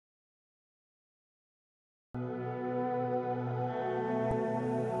We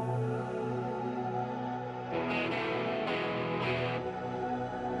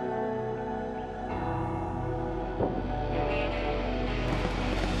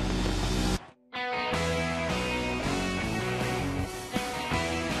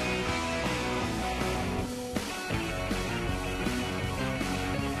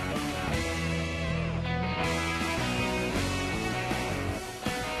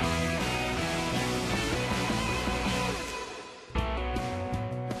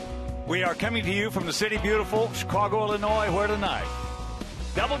are coming to you from the city beautiful Chicago, Illinois, where tonight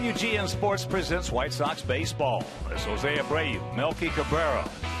WGN Sports presents White Sox baseball. As Jose Abreu, Melky Cabrera,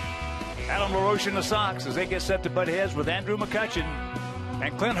 Adam LaRoche in the Sox as they get set to butt heads with Andrew McCutchen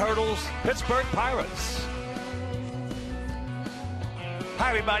and Clint Hurdle's Pittsburgh Pirates. Hi,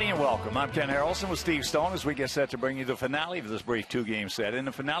 everybody, and welcome. I'm Ken Harrelson with Steve Stone as we get set to bring you the finale of this brief two-game set and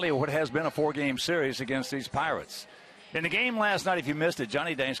the finale of what has been a four-game series against these Pirates. In the game last night, if you missed it,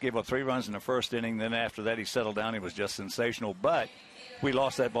 Johnny Danks gave up 3 runs in the first inning. Then after that, he settled down. He was just sensational. But we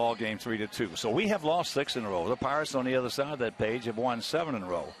lost that ball game 3-2. So we have lost 6 in a row. The Pirates on the other side of that page have won 7 in a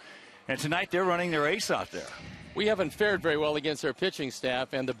row. And tonight, they're running their ace out there. We haven't fared very well against our pitching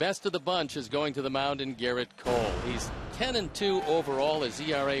staff, and the best of the bunch is going to the mound in Garrett Cole. He's 10-2 overall, his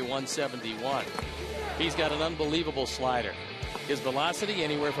ERA 171. He's got an unbelievable slider. His velocity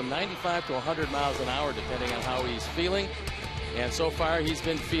anywhere from 95 to 100 miles an hour, depending on how he's feeling. And so far, he's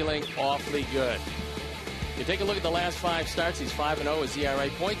been feeling awfully good. You take a look at the last 5 starts. He's 5-0. His ERA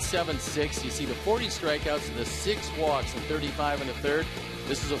 .76. You see the 40 strikeouts and the 6 walks and 35 1/3.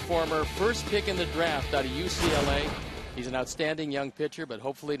 This is a former first pick in the draft out of UCLA. He's an outstanding young pitcher, but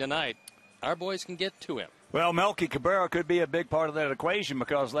hopefully tonight our boys can get to him. Well, Melky Cabrera could be a big part of that equation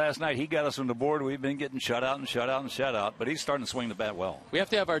because last night he got us on the board. We've been getting shut out and shut out and shut out, but he's starting to swing the bat well. We have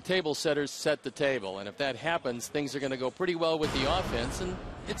to have our table setters set the table, and if that happens, things are going to go pretty well with the offense, and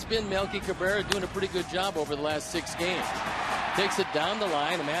it's been Melky Cabrera doing a pretty good job over the last 6 games. Takes it down the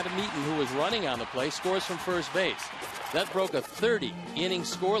line, and Adam Eaton, who was running on the play, scores from first base. That broke a 30-inning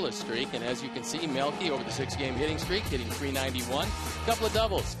scoreless streak, and as you can see, Melky over the 6-game hitting streak, hitting .391. A couple of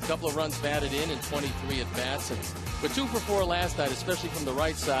doubles, a couple of runs batted in 23 at-bats. And with 2 for 4 last night, especially from the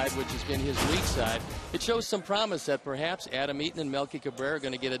right side, which has been his weak side, it shows some promise that perhaps Adam Eaton and Melky Cabrera are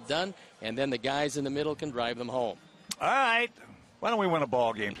going to get it done, and then the guys in the middle can drive them home. All right. Why don't we win a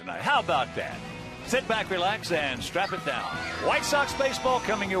ball game tonight? How about that? Sit back, relax, and strap it down. White Sox baseball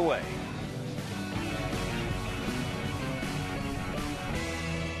coming your way.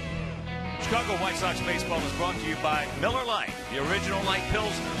 Chicago White Sox baseball is brought to you by Miller Lite, the original light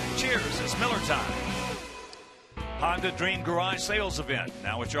Pilsner. Cheers, it's Miller time. Honda Dream Garage Sales Event,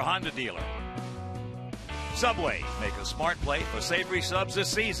 now at your Honda dealer. Subway, make a smart play for savory subs this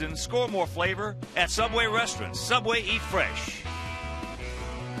season. Score more flavor at Subway restaurants. Subway, eat fresh.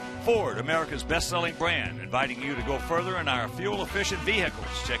 Ford, America's best-selling brand, inviting you to go further in our fuel-efficient vehicles.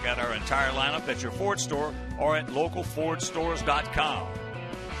 Check out our entire lineup at your Ford store or at localfordstores.com.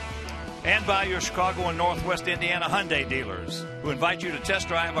 And by your Chicago and Northwest Indiana Hyundai dealers, who invite you to test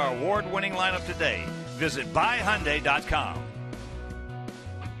drive our award-winning lineup today. Visit buyhyundai.com.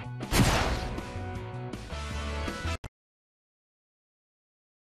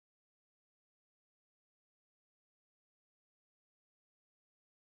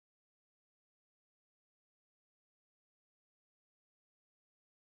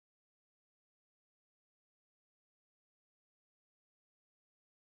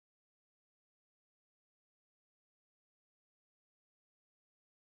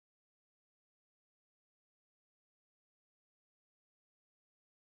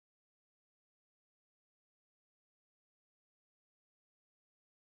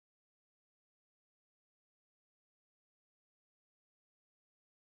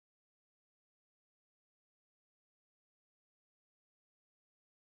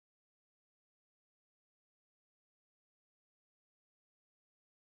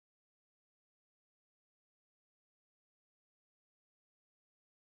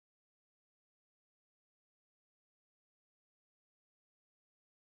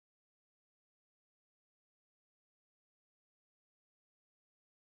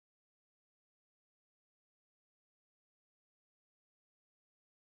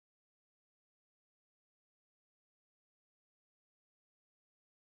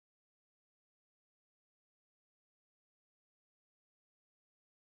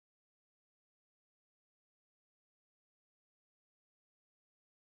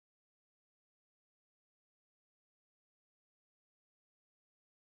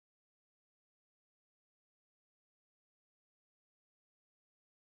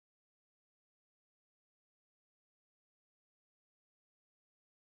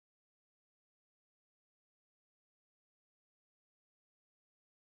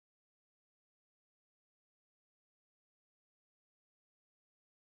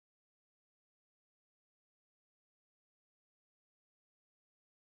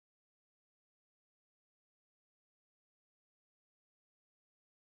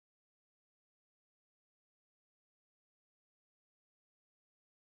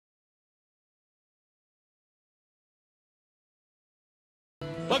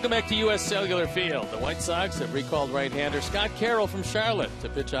 Welcome back to U.S. Cellular Field. The White Sox have recalled right-hander Scott Carroll from Charlotte to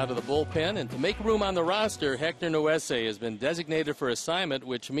pitch out of the bullpen. And to make room on the roster, Hector Noese has been designated for assignment,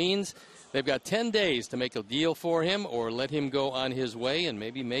 which means they've got 10 days to make a deal for him or let him go on his way and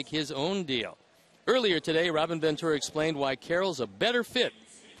maybe make his own deal. Earlier today, Robin Ventura explained why Carroll's a better fit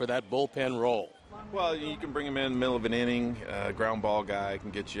for that bullpen role. Well, you can bring him in the middle of an inning. Ground ball guy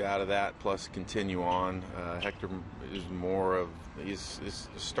can get you out of that, plus continue on. Hector is more of he's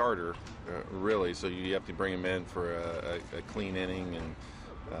a starter, really. So you have to bring him in for a clean inning. And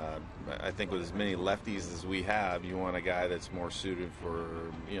I think with as many lefties as we have, you want a guy that's more suited for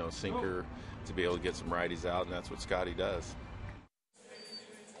sinker to be able to get some righties out, and that's what Scotty does.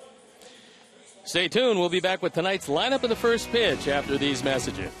 Stay tuned. We'll be back with tonight's lineup of the first pitch after these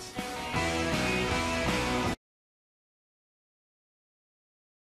messages.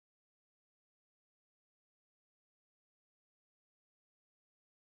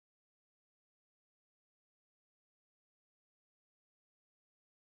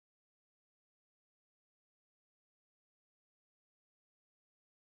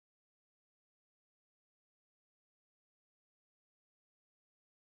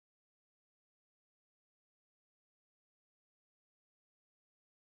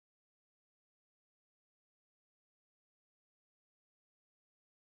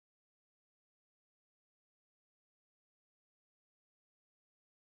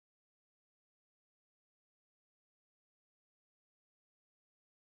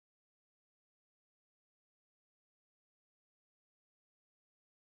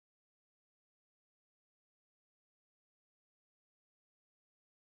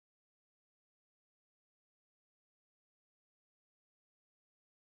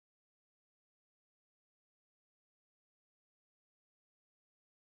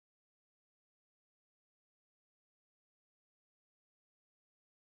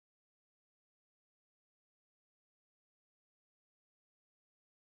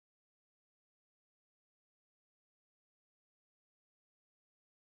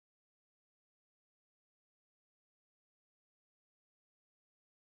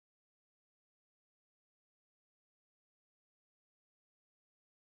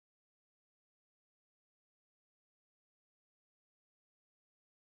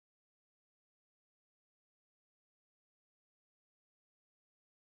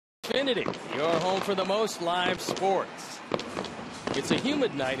 Xfinity, your home for the most live sports. It's a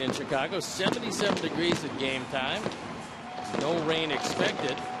humid night in Chicago, 77 degrees at game time. No rain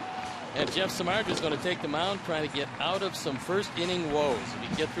expected. And Jeff Samardzija is going to take the mound, trying to get out of some first inning woes. If he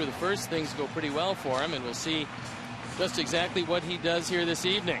can get through the first, things go pretty well for him, and we'll see just exactly what he does here this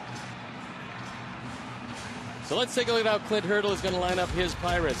evening. So let's take a look at how Clint Hurdle is going to line up his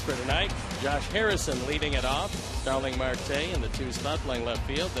Pirates for tonight. Josh Harrison leading it off. Starling Marte in the 2 spot playing left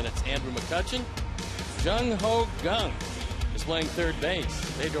field. Then it's Andrew McCutchen. Jung Ho Kang is playing third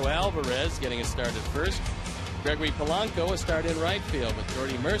base. Pedro Alvarez getting a start at first. Gregory Polanco a start in right field with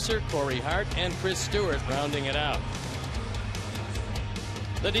Jordy Mercer, Corey Hart, and Chris Stewart rounding it out.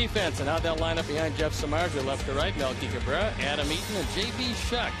 The defense and how they'll line up behind Jeff Samardzija left to right. Melky Cabrera, Adam Eaton, and J.B.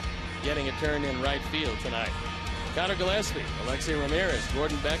 Shuck getting a turn in right field tonight. Connor Gillespie, Alexei Ramirez,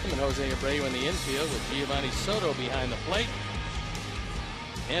 Gordon Beckham, and Jose Abreu in the infield with Giovanni Soto behind the plate.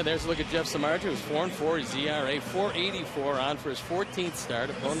 And there's a look at Jeff Samardzija, who's 4-4. His ERA .484 on for his 14th start.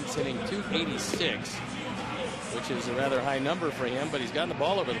 Opponents hitting .286, which is a rather high number for him, but he's gotten the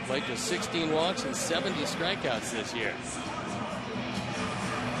ball over the plate, just 16 walks and 70 strikeouts this year.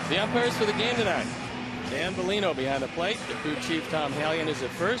 The umpires for the game tonight. Dan Bellino behind the plate. The crew chief Tom Hallion is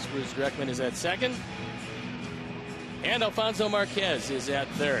at first. Bruce Dreckman is at second. And Alfonso Marquez is at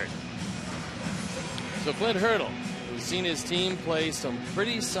third. So Clint Hurdle, who's seen his team play some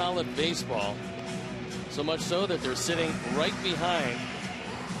pretty solid baseball, so much so that they're sitting right behind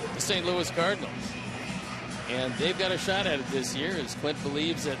the St. Louis Cardinals. And they've got a shot at it this year, as Clint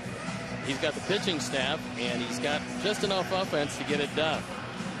believes that he's got the pitching staff and he's got just enough offense to get it done.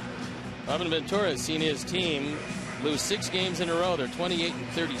 Robin Ventura has seen his team lose 6 games in a row. They're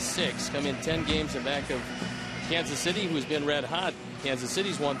 28-36, come in 10 games in back of Kansas City, who's been red hot. Kansas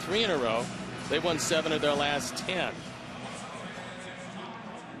City's won 3 in a row. They've won 7 of their last 10.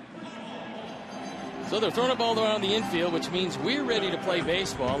 So they're throwing a ball around the infield, which means we're ready to play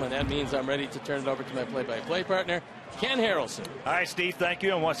baseball, and that means I'm ready to turn it over to my play-by-play partner, Ken Harrelson. Hi, Steve. Thank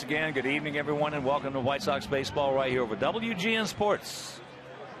you. And once again, good evening, everyone, and welcome to White Sox baseball right here over WGN Sports.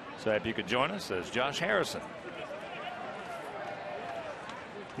 So if you could join us, there's Josh Harrison.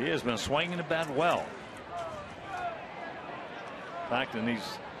 He has been swinging the bat well. In fact, in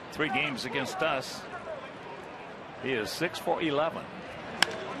these 3 games against us, he is 6 for 11.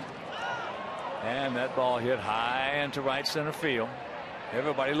 And that ball hit high into right center field.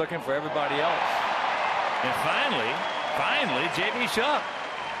 Everybody looking for everybody else. And finally, J.B. Shuck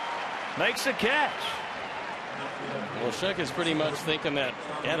makes the catch. Well, Shuck is pretty much thinking that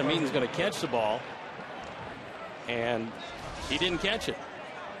Adam Eaton's going to catch the ball, and he didn't catch it.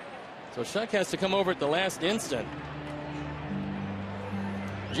 So Shuck has to come over at the last instant.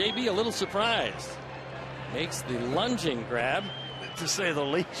 JB a little surprised. Makes the lunging grab, to say the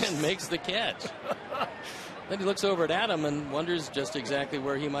least, and makes the catch. Then he looks over at Adam and wonders just exactly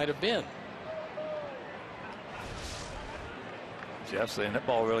where he might have been. Jeff saying that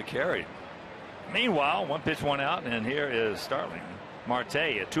ball really carried. Meanwhile, one pitch, one out, and here is Starling Marte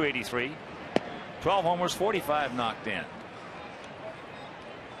at 283. 12 homers, 45 knocked in.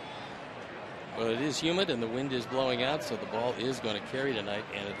 Well, it is humid and the wind is blowing out, so the ball is going to carry tonight,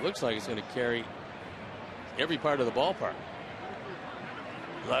 and it looks like it's going to carry every part of the ballpark.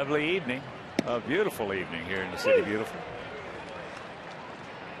 Lovely evening. A beautiful evening here in the City Beautiful.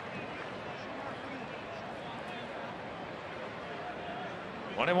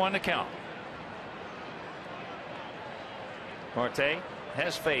 One and one to count. Marte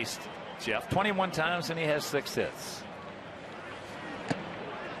has faced Jeff 21 times and he has 6 hits.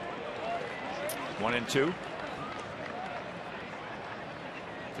 1-2.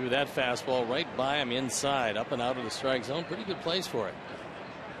 Threw that fastball right by him inside, up and out of the strike zone. Pretty good place for it.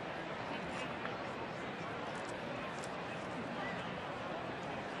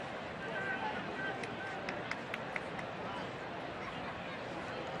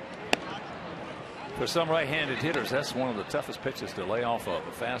 For some right-handed hitters, that's one of the toughest pitches to lay off of.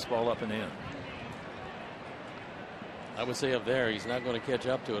 A fastball up and in. I would say up there, he's not going to catch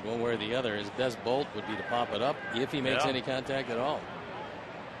up to it one way or the other. His best bolt would be to pop it up if he makes any contact at all.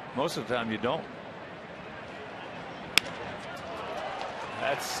 Most of the time you don't.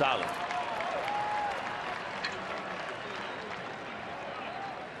 That's solid.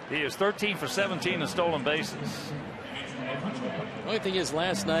 He is 13 for 17 in stolen bases. The only thing is,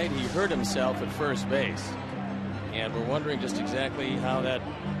 last night he hurt himself at first base, and we're wondering just exactly how that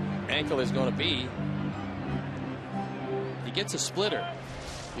ankle is going to be. He gets a splitter.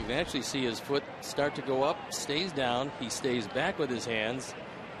 You can actually see his foot start to go up, stays down, he stays back with his hands.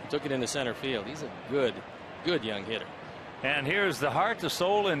 He took it into center field. He's a good young hitter. And here's the heart, the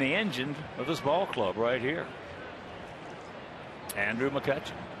soul, and the engine of this ball club right here. Andrew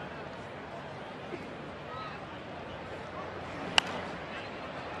McCutchen.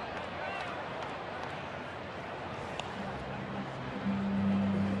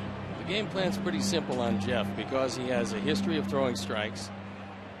 The game plan's pretty simple on Jeff because he has a history of throwing strikes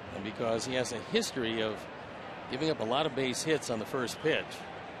and because he has a history of giving up a lot of base hits on the first pitch.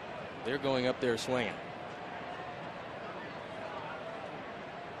 They're going up there swinging.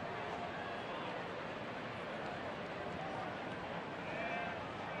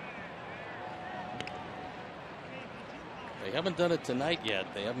 They haven't done it tonight yet.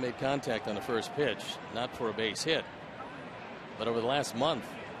 They haven't made contact on the first pitch, not for a base hit. But over the last month,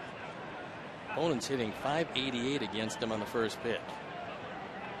 opponents hitting .588 against him on the first pitch.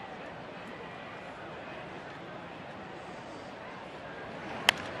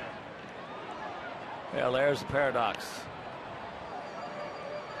 Well, there's the paradox.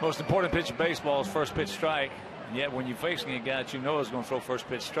 Most important pitch in baseball is first pitch strike, and yet when you're facing a guy that you know is going to throw first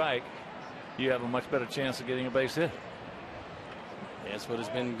pitch strike, you have a much better chance of getting a base hit. That's what has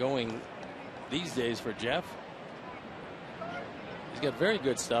been going these days for Jeff. He's got very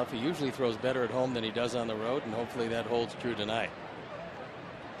good stuff. He usually throws better at home than he does on the road, and hopefully that holds true tonight.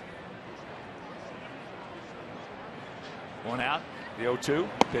 One out, the 0-2,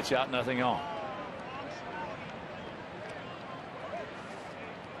 pitch out, nothing on.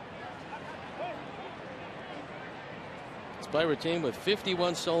 It's by a team with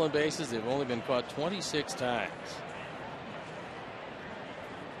 51 stolen bases. They've only been caught 26 times.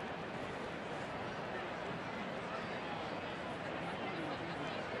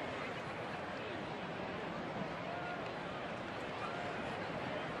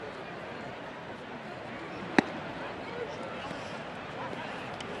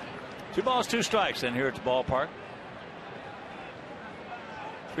 Two balls, two strikes in here at the ballpark.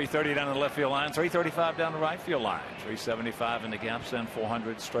 330 down the left field line, 335 down the right field line, 375 in the gaps, and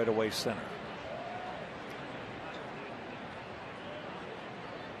 400 straightaway center.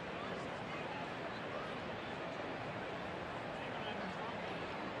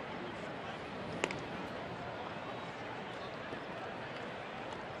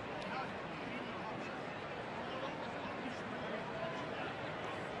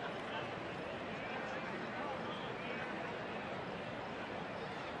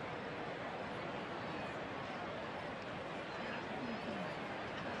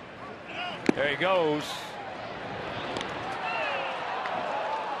 There he goes.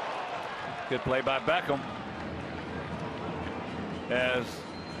 Good play by Beckham. As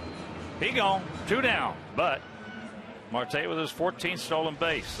he gone, 2 down, but Marte with his 14th stolen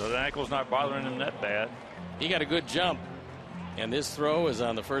base, so the ankle's not bothering him that bad. He got a good jump, and this throw is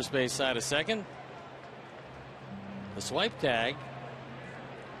on the first base side of second. The swipe tag.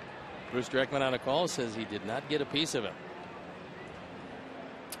 Bruce Dreckman on a call says he did not get a piece of it.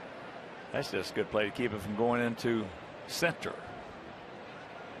 That's just a good play to keep it from going into center.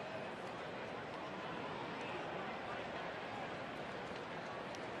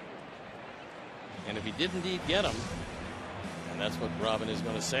 And if he did indeed get him, and that's what Robin is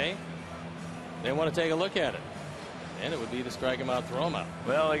going to say, they want to take a look at it. And it would be to strike him out, throw him out.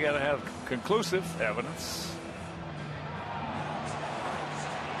 Well, they got to have conclusive evidence.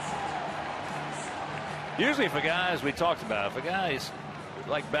 Usually for guys we talked about, for guys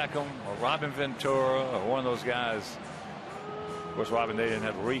like Beckham or Robin Ventura or one of those guys, of course Robin, they didn't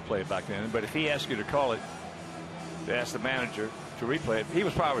have a replay back then, but if he asked you to call it, to ask the manager to replay it, he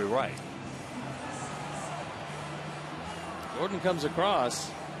was probably right. Gordon comes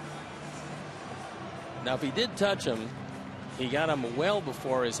across. Now if he did touch him, he got him well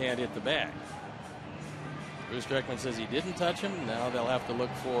before his hand hit the bag. Bruce Dreckman says he didn't touch him. Now they'll have to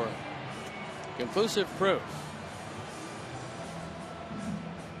look for conclusive proof.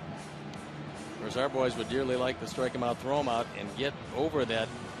 Of course, our boys would dearly like to strike him out, throw him out, and get over that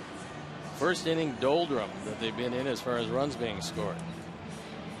first inning doldrum that they've been in as far as runs being scored.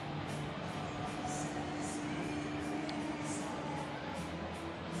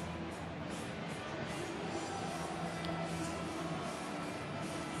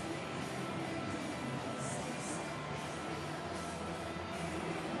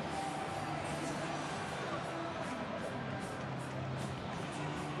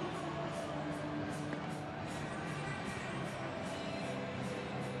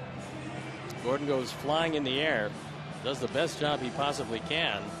 Gordon goes flying in the air, does the best job he possibly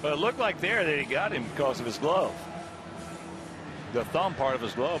can. But it looked like there that he got him because of his glove. The thumb part of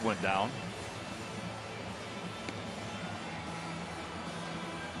his glove went down.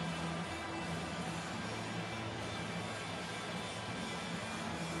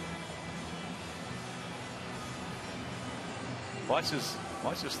 Watch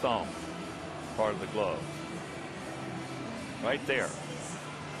his thumb part of the glove. Right there.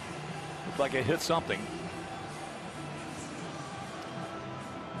 Looked like it hit something.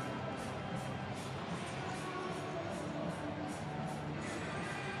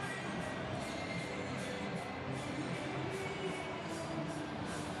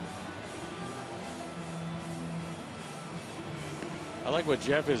 I like what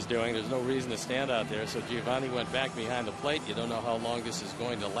Jeff is doing. There's no reason to stand out there. So Giovanni went back behind the plate. You don't know how long this is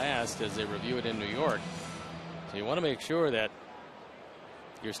going to last as they review it in New York. So you want to make sure that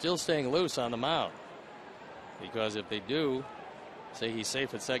you're still staying loose on the mound, because if they do say he's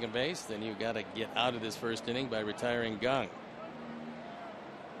safe at second base, then you've got to get out of this first inning by retiring Gung.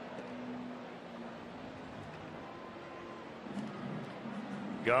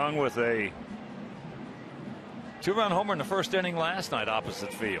 Gung with a 2-run homer in the first inning last night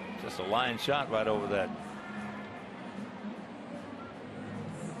opposite field. Just a line shot right over that.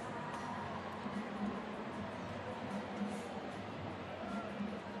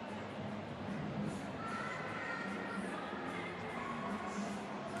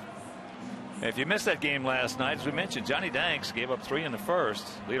 If you missed that game last night, as we mentioned, Johnny Danks gave up 3 in the first.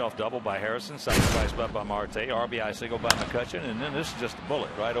 Leadoff double by Harrison, sacrifice by Marte, RBI single by McCutchen, and then this is just a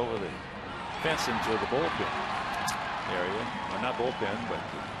bullet right over the fence into the bullpen area. Well, not bullpen, but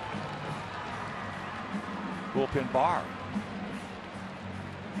bullpen bar.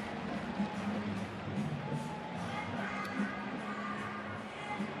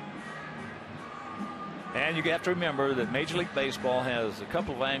 And you have to remember that Major League Baseball has a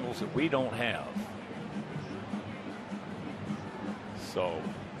couple of angles that we don't have. So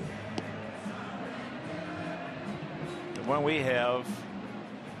the one we have,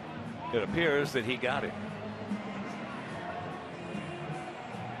 it appears that he got it.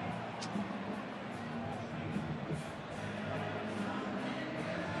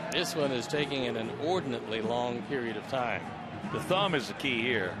 This one is taking an inordinately long period of time. The thumb is the key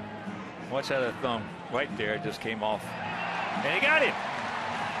here. Watch how that thumb right there just came off. And he got him.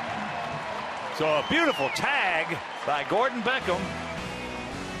 So a beautiful tag by Gordon Beckham.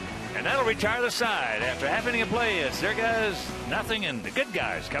 And that'll retire the side after half inning of play. It's their guys nothing and the good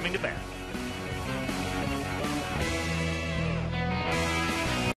guys coming to bat.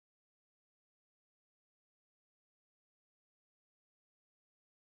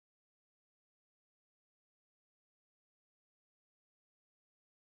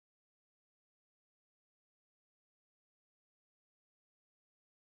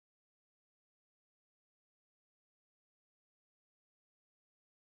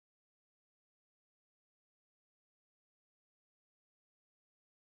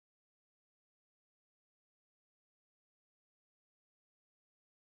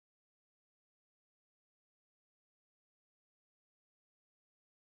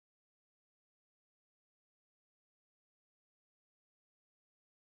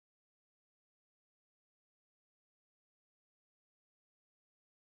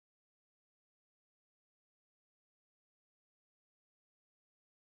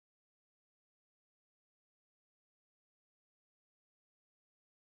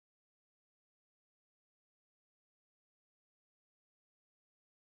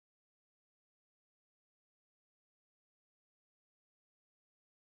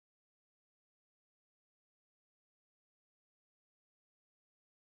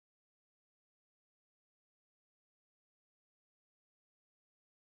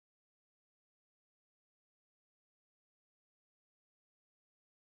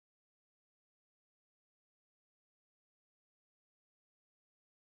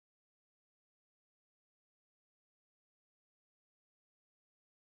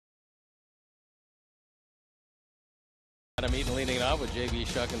 Adam Eaton leading it off with J.B.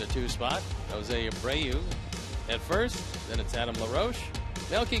 Shuck in the 2 spot. Jose Abreu at first. Then it's Adam LaRoche,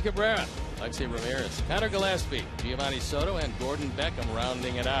 Melky Cabrera, Alexi Ramirez, Connor Gillespie, Giovanni Soto, and Gordon Beckham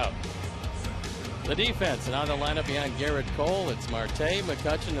rounding it out. The defense, and on the lineup behind Garrett Cole, it's Marte,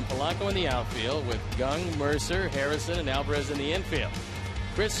 McCutchen, and Polanco in the outfield with Gung, Mercer, Harrison, and Alvarez in the infield.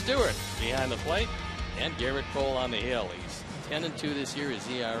 Chris Stewart behind the plate, and Garrett Cole on the hill. He's 10-2 this year. His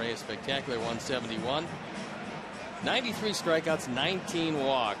ERA is spectacular, 171. 93 strikeouts, 19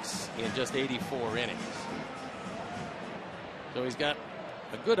 walks in just 84 innings. So he's got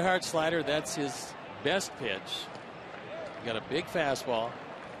a good hard slider. That's his best pitch. He's got a big fastball.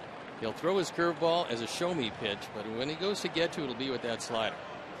 He'll throw his curveball as a show-me pitch, but when he goes to get to, it'll be with that slider.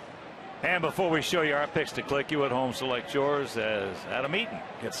 And before we show you our picks to click, you at home select yours as Adam Eaton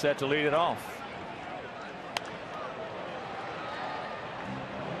gets set to lead it off.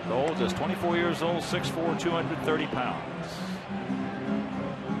 Cole, just 24 years old, 6'4", 230 pounds.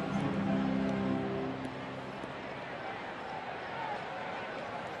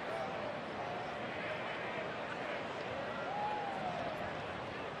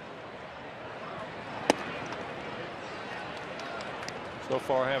 So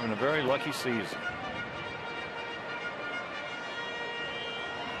far having a very lucky season.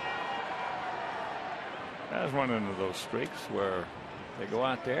 That's one of those streaks where they go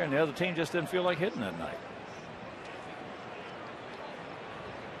out there and the other team just didn't feel like hitting that night.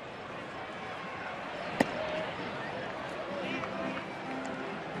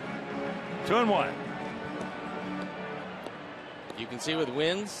 Two and one. You can see with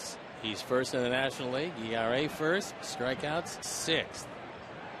wins, he's first in the National League. ERA first, strikeouts 6th.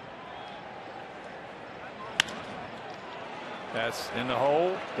 That's in the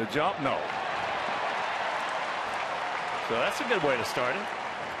hole. The jump, no. So that's a good way to start it.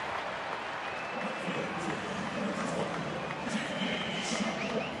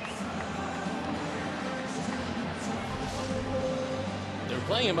 They're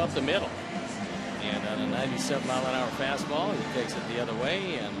playing him up the middle. And on a 97-mile-an-hour fastball, he takes it the other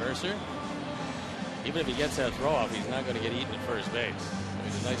way. And Mercer, even if he gets that throw off, he's not going to get eaten at first base.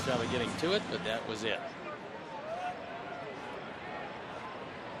 He did a nice job of getting to it, but that was it.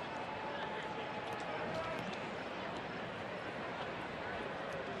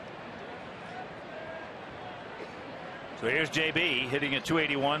 So here's JB hitting at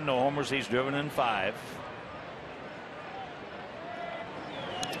 281, no homers. He's driven in 5.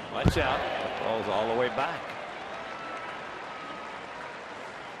 Watch out. That ball's all the way back.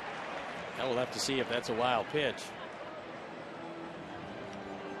 Now we'll have to see if that's a wild pitch.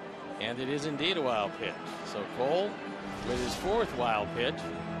 And it is indeed a wild pitch. So Cole with his 4th wild pitch.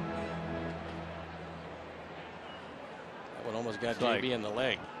 That one almost got JB in the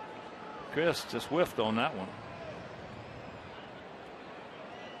leg. Chris just whiffed on that one.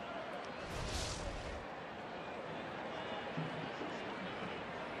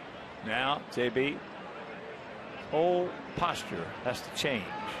 Now, JB, whole posture has to change.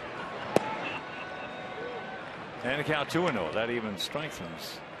 And the count 2-0. That even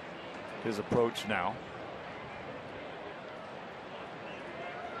strengthens his approach now.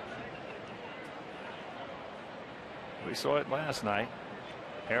 We saw it last night.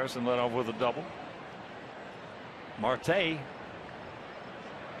 Harrison led off with a double. Marte,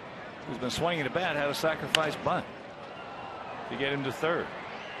 who's been swinging the bat, had a sacrifice bunt to get him to 3rd.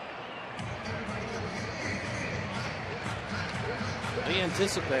 They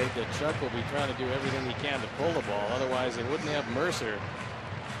anticipate that Chuck will be trying to do everything he can to pull the ball. Otherwise, they wouldn't have Mercer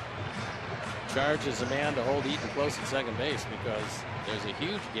charge as a man to hold Eaton close at second base, because there's a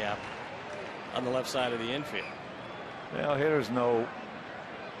huge gap on the left side of the infield. Well, hitters know,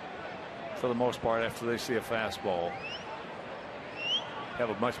 for the most part, after they see a fastball, have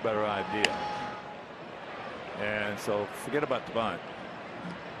a much better idea. And so forget about the bunt.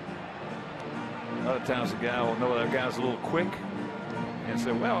 A lot of times the guy will know that guy's a little quick and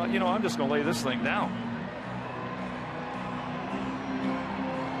say, well, you know, I'm just going to lay this thing down.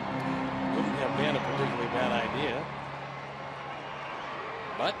 Wouldn't have been a particularly bad idea.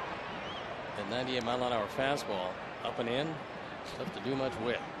 But the 98-mile-an-hour fastball up and in, tough to do much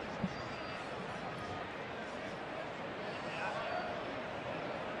with.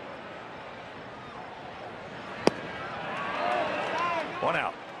 One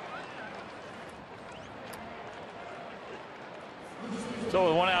out. So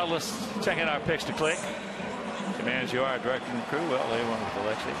with one out, let's check out our picks to click. Commands you are directing the crew. Well, they went with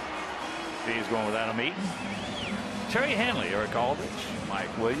Alexi. Steve's going with Adam Eaton. Terry Hanley, Eric Aldrich,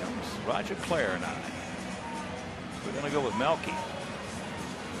 Mike Williams, Roger Clare, and I. We're going to go with Melky.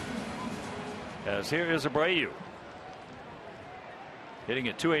 As here is Abreu. hitting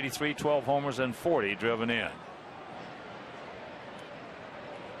at .283, 12 homers and 40 driven in.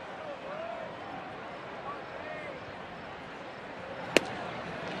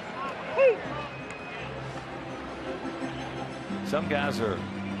 Some guys are,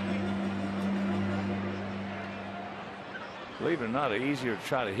 believe it or not, are easier to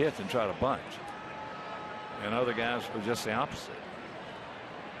try to hit than try to bunt. And other guys are just the opposite.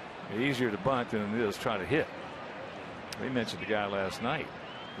 Easier to bunt than it is try to hit. We mentioned the guy last night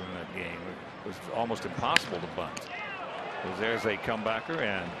during that game. It was almost impossible to bunt. Because there's a comebacker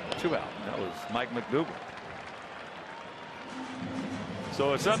and 2 out. That was Mike McDougal.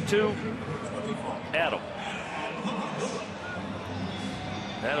 So it's up to Adam.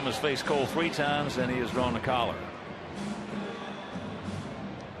 Adam has faced Cole 3 times and he has drawn the collar.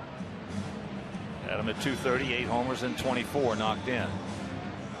 Adam at .230, 8 homers and 24 knocked in.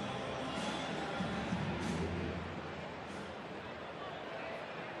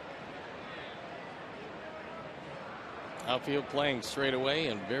 Outfield playing straight away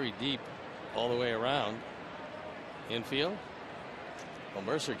and very deep all the way around. Infield, well,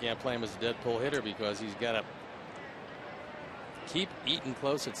 Mercer can't play him as a dead pull hitter because he's got to keep Eaton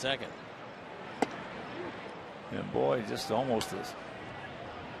close at second. And boy, just almost as,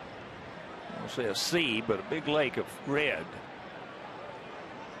 I won't say a sea, but a big lake of red.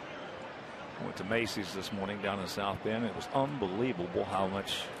 Went to Macy's this morning down in South Bend. It was unbelievable how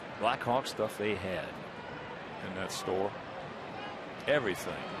much Blackhawk stuff they had in that store.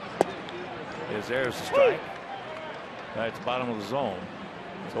 Everything. There's the strike. Right at the bottom of the zone.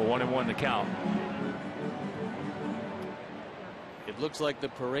 So 1-1 to count. It looks like the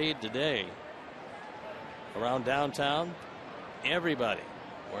parade today around downtown. Everybody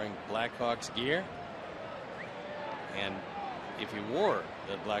wearing Blackhawks gear. And if you wore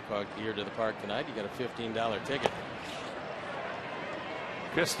that Blackhawk gear to the park tonight, you got a $15 ticket.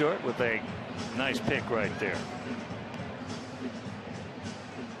 Chris Stewart with a nice pick right there.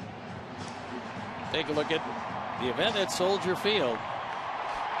 Take a look at the event at Soldier Field.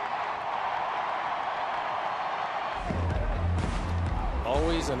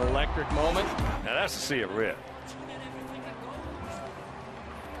 Always an electric moment. Now that's a sea of red.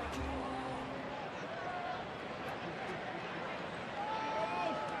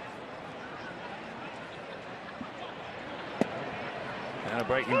 And a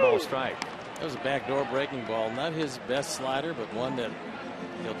breaking ball strike. That was a backdoor breaking ball. Not his best slider, but one that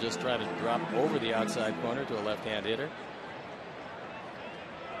he'll just try to drop over the outside corner to a left-hand hitter.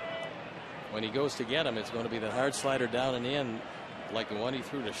 When he goes to get him, it's going to be the hard slider down and in, like the one he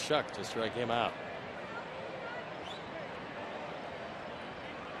threw to Shuck to strike him out.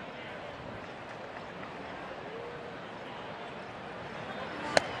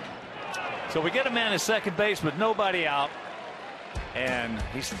 So we get a man at second base with nobody out, and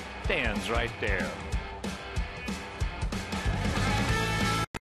he stands right there.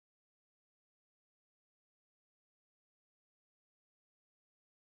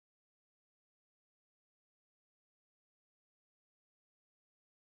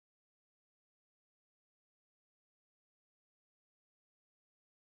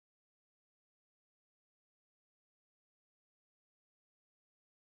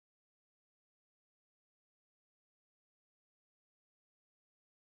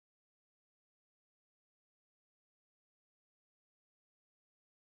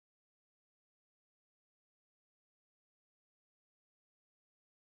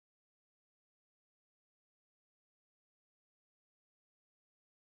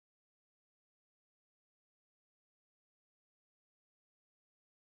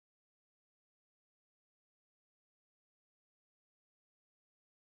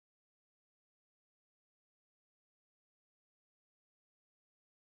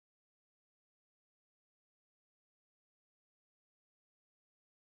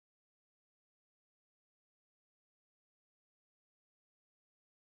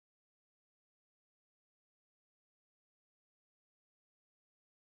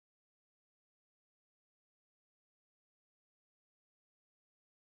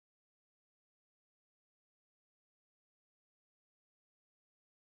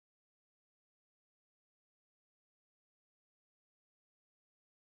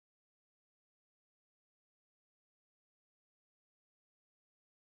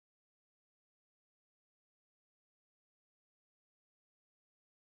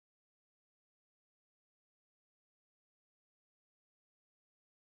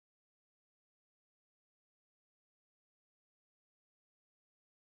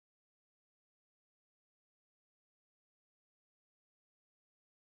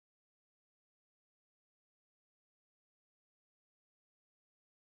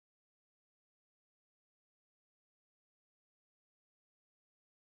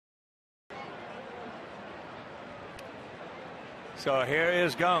 So here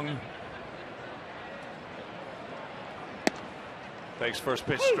is Gung. Takes first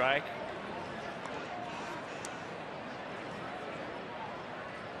pitch strike.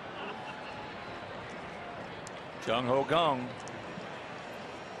 Jung Ho Gung.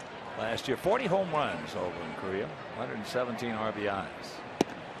 Last year, 40 home runs over in Korea, 117 RBIs.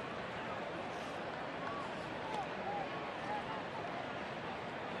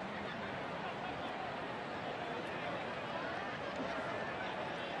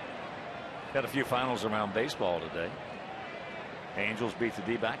 Had a few finals around baseball today. Angels beat the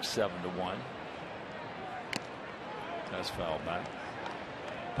D-backs 7-1. That's fouled back.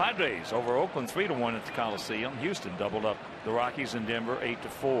 Padres over Oakland 3-1 at the Coliseum. Houston doubled up the Rockies in Denver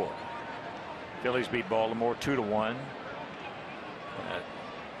 8-4. Phillies beat Baltimore 2-1 at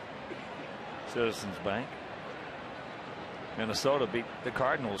Citizens Bank. Minnesota beat the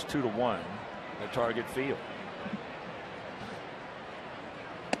Cardinals 2-1 at Target Field.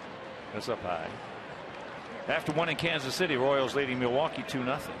 That's up high. After one in Kansas City, Royals leading Milwaukee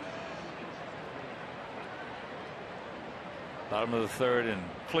 2-0. Bottom of the third in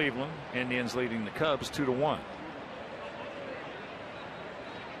Cleveland. Indians leading the Cubs 2-1.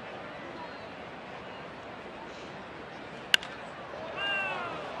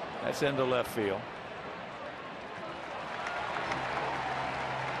 That's into left field.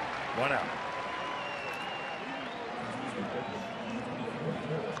 One out.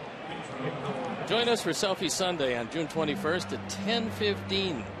 Join us for Selfie Sunday on June 21st at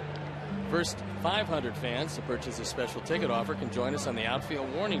 10:15. First 500 fans to purchase a special ticket offer can join us on the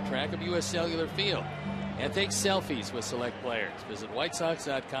outfield warning track of U.S. Cellular Field and take selfies with select players. Visit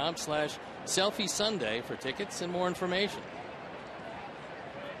whitesox.com/selfie Sunday for tickets and more information.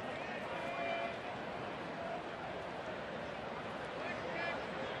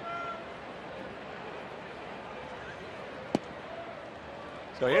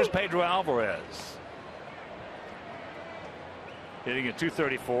 So here's Pedro Alvarez. Hitting at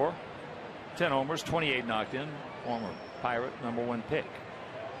 .234. 10 homers, 28 knocked in. Former Pirate #1 pick.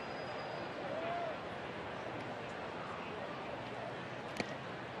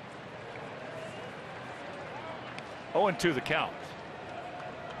 Oh, and 2 the count.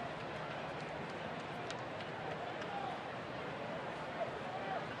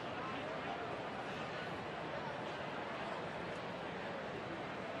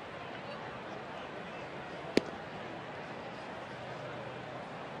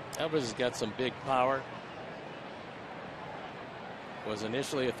 Alvarez has got some big power. Was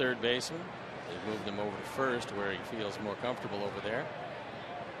initially a third baseman. They moved him over to first where he feels more comfortable over there.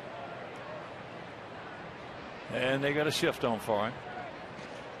 And they got a shift on for him.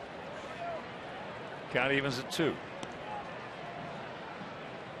 Count evens at 2.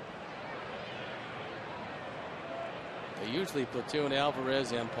 They usually platoon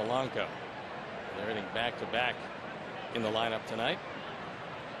Alvarez and Polanco. They're hitting back to back in the lineup tonight.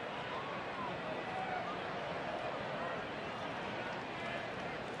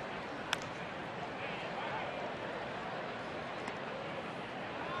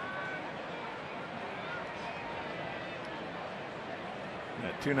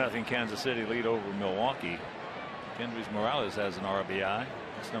 That 2-0 Kansas City lead over Milwaukee. Kendrys Morales has an RBI.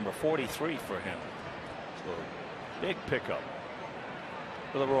 That's number 43 for him. So big pickup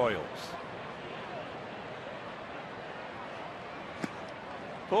for the Royals.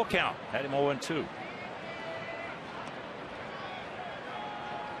 Full count. Had him 0-2.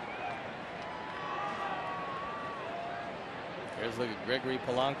 Here's a look at Gregory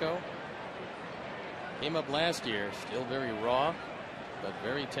Polanco. Came up last year, still very raw, but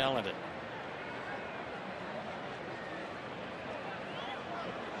very talented.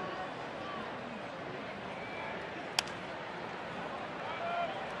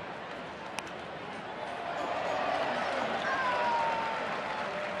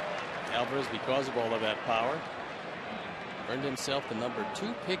 Alvarez, because of all of that power, earned himself the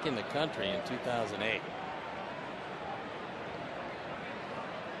 #2 pick in the country in 2008.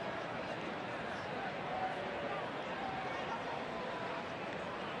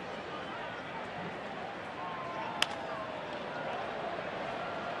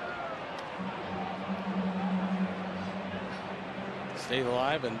 Stay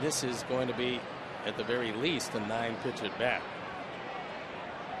alive, and this is going to be, at the very least, a 9-pitch at bat.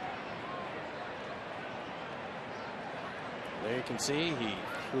 There you can see he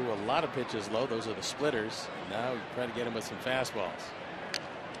threw a lot of pitches low. Those are the splitters. And now you try to get him with some fastballs.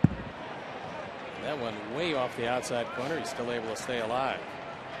 And that one way off the outside corner. He's still able to stay alive.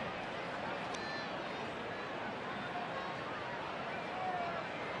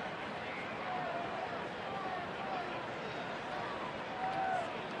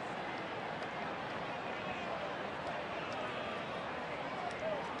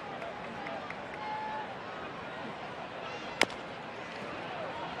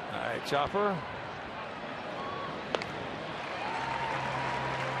 right, chopper.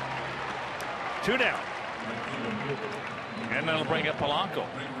 Two down. And that'll bring up Polanco.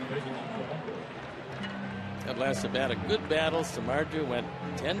 That last at bat, a good battle. Samardzija went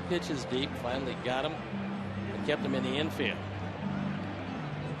 10 pitches deep, finally got him and kept him in the infield.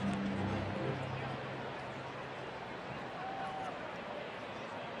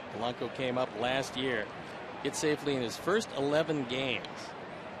 Polanco came up last year, hit safely in his first 11 games.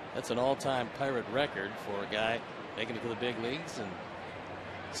 That's an all-time Pirate record for a guy making it to the big leagues and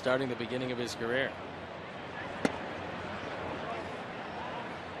starting the beginning of his career.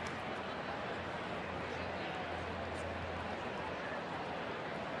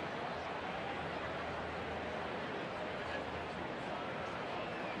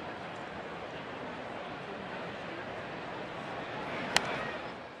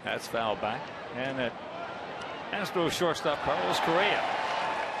 That's foul back. And that Astros shortstop Carlos Correa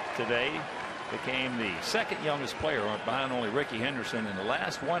today became the second youngest player behind only Ricky Henderson in the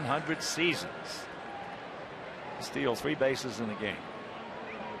last 100 seasons. Steals 3 bases in the game.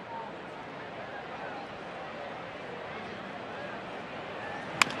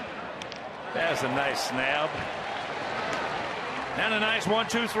 That's a nice snap. And a nice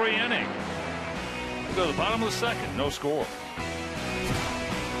 1-2-3 inning. We go to the bottom of the second. No score.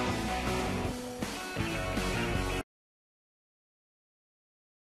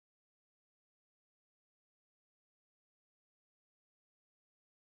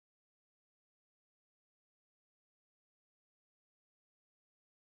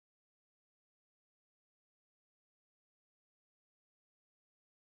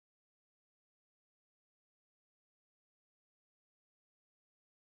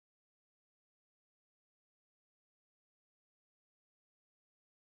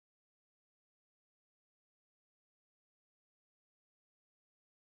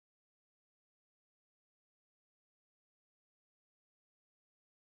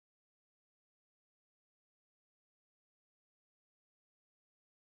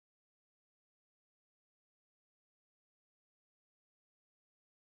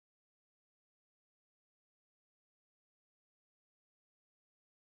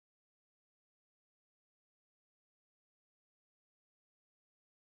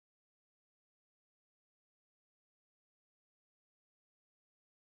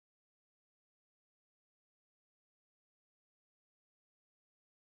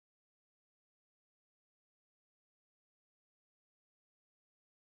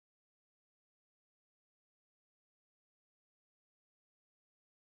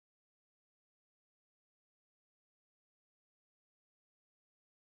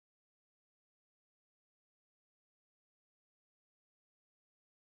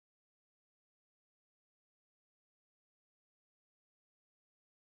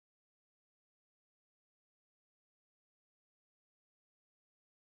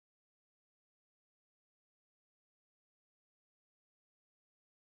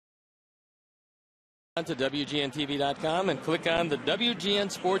 On to WGNTV.com and click on the WGN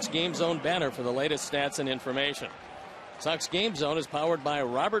Sports Game Zone banner for the latest stats and information. Sox Game Zone is powered by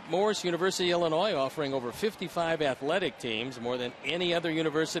Robert Morris University, Illinois, offering over 55 athletic teams, more than any other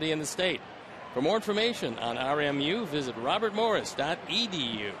university in the state. For more information on RMU, visit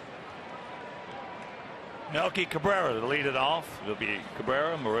robertmorris.edu. Melky Cabrera to lead it off. It'll be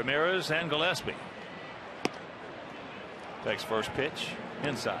Cabrera, Ramirez, and Gillespie. Takes first pitch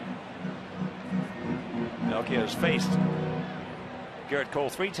inside. Melky has faced Garrett Cole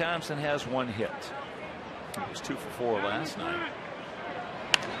 3 times and has 1 hit. He was 2 for 4 last night.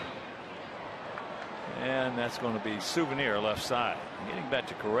 And that's going to be Souvenir left side. Getting back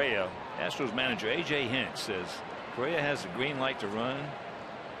to Correa, Astros manager A.J. Hinch says Correa has the green light to run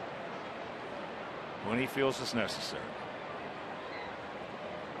when he feels it's necessary.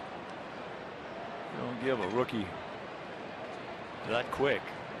 You don't give a rookie that quick,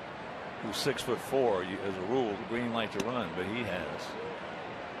 who's 6'4", as a rule, the green light to run, but he has.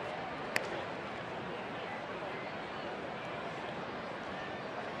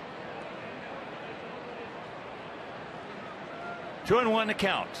 Two and 1 to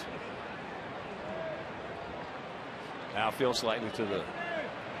count. Outfield slightly to the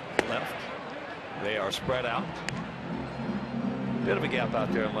left. They are spread out. Bit of a gap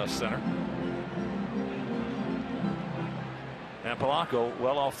out there in left center. And Polanco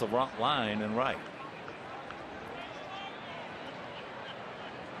well off the line and right.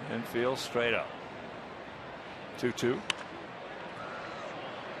 Infield straight up. 2-2.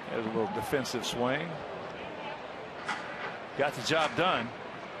 There's a little defensive swing. Got the job done.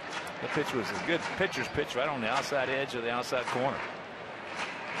 The pitch was a good pitcher's pitch right on the outside edge of the outside corner.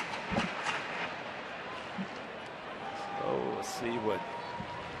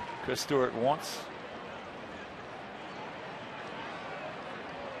 Chris Stewart once.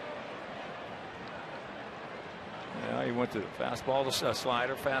 Yeah, he went to fastball to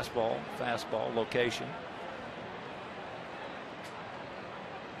slider, fastball, location.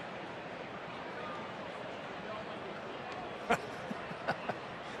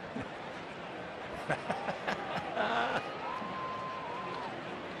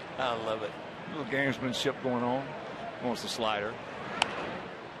 I love it. Little gamesmanship going on. Wants the slider.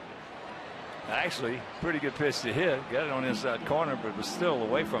 Actually, pretty good pitch to hit. Got it on inside corner, but it was still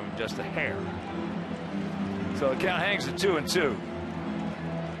away from him just a hair. So the count hangs at 2-2.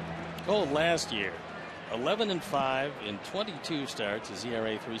 Cole last year, 11-5 in 22 starts. His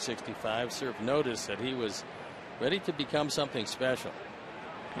ERA 3.65 served notice that he was ready to become something special.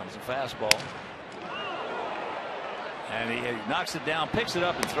 Comes a fastball. And he knocks it down, picks it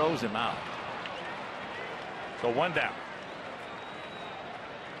up, and throws him out. So 1 down.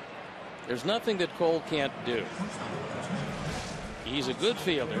 There's nothing that Cole can't do. He's a good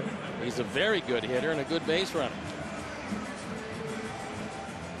fielder. He's a very good hitter and a good base runner.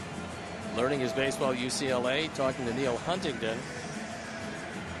 Learning his baseball at UCLA, talking to Neil Huntington,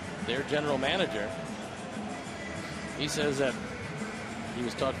 their general manager. He says that he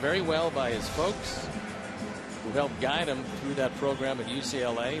was taught very well by his folks who helped guide him through that program at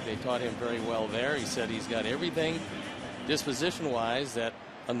UCLA. They taught him very well there. He said he's got everything disposition-wise that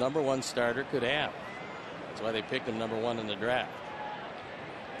a #1 starter could have. That's why they picked him #1 in the draft.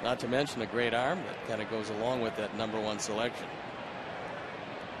 Not to mention a great arm that kind of goes along with that #1 selection.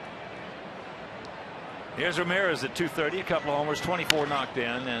 Here's Ramirez at 230, a couple of homers, 24 knocked in,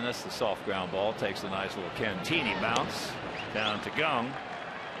 and that's the soft ground ball. Takes a nice little Cantini bounce down to Gung.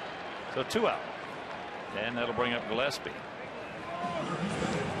 So 2 out. And that'll bring up Gillespie.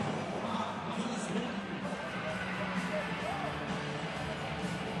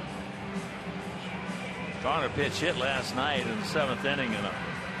 Garner pitch hit last night in the 7th inning in a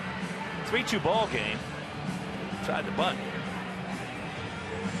 3-2 ball game. Tried to bunt.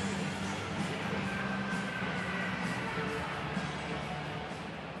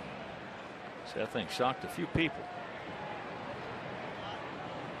 So that thing shocked a few people.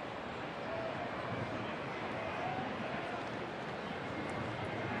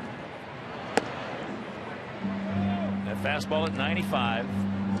 That fastball at 95.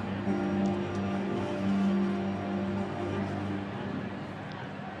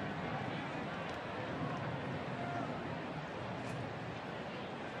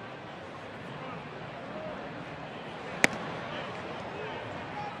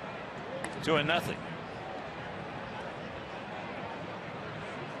 Doing nothing.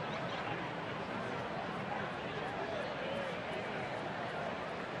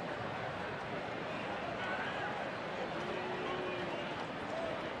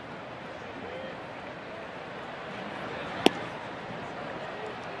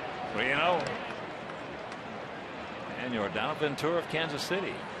 Well, you know, and your Ventura of Kansas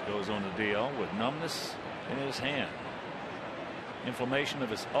City goes on the DL with numbness in his hand. Inflammation of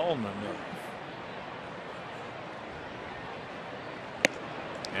his ulnar nerve.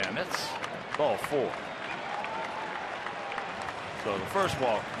 And that's ball 4. So the first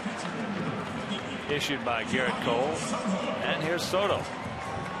walk issued by Garrett Cole. And here's Soto.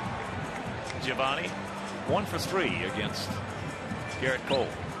 Giovanni 1 for 3 against Garrett Cole.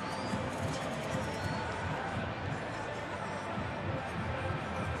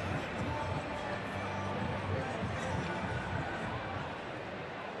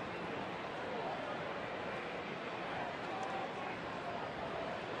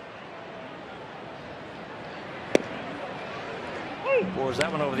 Pours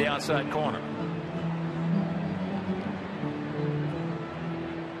that one over the outside corner.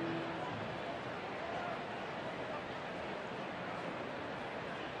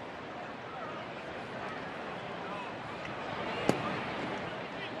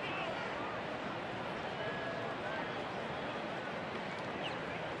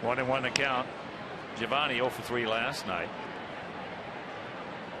 One and one to count. Giovanni 0 for 3 last night.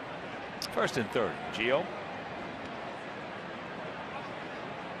 First and third. Gio.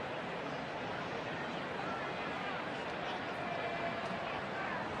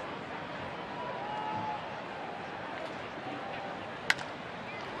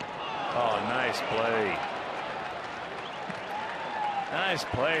 Nice play. Nice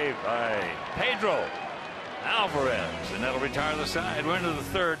play by Pedro Alvarez, and that'll retire the side. We're into the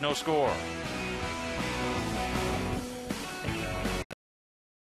third, no score.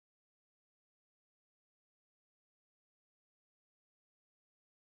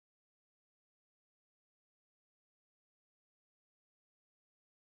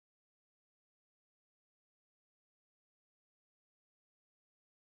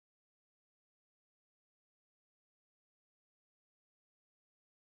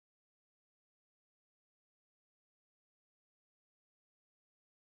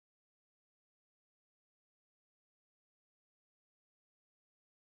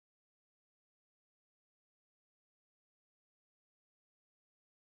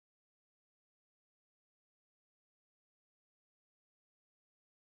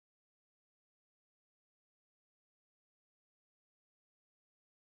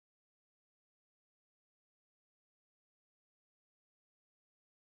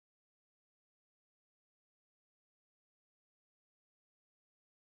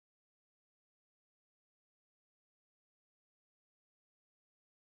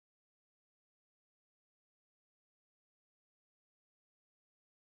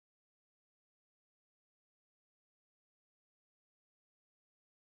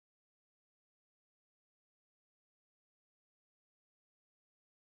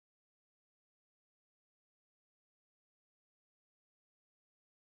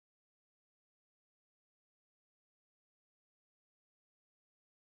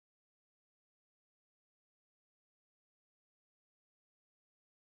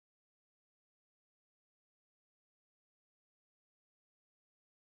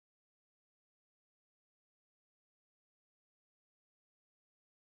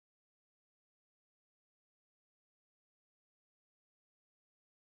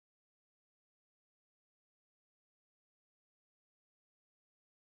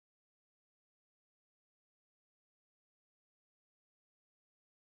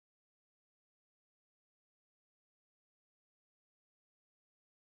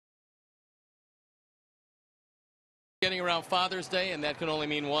 Getting around Father's Day, and that can only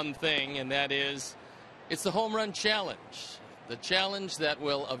mean one thing, and that is it's the home run challenge. The challenge that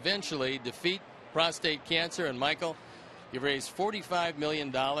will eventually defeat prostate cancer. And Michael, you've raised $45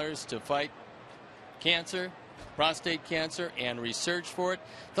 million to fight cancer, prostate cancer, and research for it.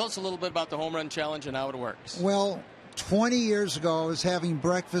 Tell us a little bit about the home run challenge and how it works. Well, 20 years ago, I was having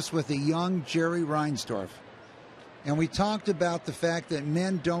breakfast with a young Jerry Reinsdorf, and we talked about the fact that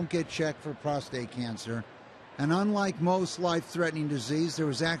men don't get checked for prostate cancer. And unlike most life-threatening disease, there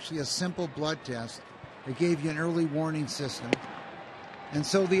was actually a simple blood test that gave you an early warning system. And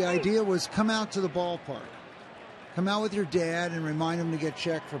so the idea was come out to the ballpark. Come out with your dad and remind him to get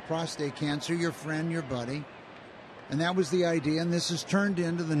checked for prostate cancer, your friend, your buddy. And that was the idea. And this has turned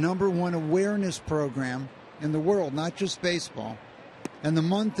into the #1 awareness program in the world, not just baseball. And the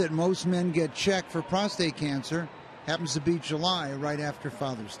month that most men get checked for prostate cancer happens to be July, right after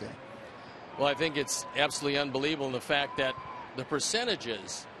Father's Day. Well, I think it's absolutely unbelievable in the fact that the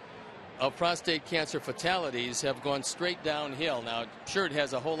percentages of prostate cancer fatalities have gone straight downhill. Now, sure, it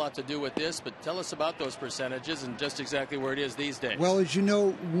has a whole lot to do with this, but tell us about those percentages and just exactly where it is these days. Well, as you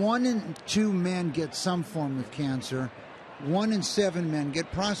know, 1 in 2 men get some form of cancer. 1 in 7 men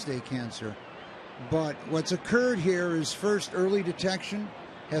get prostate cancer. But what's occurred here is, first, early detection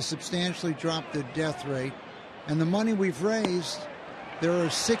has substantially dropped the death rate. And the money we've raised, there are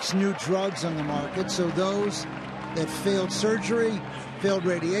 6 new drugs on the market, so those that failed surgery, failed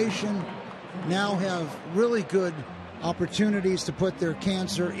radiation, now have really good opportunities to put their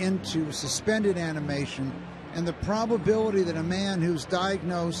cancer into suspended animation. And the probability that a man who's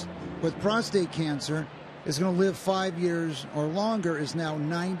diagnosed with prostate cancer is going to live 5 years or longer is now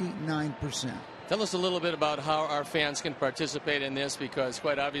 99%. Tell us a little bit about how our fans can participate in this, because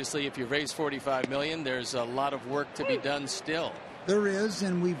quite obviously if you've raised $45 million, there's a lot of work to be done still. There is,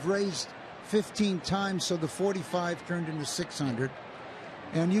 and we've raised 15 times, so the 45 turned into 600.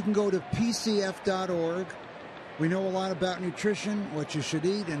 And you can go to pcf.org. We know a lot about nutrition, what you should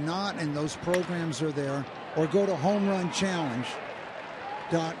eat and not, and those programs are there. Or go to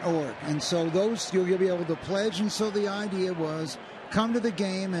homerunchallenge.org. And so those you'll be able to pledge. And so the idea was come to the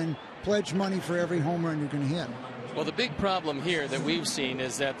game and pledge money for every home run you're going to hit. Well, the big problem here that we've seen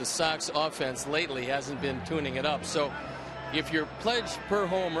is that the Sox offense lately hasn't been tuning it up. So if you're pledged per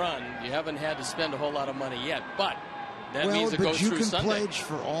home run, you haven't had to spend a whole lot of money yet. But that means it goes through Sunday. Well, but you can pledge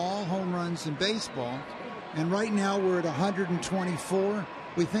for all home runs in baseball. And right now we're at 124.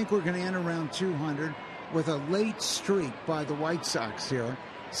 We think we're going to end around 200 with a late streak by the White Sox here.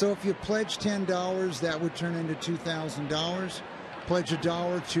 So if you pledge $10, that would turn into $2,000. Pledge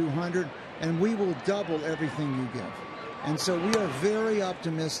 $1, 200, and we will double everything you give. And so we are very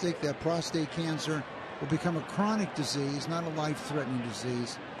optimistic that prostate cancer will become a chronic disease, not a life-threatening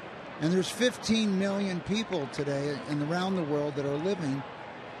disease. And there's 15 million people today and around the world that are living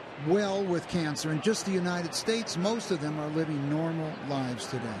well with cancer. In just the United States, most of them are living normal lives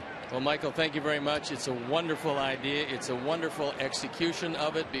today. Well, Michael, thank you very much. It's a wonderful idea. It's a wonderful execution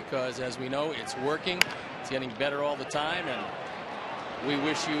of it because, as we know, it's working. It's getting better all the time, and we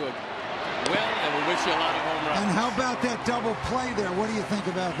wish you well, and we wish you a lot of home runs. And how about that double play there? What do you think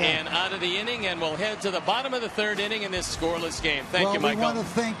about that? And out of the inning, and we'll head to the bottom of the 3rd inning in this scoreless game. Thank you, Michael. We want to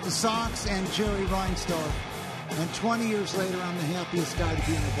thank the Sox and Jerry Reinsdorf. And 20 years later, I'm the happiest guy to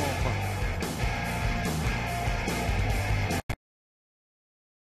be in the ballpark.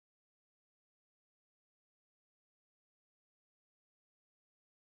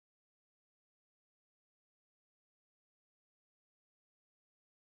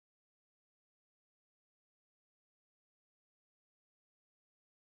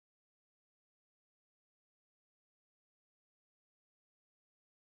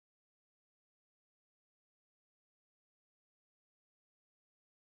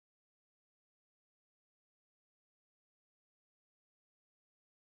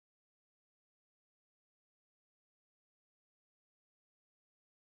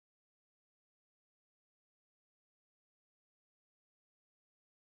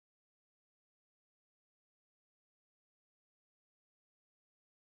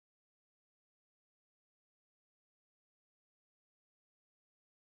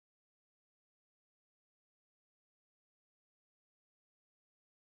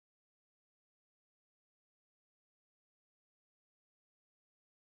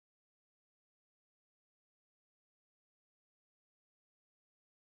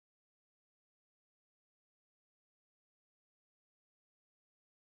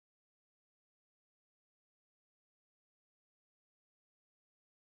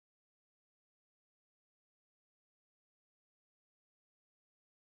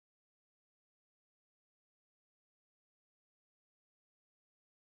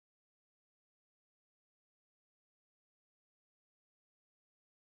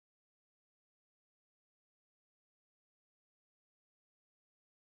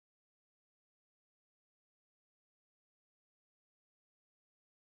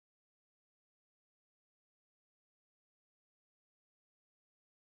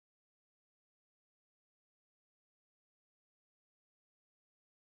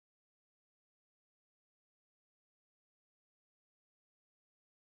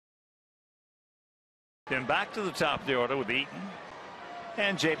 Then back to the top of the order with Eaton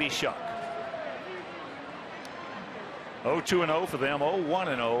and J.B. Shuck. 0-2-0 for them,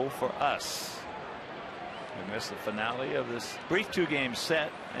 0-1-0 for us. And that's the finale of this brief 2-game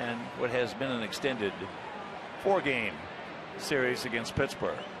set and what has been an extended 4-game series against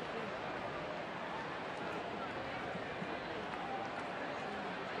Pittsburgh.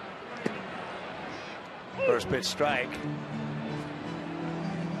 First pitch strike.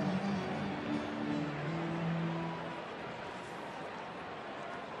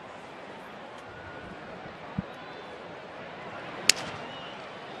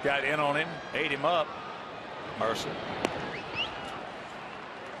 Got in on him, ate him up. Mercer.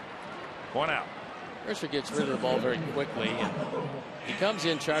 1 out. Mercer gets rid of the ball very quickly, and he comes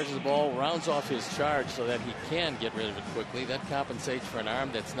in, charges the ball, rounds off his charge so that he can get rid of it quickly. That compensates for an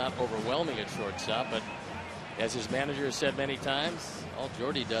arm that's not overwhelming at shortstop, but as his manager has said many times, all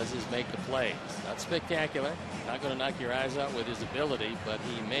Jordy does is make the plays. Not spectacular, not going to knock your eyes out with his ability, but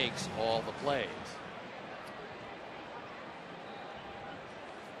he makes all the plays.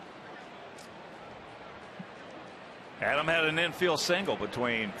 Adam had an infield single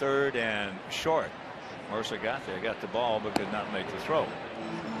between third and short. Mercer got there, got the ball, but could not make the throw.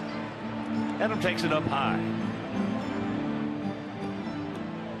 Adam takes it up high.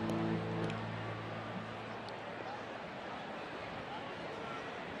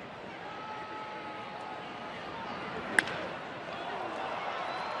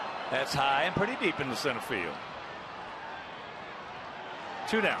 That's high and pretty deep in the center field.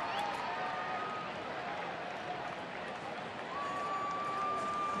 2 down.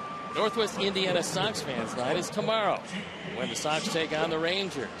 Northwest Indiana Sox fans night is tomorrow when the Sox take on the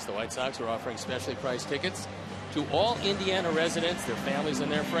Rangers. The White Sox are offering specially priced tickets to all Indiana residents, their families, and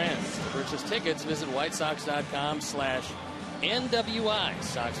their friends. To purchase tickets, visit whitesox.com/NWI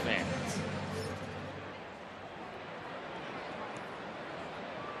Sox fans.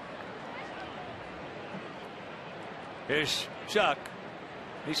 Here's Chuck.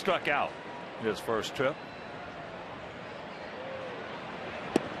 He struck out his first trip.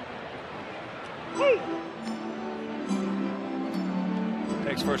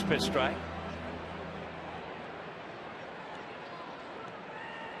 Takes first pitch strike.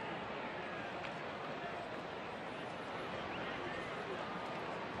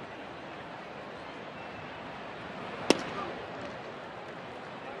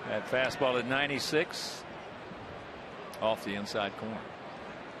 That fastball at 96 off the inside corner.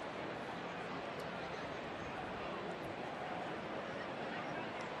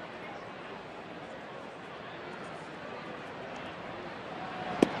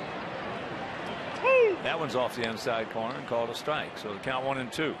 That one's off the inside corner and called a strike. So the count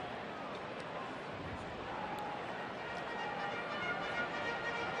 1-2.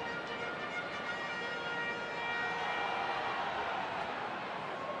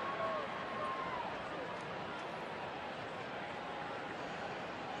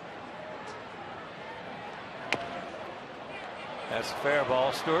 That's a fair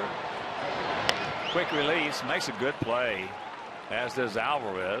ball, Stewart. Quick release, makes a good play, as does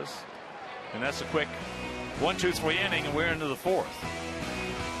Alvarez. And that's a quick 1-2-3 inning, and we're into the 4th.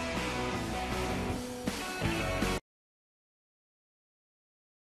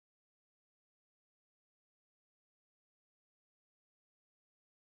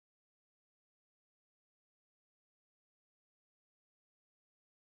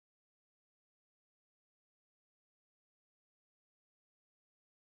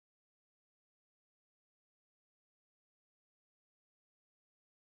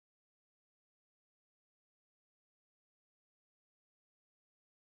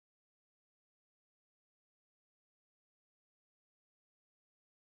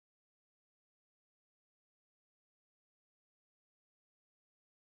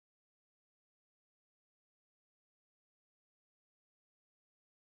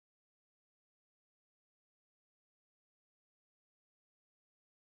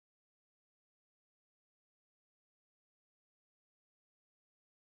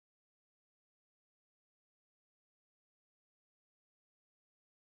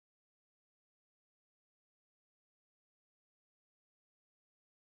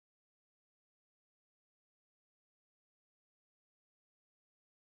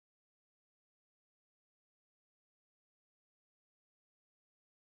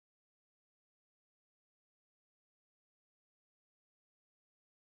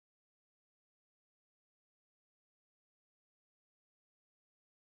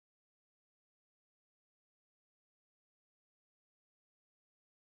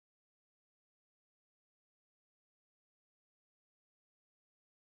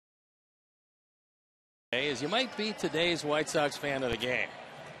 As you might be today's White Sox fan of the game.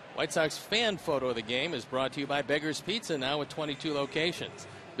 White Sox fan photo of the game is brought to you by Beggar's Pizza, now with 22 locations.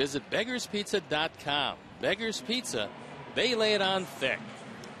 Visit beggarspizza.com. Beggar's Pizza, they lay it on thick.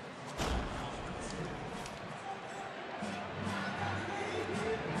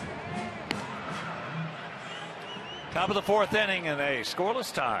 Top of the 4th inning and a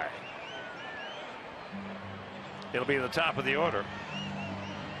scoreless tie. It'll be the top of the order.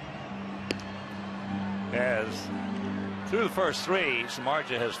 As through the first 3,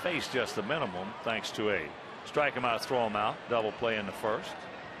 Samardzija has faced just the minimum thanks to a strike him out, throw him out, double play in the first.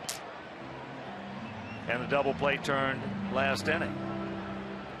 And the double play turned last inning.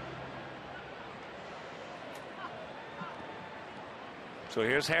 So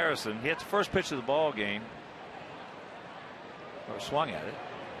here's Harrison. He hit the first pitch of the ball game, or swung at it.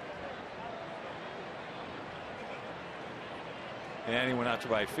 And he went out to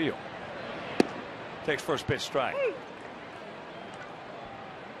right field. Takes first pitch, strike.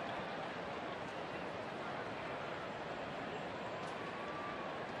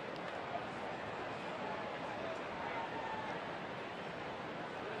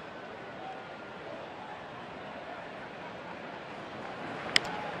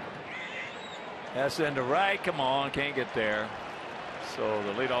 That's into right. Come on, can't get there. So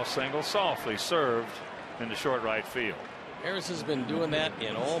the leadoff single softly served into short right field. Harris has been doing that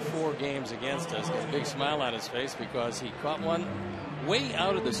in all 4 games against us. Got a big smile on his face because he caught one way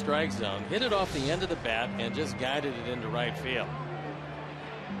out of the strike zone, hit it off the end of the bat, and just guided it into right field.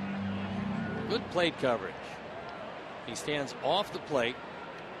 Good plate coverage. He stands off the plate,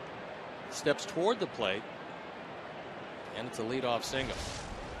 steps toward the plate, and it's a leadoff single.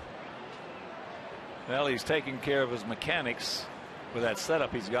 Well, he's taking care of his mechanics with that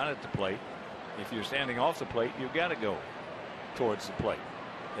setup he's got at the plate. If you're standing off the plate, you've got to go towards the plate.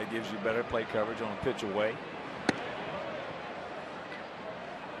 That gives you better plate coverage on a pitch away.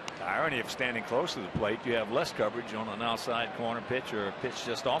 The irony of standing close to the plate, you have less coverage on an outside corner pitch or a pitch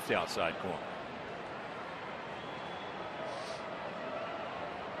just off the outside corner.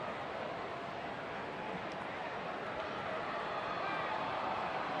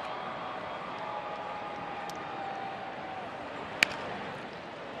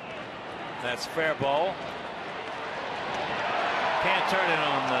 That's fair ball. Can't turn it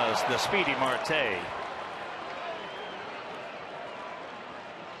on the speedy Marte.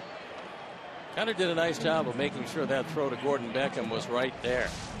 Connor did a nice job of making sure that throw to Gordon Beckham was right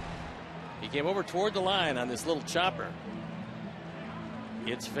there. He came over toward the line on this little chopper.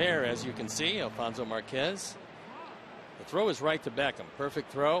 It's fair, as you can see. Alfonso Marquez. The throw is right to Beckham.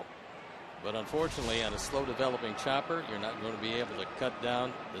 Perfect throw. But unfortunately, on a slow developing chopper, you're not going to be able to cut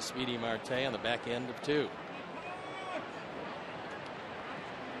down the speedy Marte on the back end of 2.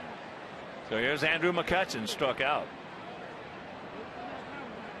 So here's Andrew McCutchen, struck out.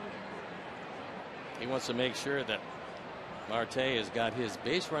 He wants to make sure that Marte has got his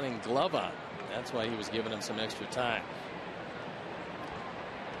base running glove on. That's why he was giving him some extra time.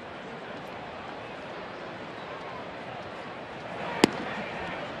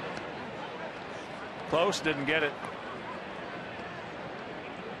 Close, didn't get it.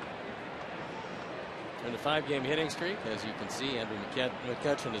 In the 5-game hitting streak, as you can see, Andrew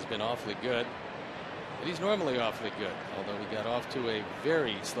McCutchen has been awfully good. But he's normally awfully good, although he got off to a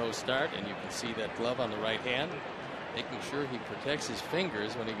very slow start, and you can see that glove on the right hand, making sure he protects his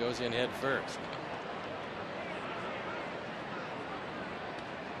fingers when he goes in head first.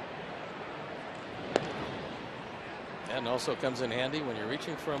 And also comes in handy when you're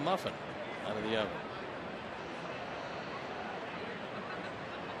reaching for a muffin out of the oven.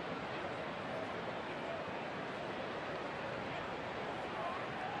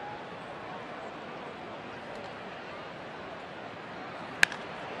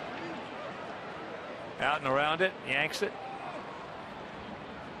 Out and around it, yanks it.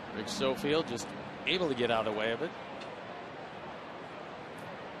 Rick Sofield just able to get out of the way of it.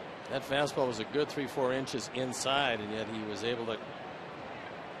 That fastball was a good 3-4 inches inside, and yet he was able to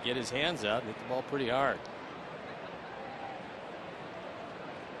get his hands out and hit the ball pretty hard.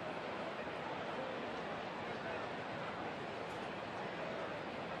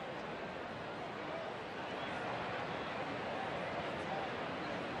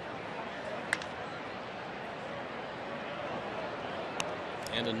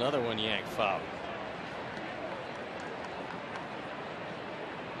 And another one yanked foul.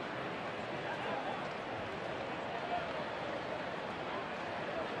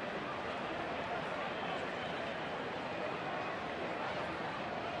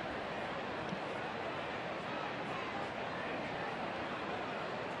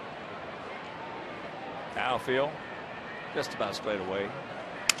 Outfield, just about straight away.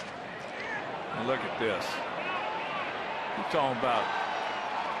 And look at this. You're talking about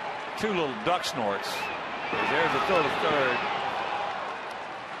two little duck snorts. There's a throw to third.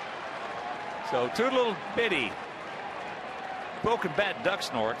 So two little bitty broken bat duck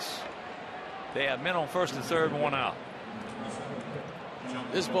snorts. They have men on first and third and one out.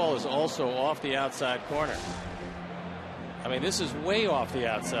 This ball is also off the outside corner. I mean, this is way off the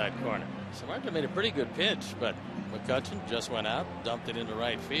outside corner. So Martin made a pretty good pitch, but McCutchen just went out, dumped it into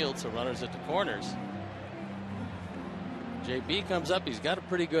right field, so runners at the corners. JB comes up. He's got a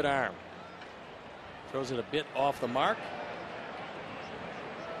pretty good arm. Throws it a bit off the mark.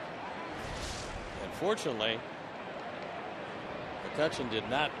 Unfortunately, McCutchen did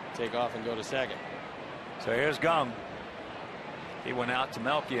not take off and go to second. So here's Gum. He went out to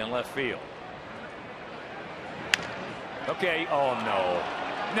Melky in left field. Okay. Oh, no.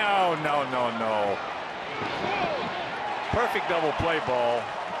 No. Perfect double play ball.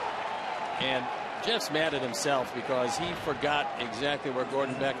 And Jeff's mad at himself because he forgot exactly where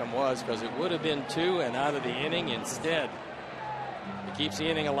Gordon Beckham was, because it would have been 2 and out of the inning. Instead, he keeps the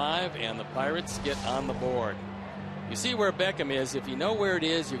inning alive, and the Pirates get on the board. You see where Beckham is. If you know where it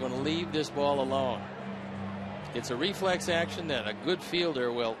is, you're going to leave this ball alone. It's a reflex action that a good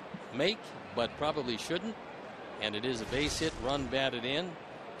fielder will make, but probably shouldn't. And it is a base hit, run batted in.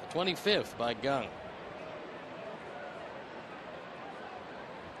 The 25th by Gung.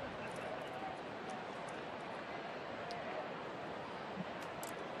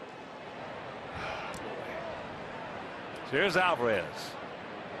 So here's Alvarez.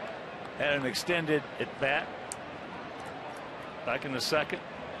 Had an extended at bat back in the second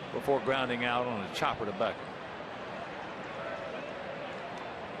before grounding out on a chopper to Beckham.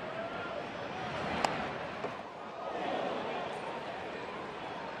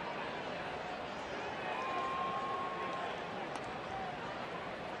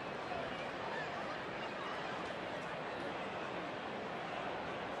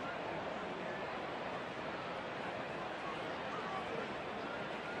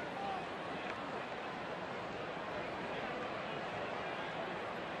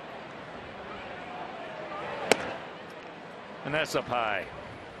 And that's up high.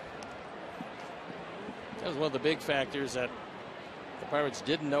 That was one of the big factors that the Pirates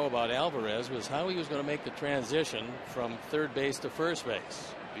didn't know about Alvarez, was how he was going to make the transition from third base to first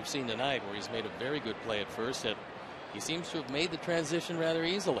base. We've seen tonight where he's made a very good play at first, that he seems to have made the transition rather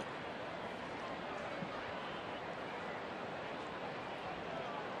easily.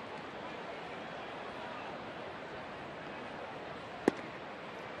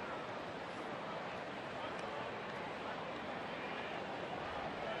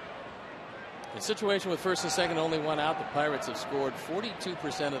 Situation with first and second, only one out. The Pirates have scored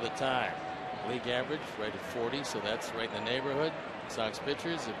 42% of the time. League average right at 40, so that's right in the neighborhood. Sox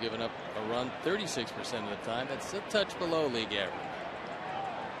pitchers have given up a run 36% of the time. That's a touch below league average.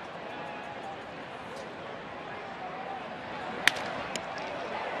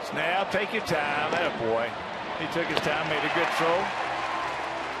 Snap, take your time. Attaboy. He took his time, made a good throw.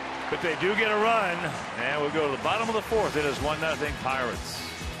 But they do get a run, and we'll go to the bottom of the fourth. It is 1-0 Pirates.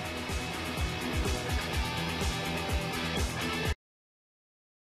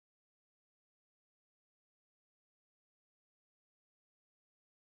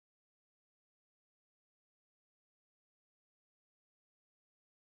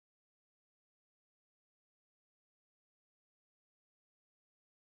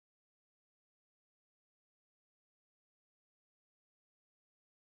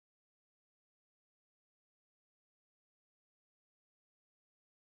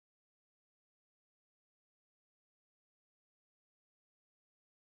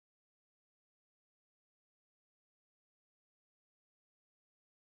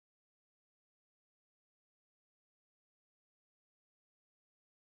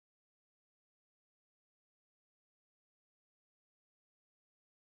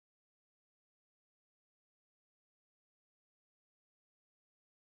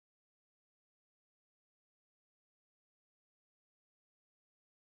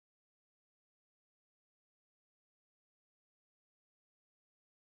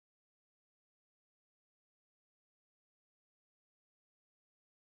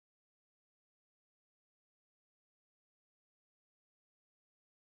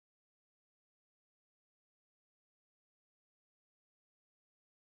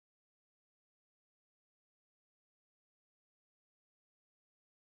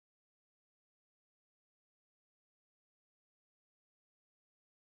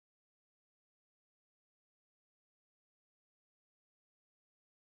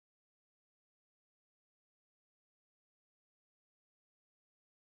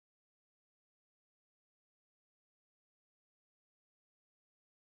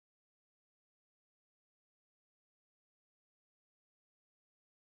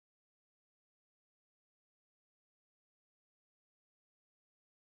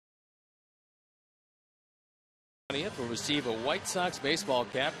 20th will receive a White Sox baseball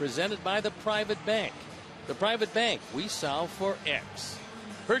cap presented by the Private Bank. The Private Bank, we solve for X.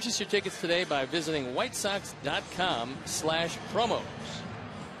 Purchase your tickets today by visiting whitesox.com/promos.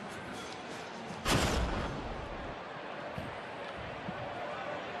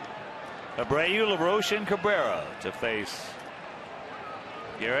 Abreu, LaRoche, and Cabrera to face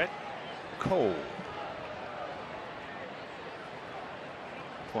Garrett Cole.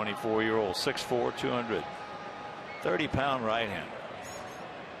 24-year-old, 6'4", 230-pound right-hander.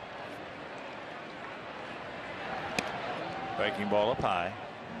 Breaking ball up high.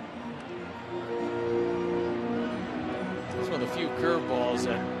 It's one of the few curveballs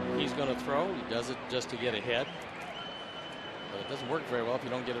that he's going to throw. He does it just to get ahead. But it doesn't work very well if you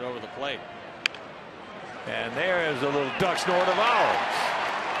don't get it over the plate. And there is a little duck snort of ours.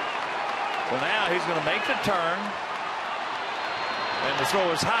 So now he's going to make the turn. And the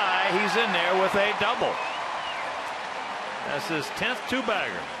throw is high. He's in there with a double. That's his 10th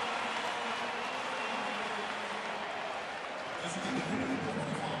two-bagger.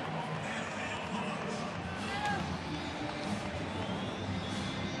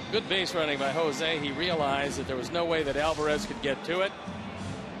 Good base running by Jose. He realized that there was no way that Alvarez could get to it.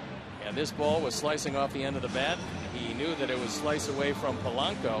 And this ball was slicing off the end of the bat. He knew that it would slice away from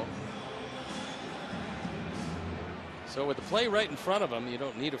Polanco. So with the play right in front of him, you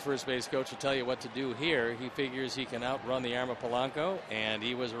don't need a first base coach to tell you what to do here. He figures he can outrun the arm of Polanco, and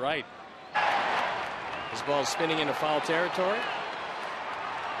he was right. This ball's spinning into foul territory.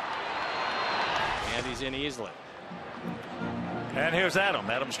 And he's in easily. And here's Adam.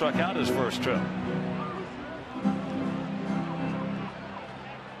 Adam struck out his first trip.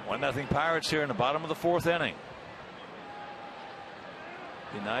 1-0 Pirates here in the bottom of the 4th inning.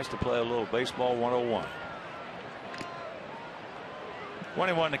 Be nice to play a little baseball 101.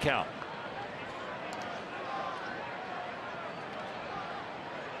 21 to count.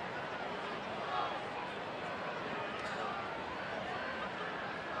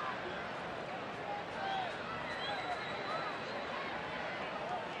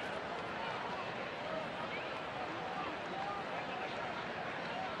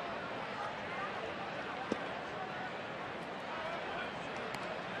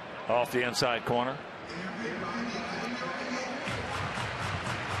 Off the inside corner.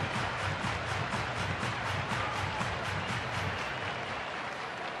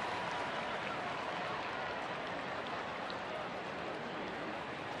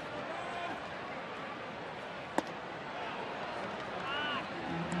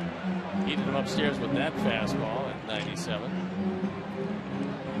 Heated him upstairs with that fastball at 97.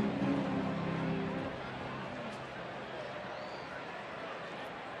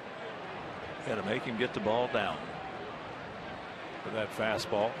 Got to make him get the ball down with that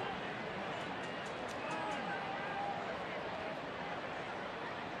fastball.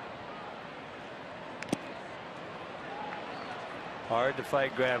 Hard to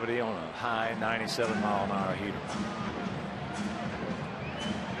fight gravity on a high 97-mile-an-hour heater.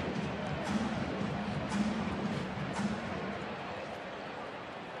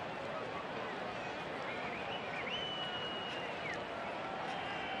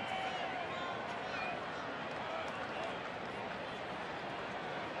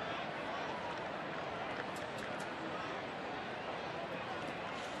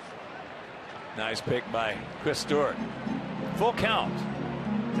 Nice pick by Chris Stewart. Full count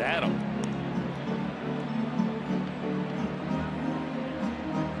to Adam.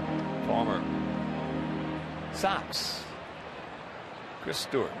 Palmer. Sox. Chris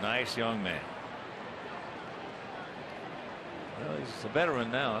Stewart, nice young man. Well, he's a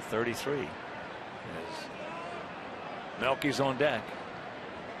veteran now, 33. Melky's on deck.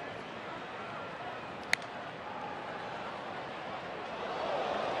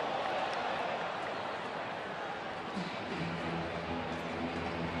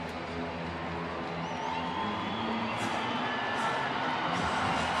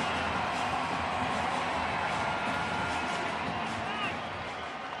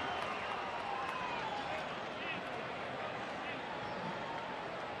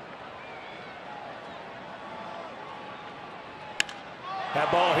 That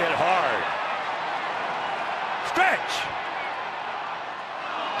ball hit hard. Stretch.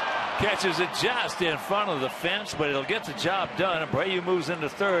 Catches it just in front of the fence, but it'll get the job done. Abreu moves into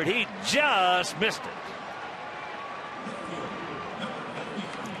third. He just missed it.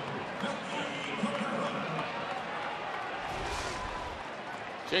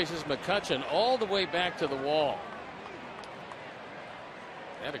 Chases McCutchen all the way back to the wall.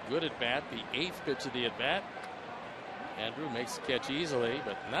 Had a good at bat, the 8th pitch of the at bat. Andrew makes the catch easily,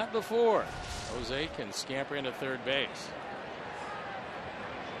 but not before. Jose can scamper into third base.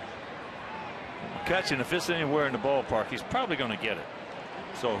 Catching, if it's anywhere in the ballpark, he's probably going to get it.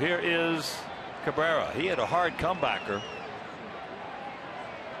 So here is Cabrera. He had a hard comebacker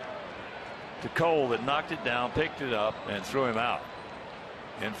to Cole that knocked it down, picked it up, and threw him out.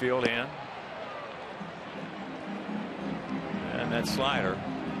 Infield in. And that slider.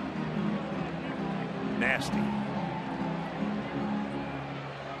 Nasty.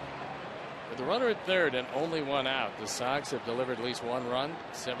 With the runner at third and only one out, the Sox have delivered at least one run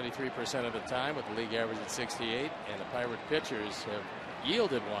 73% of the time, with the league average at 68, and the Pirate pitchers have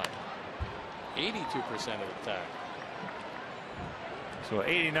yielded one 82% of the time. So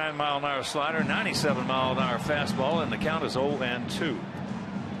 89-mile-an-hour slider, 97-mile-an-hour fastball, and the count is 0-2.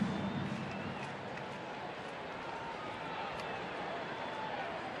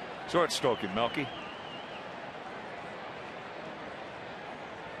 Short stroking, Melky.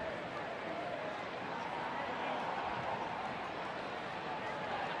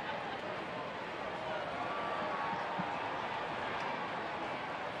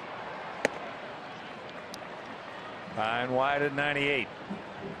 High and wide at 98.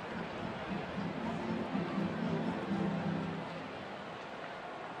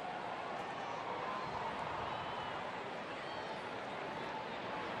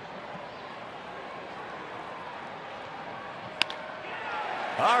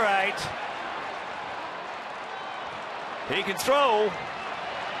 All right. He can throw.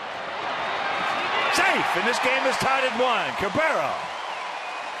 Safe, and this game is tied at 1. Cabrera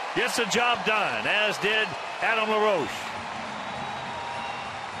gets the job done, as did Adam LaRoche.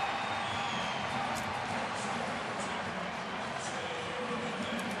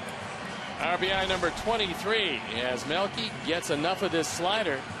 RBI number 23 as Melky gets enough of this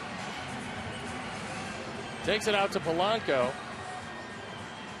slider. Takes it out to Polanco.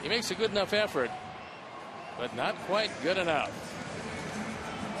 He makes a good enough effort, but not quite good enough.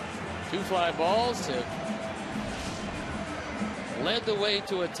 2 fly balls have led the way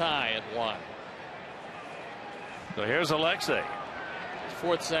to a tie at 1. So here's Alexei. His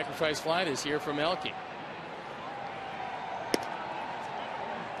 4th sacrifice fly is here for Melky.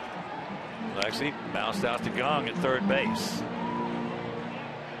 Alexei bounced out to Gong at third base.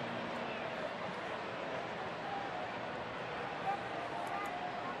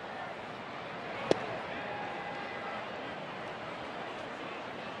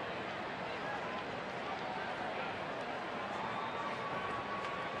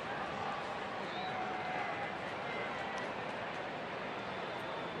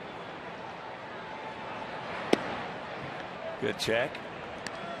 Good check.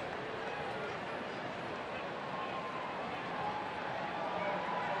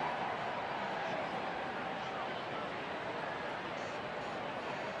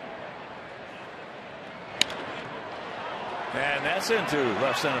 And that's into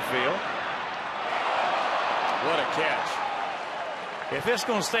left center field. What a catch. If it's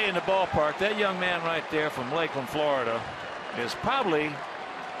going to stay in the ballpark, that young man right there from Lakeland, Florida, is probably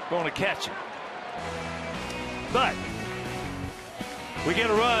going to catch it. But we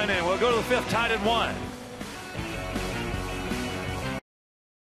get a run, and we'll go to the 5th, tied at 1.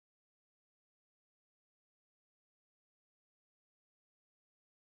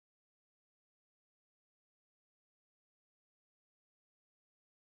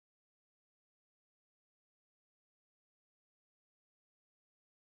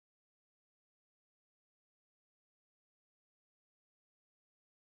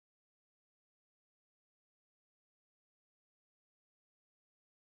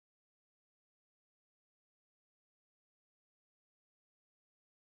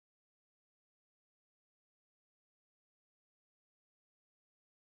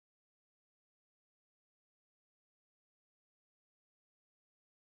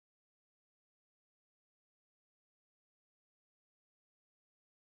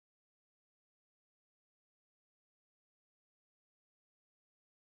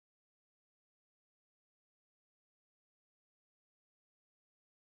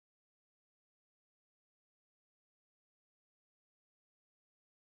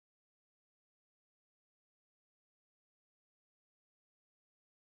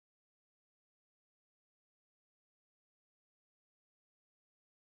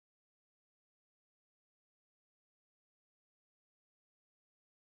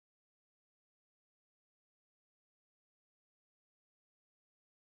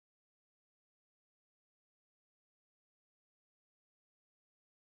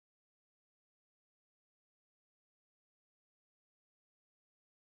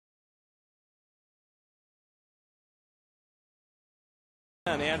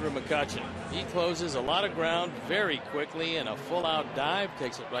 And Andrew McCutchen. He closes a lot of ground very quickly, and a full-out dive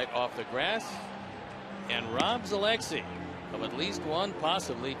takes it right off the grass and robs Alexi of at least one,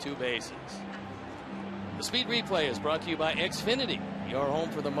 possibly two bases. The Speed Replay is brought to you by Xfinity, your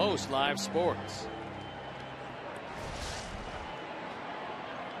home for the most live sports.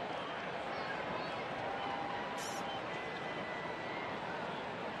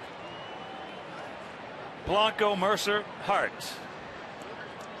 Blanco, Mercer, Hart.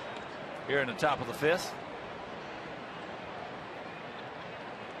 Here in the top of the fifth.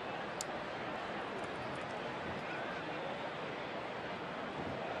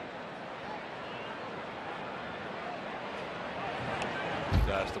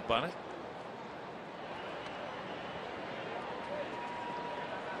 Tries to bunt it.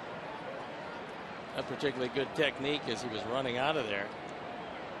 Not particularly good technique as he was running out of there.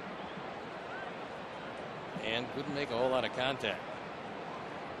 And couldn't make a whole lot of contact.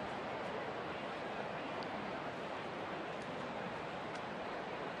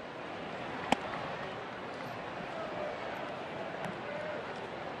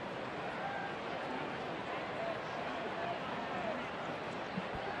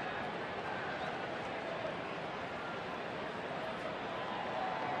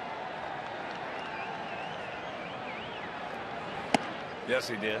 Yes,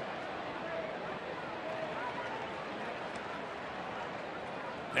 he did.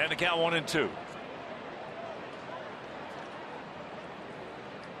 And the count 1-2.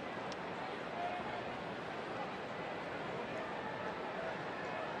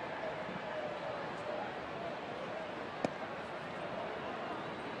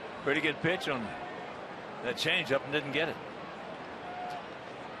 Pretty good pitch on that changeup and didn't get it.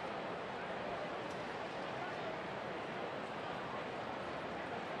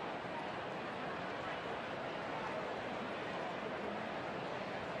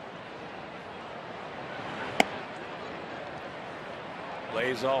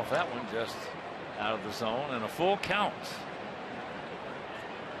 Lays off that one just out of the zone and a full count.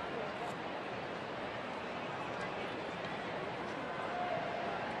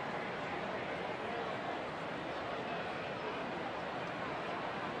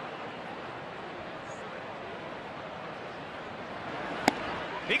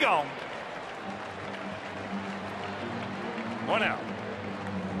 He gone. One out.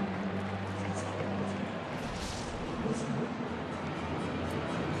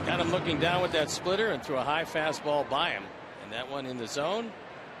 Got him looking down with that splitter and threw a high fastball by him. And that one in the zone.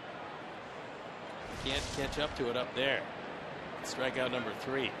 Can't catch up to it up there. Strikeout number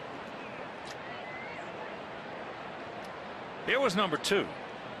 3. Here was number 2.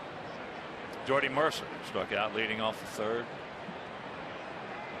 Jordy Mercer struck out leading off the third.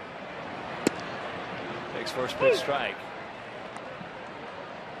 Takes first pitch strike.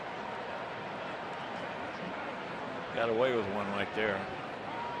 Got away with one right there.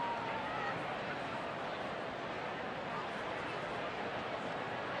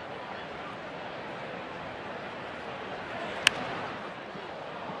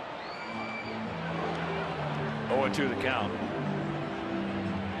 To the count.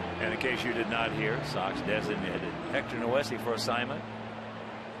 And in case you did not hear, Sox designated Hector Noesi for assignment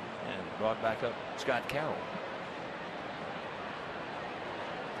and brought back up Scott Carroll.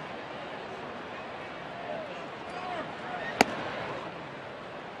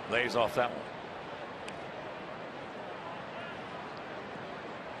 Lays off that one.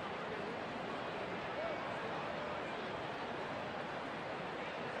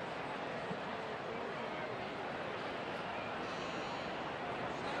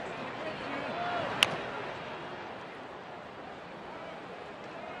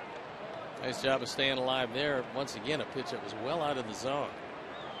 Nice job of staying alive there. Once again, a pitch that was well out of the zone.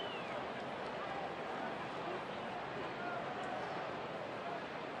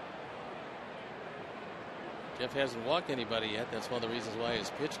 Jeff hasn't walked anybody yet. That's one of the reasons why his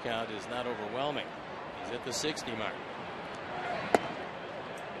pitch count is not overwhelming. He's at the 60 mark.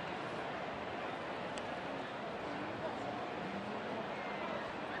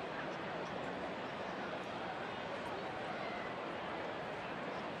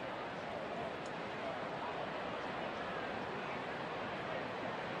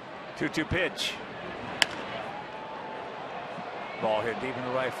 Two pitch. Ball hit deep in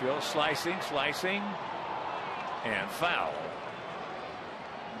the right field. Slicing, and foul.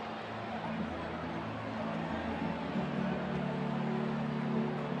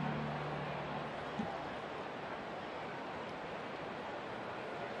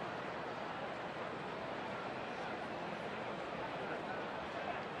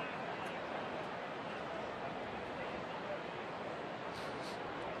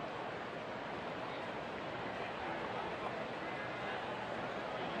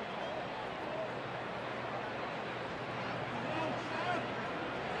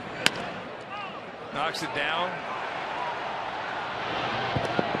 Knocks it down.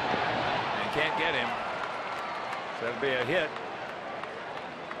 And can't get him. So that'll be a hit.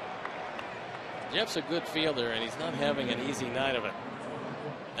 Jeff's a good fielder, and he's not having an easy night of it.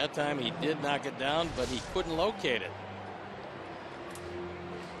 That time he did knock it down, but he couldn't locate it.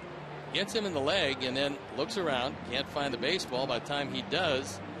 Gets him in the leg and then looks around, can't find the baseball. By the time he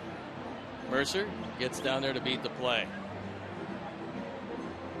does, Mercer gets down there to beat the play.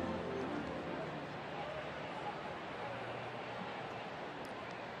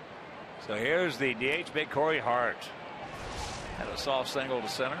 So here's the DH, big Corey Hart. Had a soft single to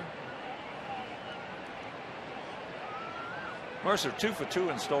center. Mercer 2 for 2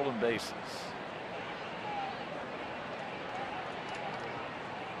 in stolen bases.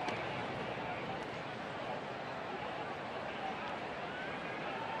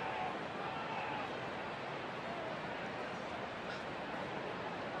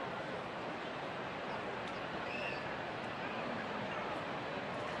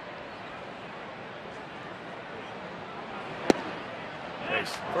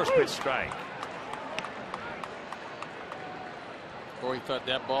 First pitch strike. Corey thought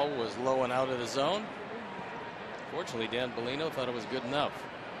that ball was low and out of the zone. Fortunately, Dan Bellino thought it was good enough.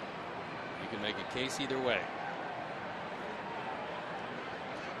 You can make a case either way.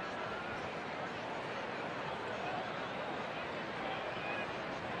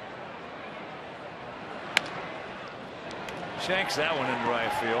 Shanks that one in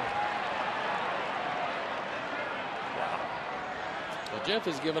right field. Well, Jeff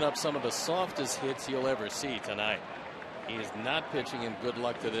has given up some of the softest hits you'll ever see tonight. He is not pitching in good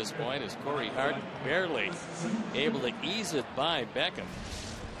luck to this point, as Corey Hart barely able to ease it by Beckham.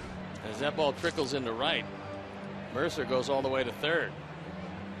 As that ball trickles into right, Mercer goes all the way to third.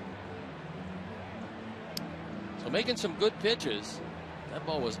 So making some good pitches. That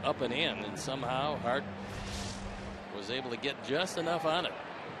ball was up and in, and somehow Hart was able to get just enough on it.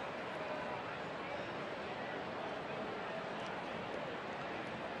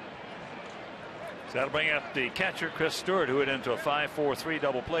 So that'll bring up the catcher, Chris Stewart, who hit into a 5-4-3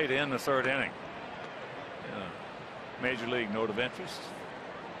 double play to end the third inning. Major League note of interest.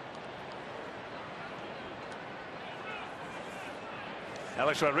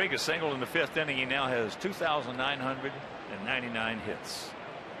 Alex Rodriguez singled in the fifth inning. He now has 2,999 hits.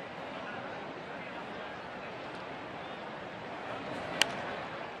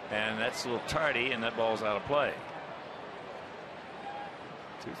 And that's a little tardy, and that ball's out of play.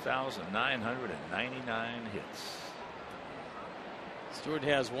 2,999 hits. Stewart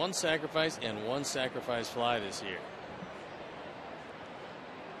has one sacrifice and one sacrifice fly this year.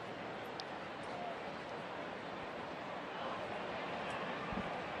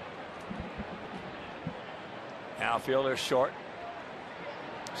 Outfielder short.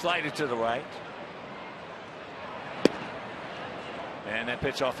 Slided to the right. And that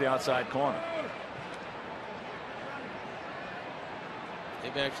pitch off the outside corner.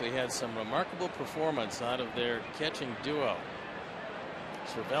 They've actually had some remarkable performance out of their catching duo.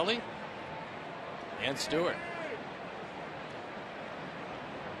 Cervelli and Stewart.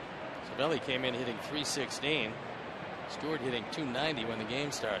 Cervelli came in hitting .316. Stewart hitting .290 when the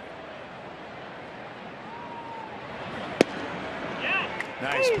game started.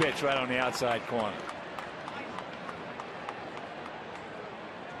 Nice pitch right on the outside corner.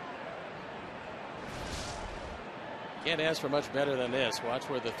 Can't ask for much better than this. Watch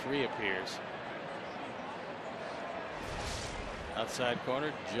where the 3 appears. Outside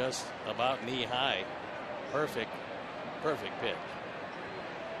corner, just about knee high. Perfect pitch.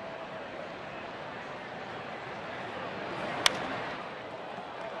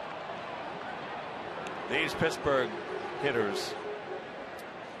 These Pittsburgh hitters,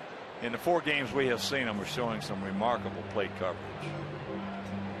 in the 4 games we have seen them, are showing some remarkable plate coverage.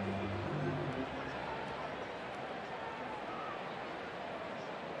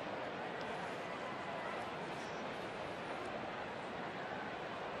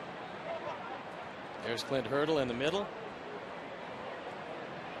 There's Clint Hurdle in the middle.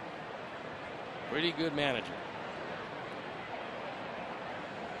 Pretty good manager.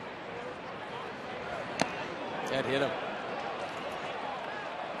 That hit him.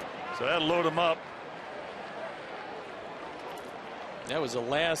 So that'll load him up. That was the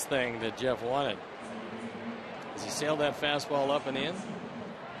last thing that Jeff wanted. As he sailed that fastball up and in.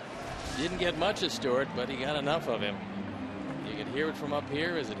 Didn't get much of Stewart, but he got enough of him. You can hear it from up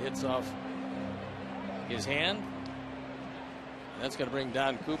here as it hits off his hand. That's going to bring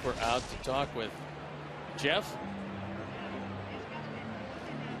Don Cooper out to talk with Jeff.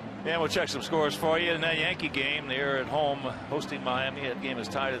 And we'll check some scores for you in that Yankee game. They're at home hosting Miami. That game is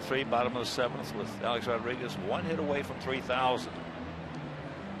tied at 3, bottom of the 7th, with Alex Rodriguez 1 hit away from 3,000.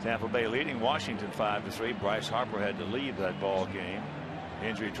 Tampa Bay leading Washington 5-3. Bryce Harper had to leave that ball game.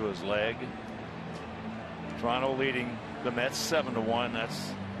 Injury to his leg. Toronto leading the Mets 7-1.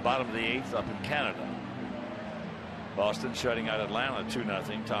 That's bottom of the 8th up in Canada. Boston shutting out Atlanta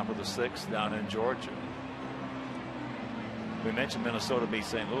 2-0. Top of the 6th down in Georgia. We mentioned Minnesota beat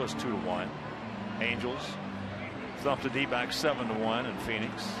St. Louis 2-1. Angels thumped the D-backs 7-1 in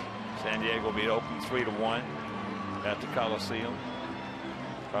Phoenix. San Diego beat Oakland 3-1 at the Coliseum.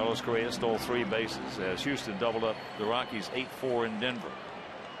 Carlos Correa stole 3 bases as Houston doubled up the Rockies 8-4 in Denver.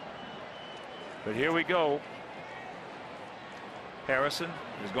 But here we go. Harrison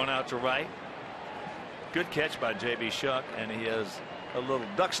is going out to right. Good catch by J.B. Shuck, and he has a little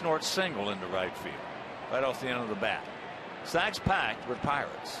duck snort single into right field, right off the end of the bat. Sacks packed with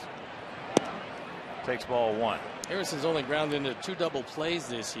Pirates. Takes ball 1. Harrison's only grounded into 2 double plays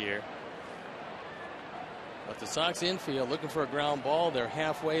this year. But the Sox infield looking for a ground ball. They're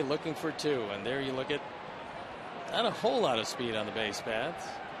halfway looking for 2. And there you look at not a whole lot of speed on the base paths.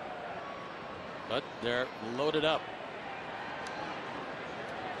 But they're loaded up.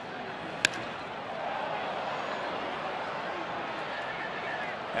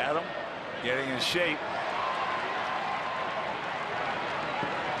 Adam getting in shape.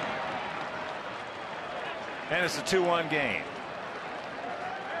 And it's a 2-1 game.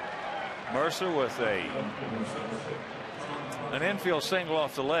 Mercer with an infield single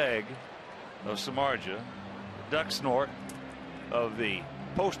off the leg of Samardzija. Duck snort of the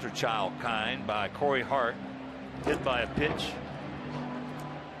poster child kind by Corey Hart, hit by a pitch.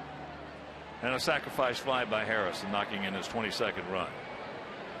 And a sacrifice fly by Harrison, knocking in his 22nd run.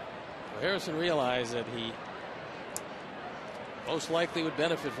 Well, Harrison realized that he most likely would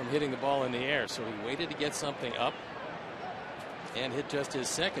benefit from hitting the ball in the air, so he waited to get something up and hit just his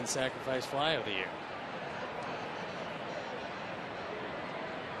 2nd sacrifice fly of the year.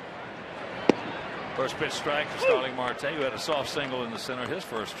 First pitch strike to Starling Marte, who had a soft single in the center his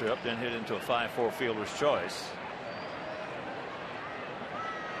first trip, then hit into a 5-4 fielder's choice.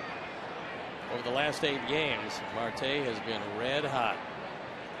 Over the last 8 games, Marte has been red hot.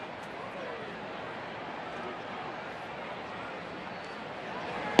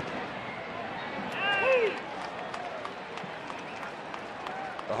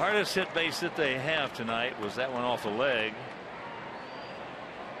 The hardest hit base that they have tonight was that one off the leg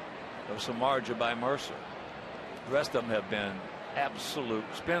of Samardzija by Mercer. The rest of them have been absolute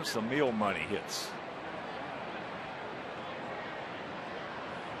spend some meal money hits.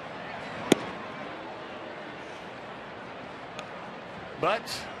 But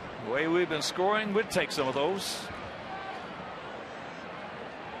the way we've been scoring, we'd take some of those.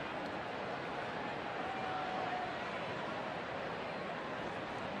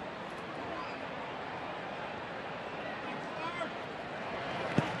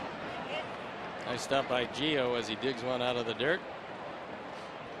 Nice stop by Gio as he digs one out of the dirt.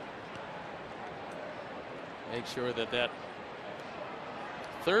 Make sure that that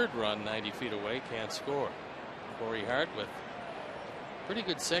 3rd run 90 feet away can't score. Corey Hart with pretty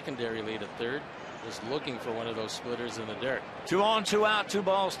good secondary lead at 3rd. Just looking for one of those splitters in the dirt. 2 on, 2 out, 2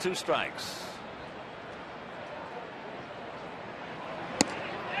 balls, 2 strikes.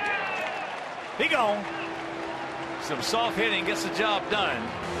 He gone. Some soft hitting gets the job done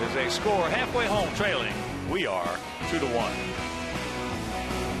as they score halfway home trailing. We are 2-1.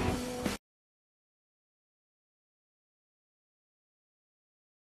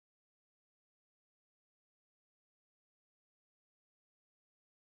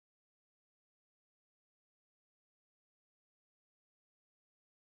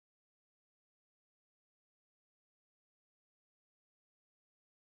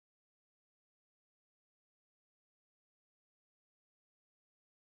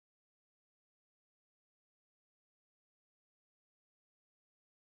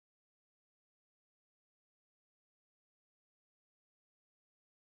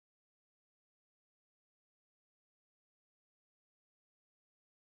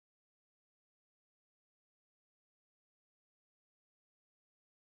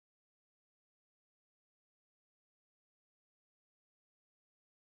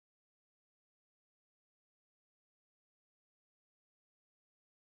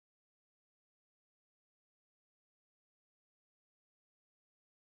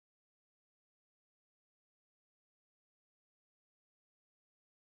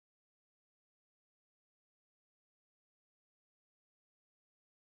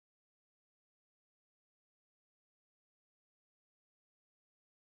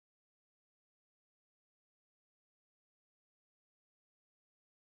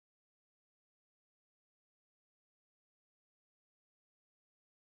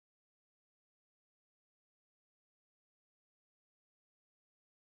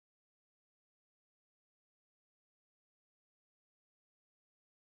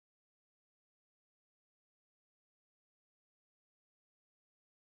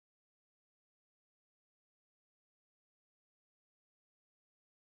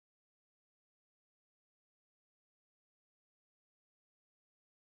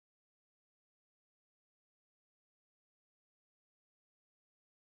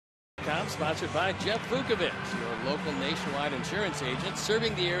 Sponsored by Jeff Vukovich, your local nationwide insurance agent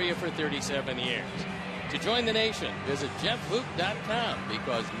serving the area for 37 years. To join the nation, visit jeffvuk.com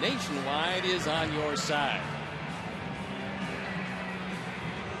because Nationwide is on your side.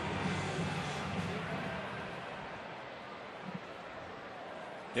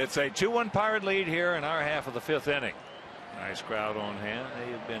 It's a 2-1 Pirate lead here in our half of the 5th inning. Nice crowd on hand.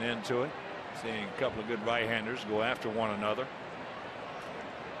 They have been into it. Seeing a couple of good right-handers go after one another.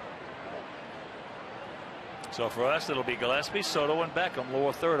 So for us, it'll be Gillespie, Soto, and Beckham,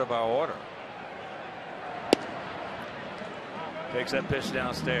 lower third of our order. Takes that pitch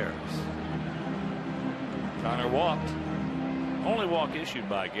downstairs. Connor walked. Only walk issued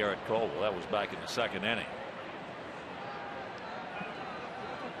by Garrett Cole. That was back in the 2nd inning.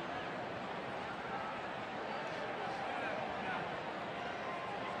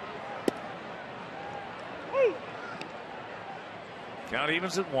 Count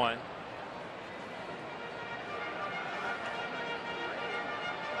evens at 1.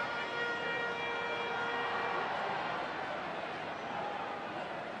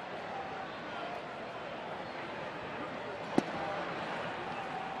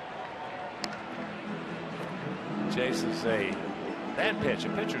 Chases a bad pitch, a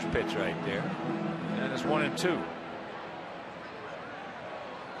pitcher's pitch right there. And it's 1-2.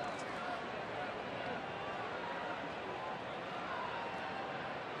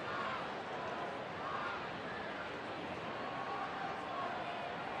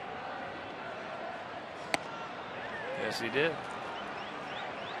 Yes, he did.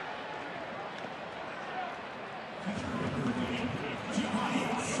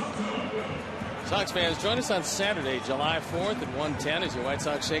 Sox fans, join us on Saturday, July 4th at 1:10 as your White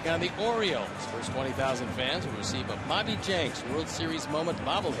Sox take on the Orioles. First 20,000 fans will receive a Bobby Jenks World Series Moment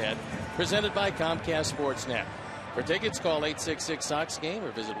bobblehead presented by Comcast Sportsnet. For tickets, call 866-SOX-GAME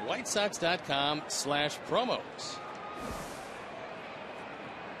or visit whitesox.com/promos.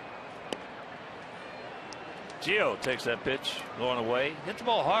 Gio takes that pitch, going away. Hit the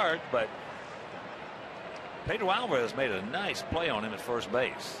ball hard, but Pedro Alvarez made a nice play on him at first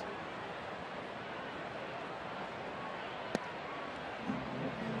base.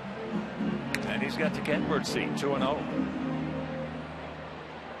 And he's got the catbird seat, 2-0.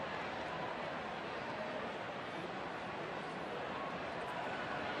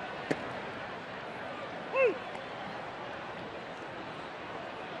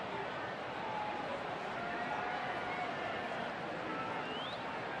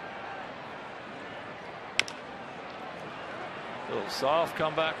 Little soft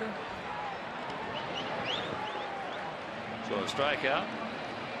comebacker. So a strikeout.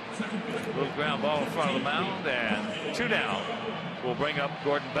 Little ground ball in front of the mound, and 2 down. Will bring up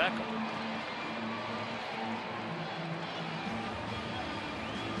Gordon Beckham.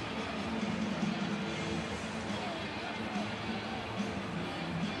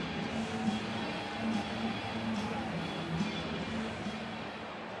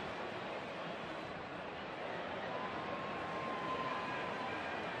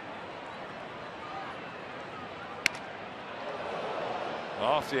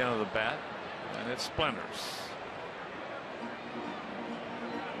 Off the end of the bat, and it splinters.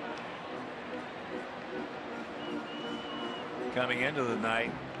 Coming into the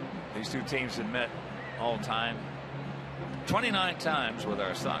night, these two teams have met all time 29 times, with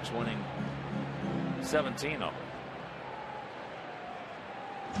our Sox winning 17 of them.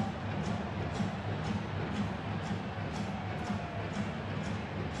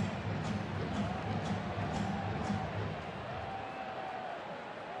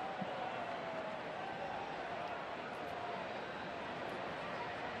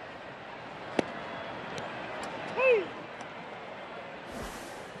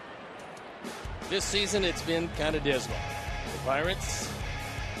 This season, it's been kind of dismal. The Pirates,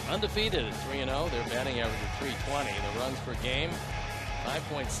 undefeated at 3-0. Their batting average of 320. The runs per game,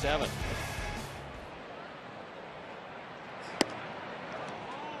 5.7.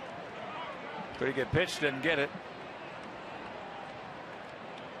 Pretty good pitch, didn't get it.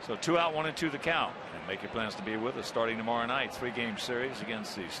 So 2 out, 1-2 the count. And make your plans to be with us starting tomorrow night. 3-game series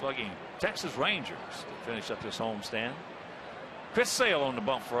against the slugging Texas Rangers to finish up this homestand. Chris Sale on the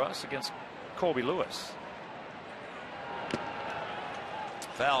bump for us against Colby Lewis.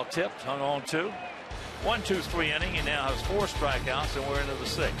 Foul tipped, hung on to. 1-2-3 inning. He now has 4 strikeouts, and we're into the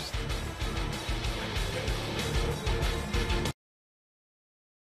 6th.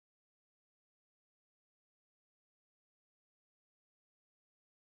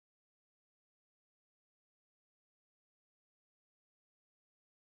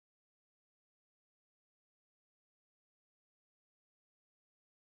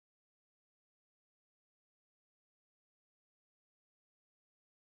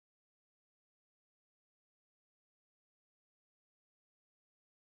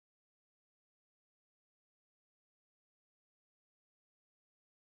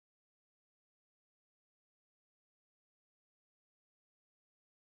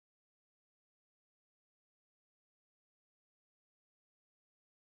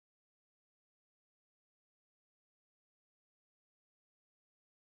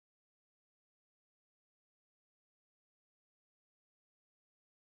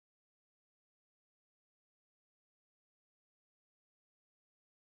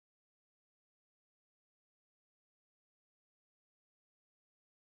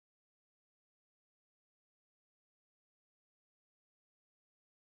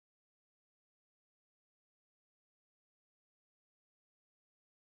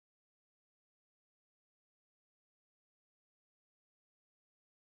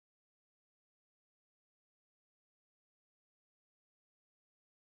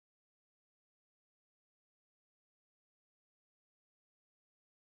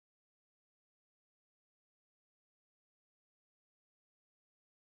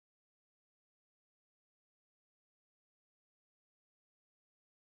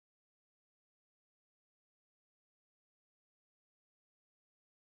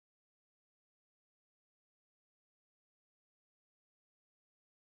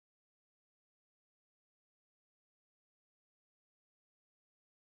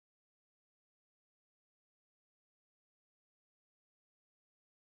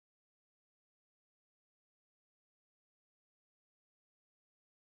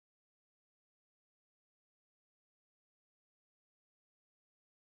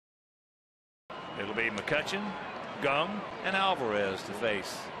 It'll be McCutchen, Gum, and Alvarez to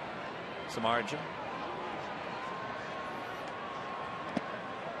face Samardzija.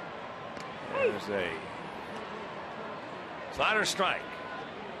 There's a slider strike.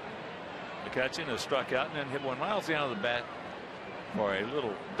 McCutchen has struck out and then hit one miles down the bat for a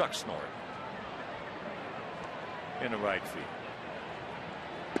little duck snort in the right field.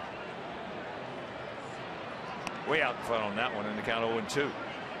 Way out in front on that one in the count 0-2.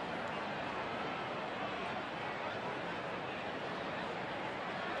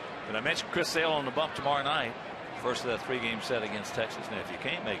 But I mentioned Chris Sale on the bump tomorrow night. First of that 3-game set against Texas. Now, if you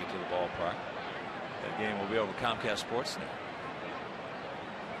can't make it to the ballpark, that game will be over Comcast Sports now.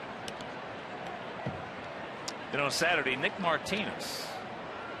 Then on Saturday, Nick Martinez,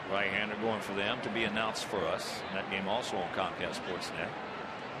 right-hander, going for them, to be announced for us. And that game also on Comcast Sportsnet.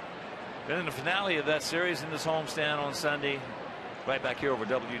 Then in the finale of that series in this homestand on Sunday, right back here over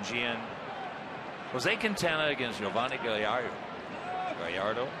WGN, Jose Quintana against Giovanni Gallardo.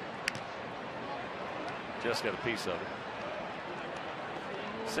 Just got a piece of it.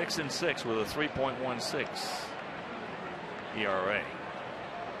 6-6 with a 3.16 ERA.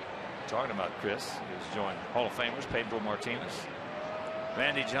 Talking about Chris, who's joined Hall of Famers Pedro Martinez,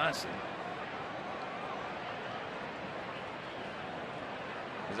 Randy Johnson.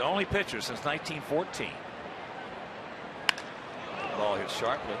 He's the only pitcher since 1914. The ball hit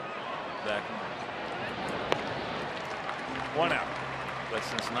sharply. Back. 1 out. But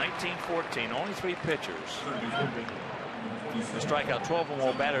since 1914, only 3 pitchers to strike out 12 or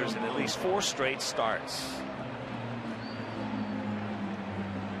more batters in at least 4 straight starts.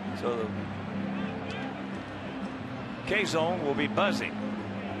 So the K-Zone will be buzzing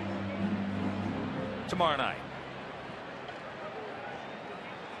tomorrow night.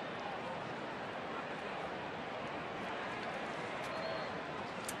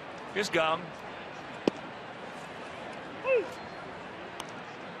 Here's Gum.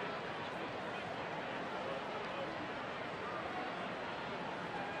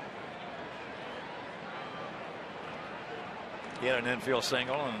 He had an infield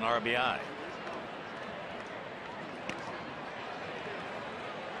single and an RBI.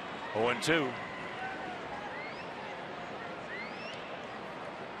 0-2.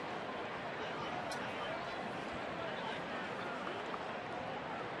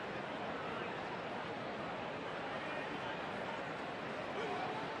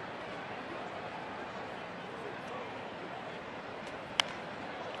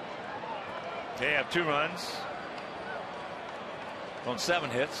 They have 2 runs on 7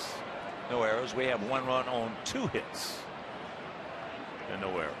 hits, no errors. We have 1 run on 2 hits and no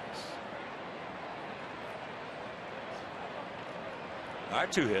errors. Our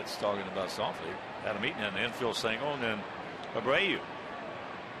 2 hits, talking about softly, Adam Eaton had an infield single, and then Abreu hit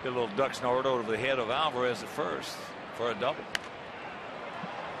a little duck snort over the head of Alvarez at first for a double.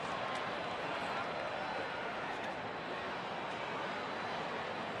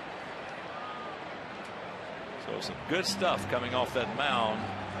 So some good stuff coming off that mound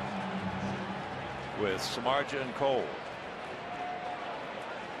with Samardzija and Cole.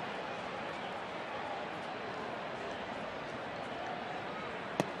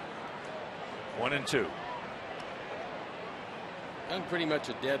 One and 2. I'm pretty much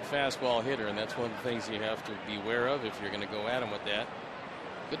a dead fastball hitter, and that's one of the things you have to be aware of if you're going to go at him with that.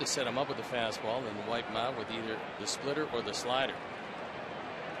 Good to set him up with the fastball and then wipe him out with either the splitter or the slider.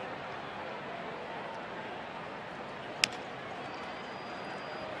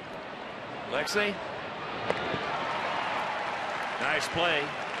 Lexi. Nice play.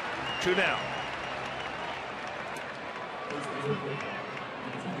 2 down.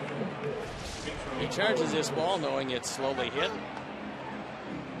 He charges this ball knowing it's slowly hit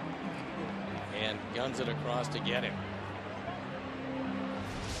and guns it across to get him.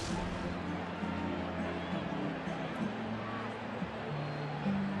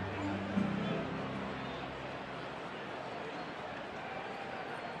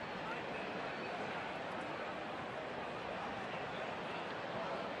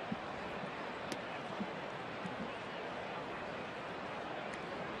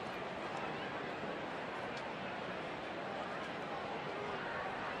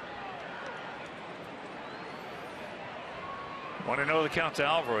 Want to know the count to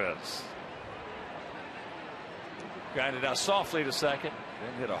Alvarez. Grinded out softly to second,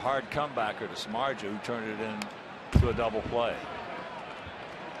 then hit a hard comebacker to Samardzija, who turned it in to a double play.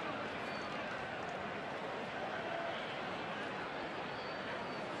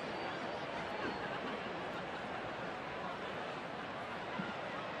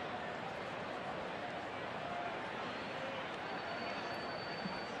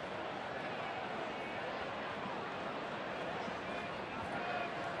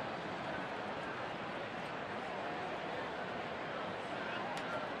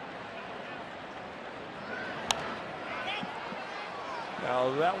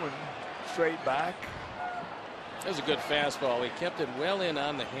 So that one straight back. That was a good fastball. He kept it well in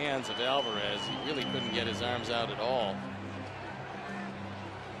on the hands of Alvarez. He really couldn't get his arms out at all.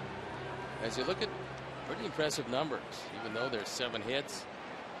 As you look at pretty impressive numbers, even though there's 7 hits.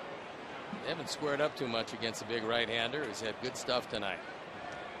 They haven't squared up too much against a big right-hander. He's had good stuff tonight.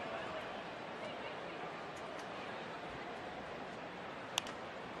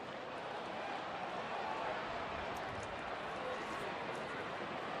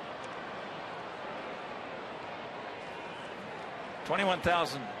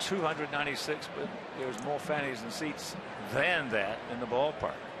 $21,296, but there's more fannies and seats than that in the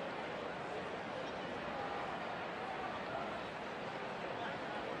ballpark.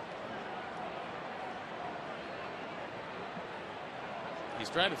 He's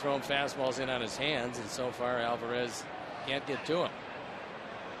trying to throw him fastballs in on his hands, and so far Alvarez can't get to him.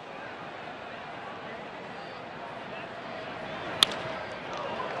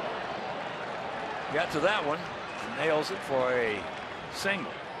 Got to that one. Nails it for a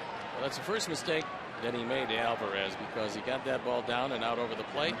single. Well, that's the first mistake that he made to Alvarez, because he got that ball down and out over the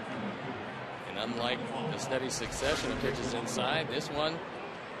plate. And unlike the steady succession of pitches inside, this one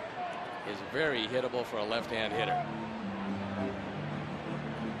is very hittable for a left-hand hitter.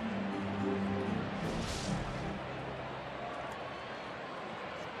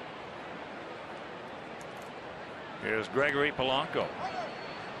 Here's Gregory Polanco.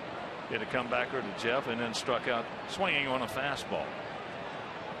 Hit a comebacker to Jeff and then struck out swinging on a fastball.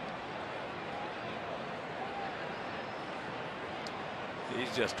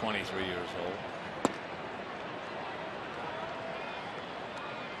 He's just 23 years old.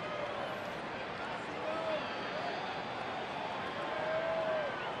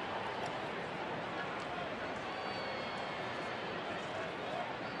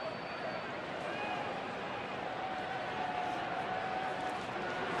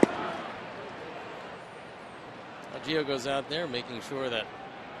 Gio goes out there making sure that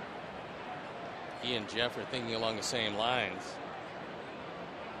he and Jeff are thinking along the same lines.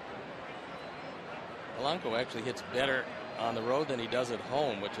 Polanco actually hits better on the road than he does at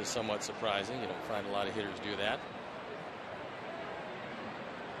home, which is somewhat surprising. You don't find a lot of hitters do that.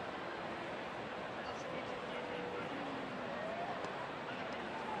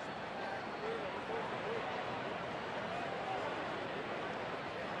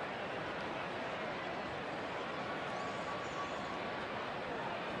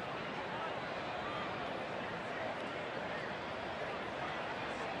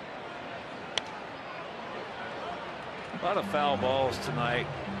 A lot of foul balls tonight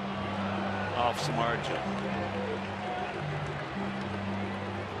off Samardzija.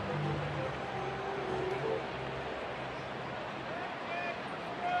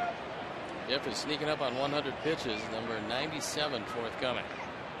 Jeff is sneaking up on 100 pitches, number 97 forthcoming.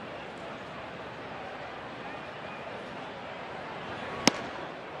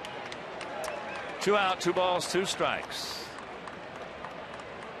 Two out, 2 balls, 2 strikes.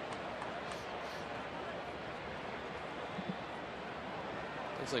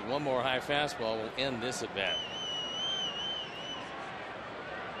 Looks like one more high fastball will end this at bat.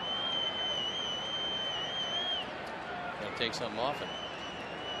 Gonna take something off it.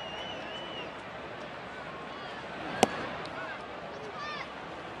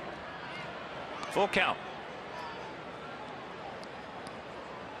 Full count.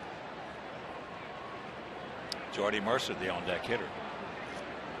 Jordy Mercer, the on deck hitter.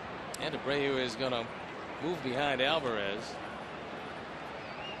 And Abreu is going to move behind Alvarez,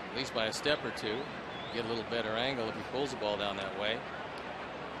 at least by a step or two. Get a little better angle if he pulls the ball down that way.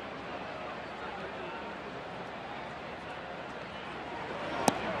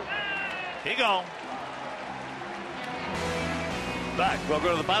 He gone. Back. We'll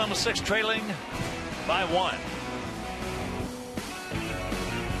go to the bottom of 6, trailing by 1.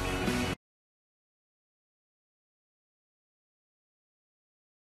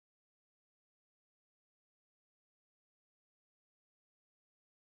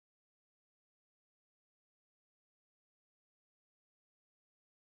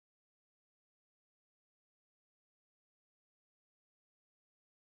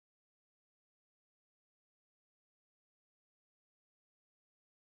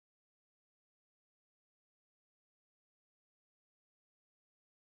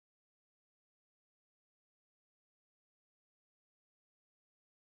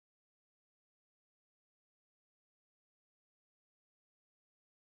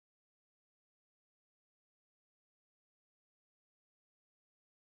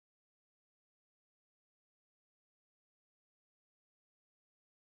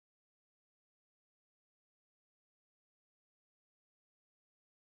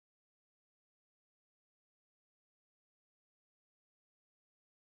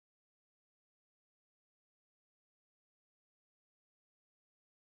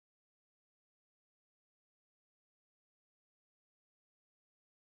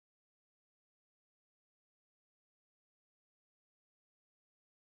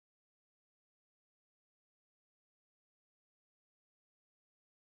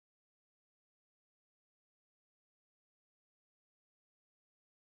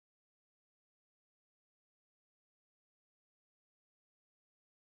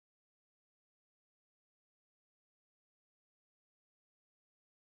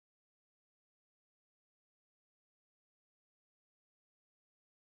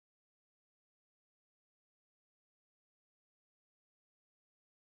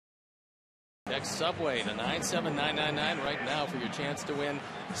 Text Subway to 97999 right now for your chance to win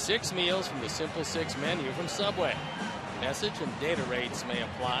 6 meals from the Simple 6 menu from Subway. Message and data rates may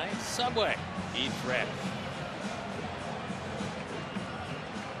apply. Subway. Eat fresh.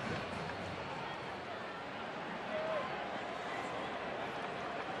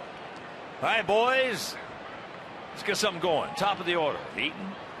 All right, boys. Let's get something going. Top of the order.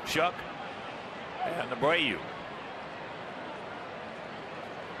 Eaton, Shuck, and Abreu.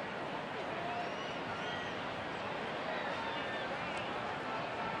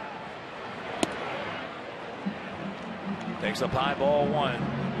 Takes up high, ball 1.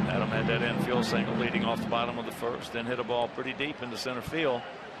 Adam had that infield single leading off the bottom of the first, then hit a ball pretty deep into center field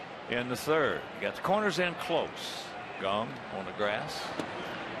in the third. You got the corners in close. Gum on the grass.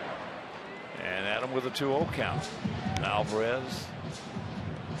 And Adam with a 2-0 count. Alvarez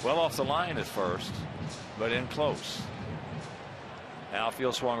well off the line at first, but in close.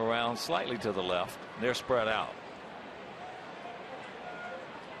 Outfield swung around slightly to the left. They're spread out.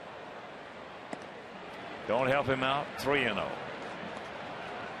 Don't help him out. 3-0.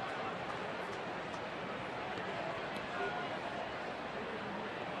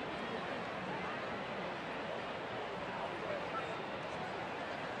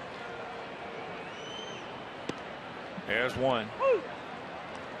 There's one.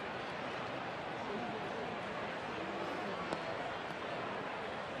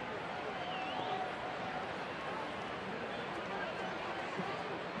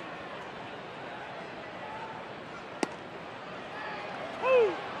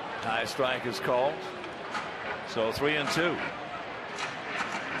 High strike is called. So 3-2.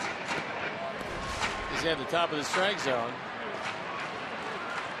 He's at the top of the strike zone.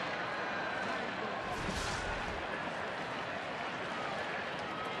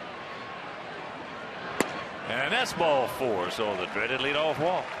 And that's ball 4. So the dreaded leadoff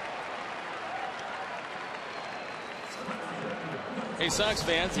walk. Hey, Sox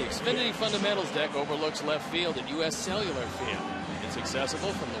fans, the Xfinity Fundamentals deck overlooks left field at U.S. Cellular Field. It's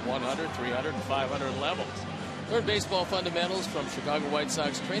accessible from the 100, 300, and 500 levels. Learn baseball fundamentals from Chicago White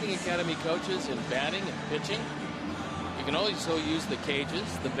Sox Training Academy coaches in batting and pitching. You can also use the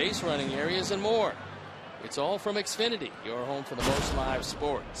cages, the base running areas, and more. It's all from Xfinity, your home for the most live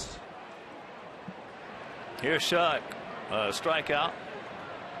sports. Here's Shuck. Strikeout.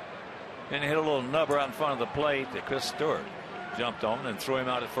 And he hit a little nubber out in front of the plate that Chris Stewart jumped on and threw him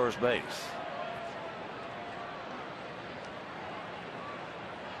out at first base.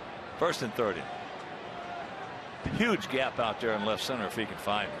 First and 30. Huge gap out there in left center if he can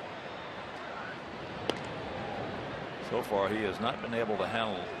find it. So far he has not been able to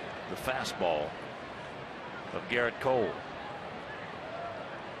handle the fastball of Garrett Cole.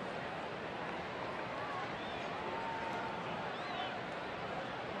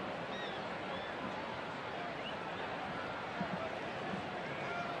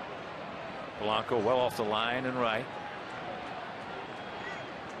 Polanco well off the line and right.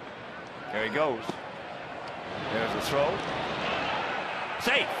 There he goes. There's the throw.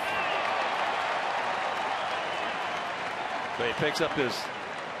 Safe. So he picks up his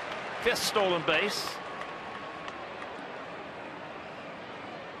 5th stolen base.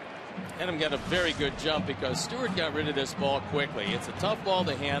 Adam got a very good jump because Stewart got rid of this ball quickly. It's a tough ball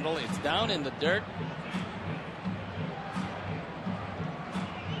to handle. It's down in the dirt.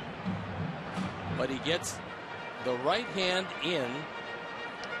 But he gets the right hand in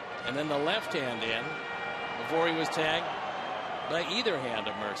and then the left hand in before he was tagged by either hand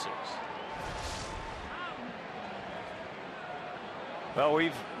of Mercer's. Well,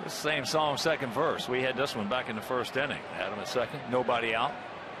 we've the same song, second verse. We had this one back in the first inning. Adam at second, nobody out.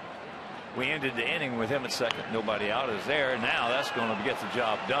 We ended the inning with him at second, nobody out is there. Now that's going to get the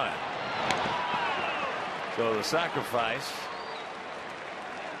job done. So the sacrifice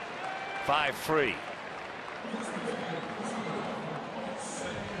 5-3.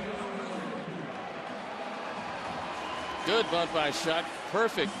 Good bunt by Shuck.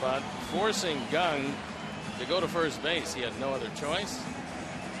 Perfect bunt, forcing Gung to go to first base. He had no other choice.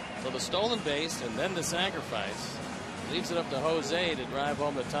 So the stolen base and then the sacrifice leaves it up to Jose to drive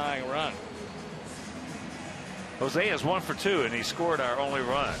home the tying run. Jose is 1 for 2 and he scored our only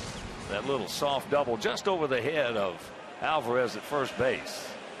run. That little soft double just over the head of Alvarez at first base.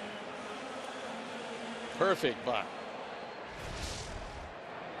 Perfect bunt.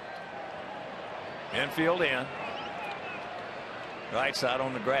 Infield in. Right side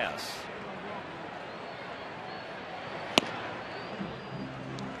on the grass.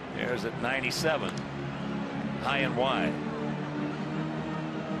 There's at 97. High and wide.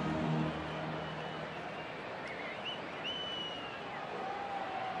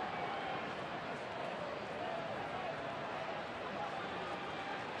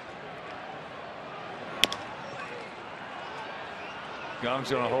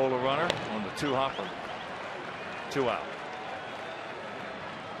 Young's going to hold a runner on the 2-hopper. 2 out.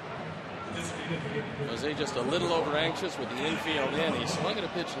 Jose just a little over anxious with the infield in. He swung at a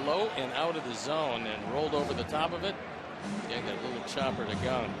pitch low and out of the zone and rolled over the top of it. Getting that little chopper to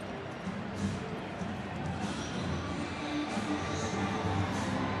Young.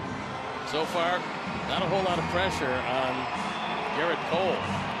 So far, not a whole lot of pressure on Garrett Cole.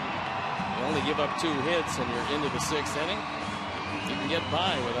 You only give up 2 hits and you're into the 6th inning. You can get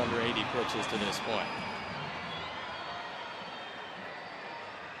by with under 80 pitches to this point.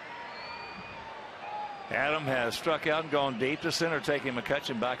 Adam has struck out and gone deep to center, taking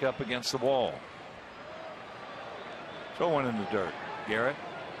McCutchen back up against the wall. Throw one in the dirt. Garrett.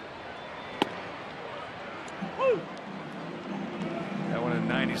 That one in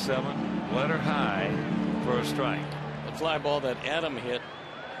 97. Let her high for a strike. The fly ball that Adam hit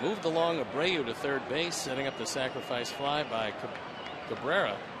moved along Abreu to third base, setting up the sacrifice fly by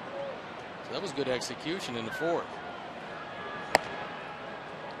Cabrera. So that was good execution in the 4th.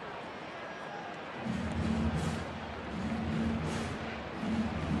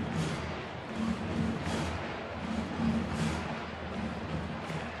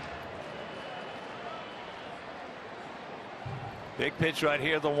 Big pitch right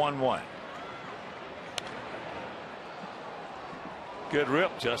here, the 1-1. Good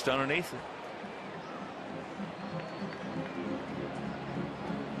rip just underneath it.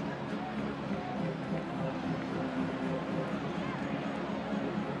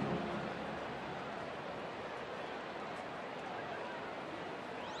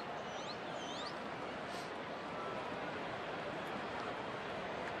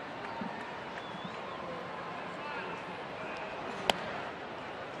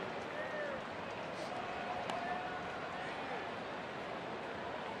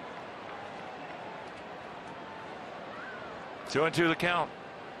 Two and two the count.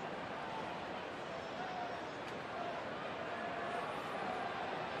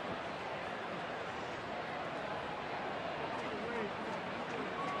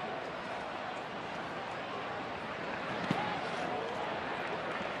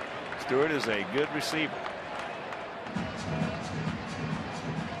 Stewart is a good receiver.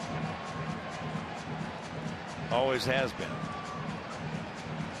 Always has been.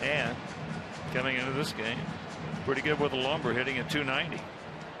 And coming into this game, pretty good with the lumber, hitting at 290.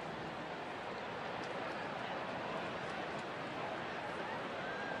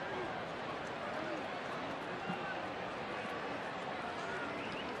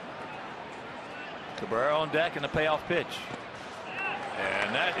 Cabrera on deck and the payoff pitch.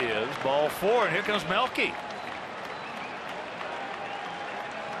 And that is ball 4. And here comes Melky.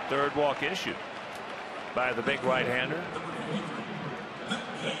 Third walk issued by the big right-hander.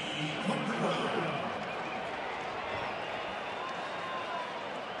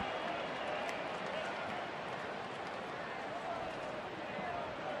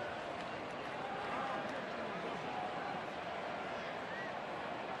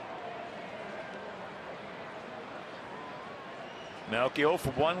 Melky 0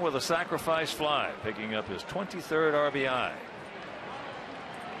 for 1 with a sacrifice fly, picking up his 23rd RBI.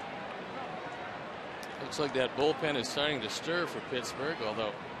 Looks like that bullpen is starting to stir for Pittsburgh,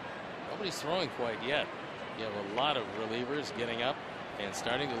 although nobody's throwing quite yet. You have a lot of relievers getting up and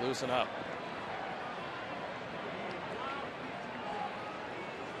starting to loosen up.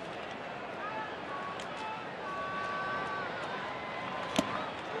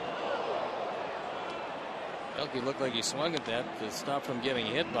 Melky looked like he swung at that to stop from getting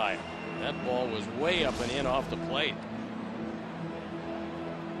hit by it. That ball was way up and in off the plate.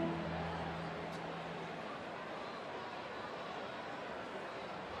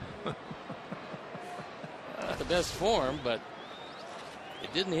 Not the best form, but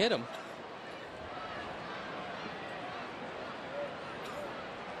it didn't hit him.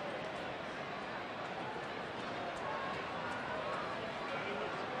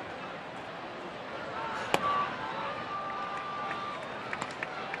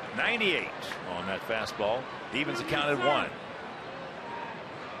 On that fastball. Evans accounted 1.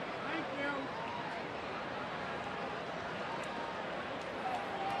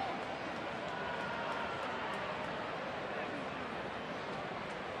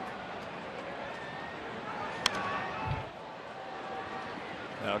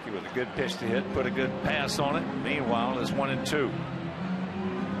 Melky with a good pitch to hit, put a good pass on it. Meanwhile, it's 1-2.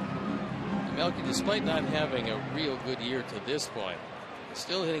 Melky, despite not having a real good year to this point,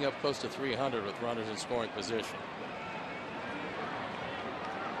 still hitting up close to 300 with runners in scoring position.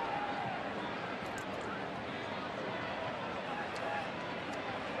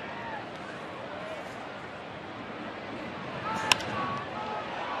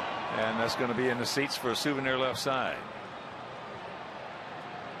 that's going to be in the seats for a souvenir left side.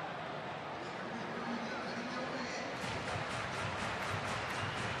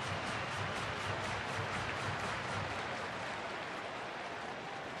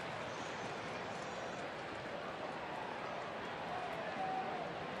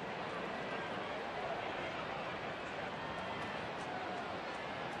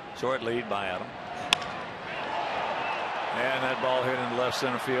 Short lead by Adam. And that ball hit in left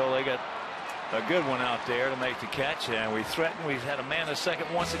center field. They got a good one out there to make the catch, and we threatened. We've had a man at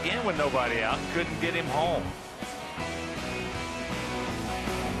second once again with nobody out and couldn't get him home.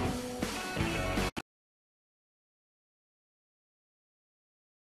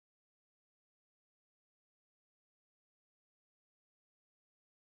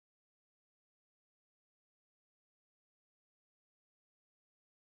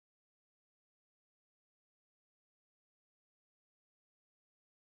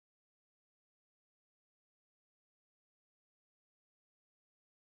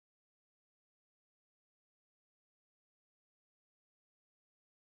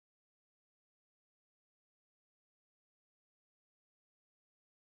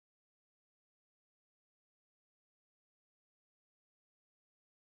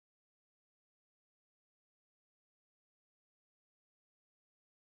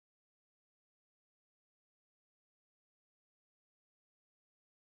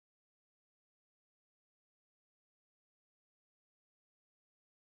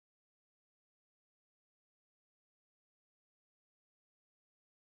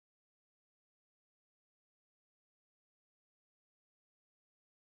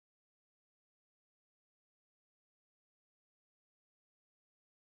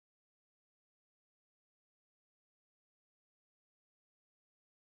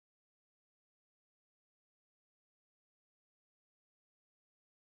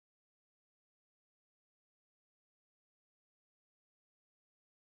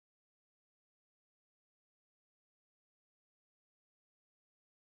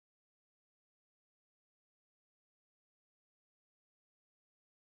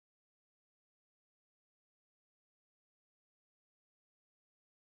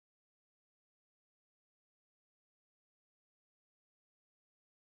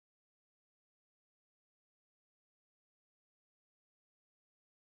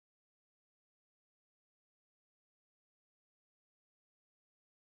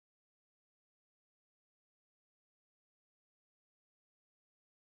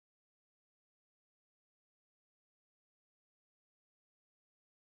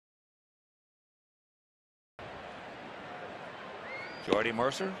 Jordy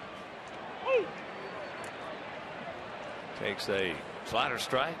Mercer takes a slider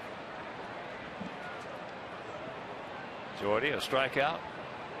strike. Jordy, a strikeout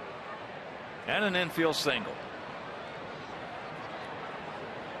and an infield single.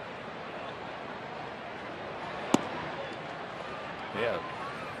 Yeah,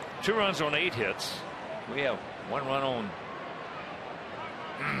 2 runs on 8 hits. We have 1 run on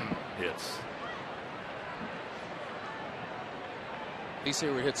hits. At least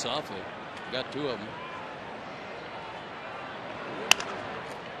they were hit softly. Got 2 of them.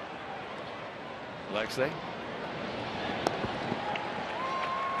 Alexei.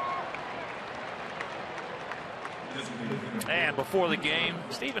 And before the game,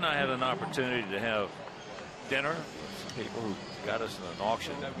 Steve and I had an opportunity to have dinner with some people who got us in an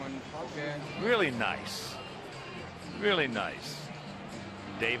auction. Really nice. Really nice.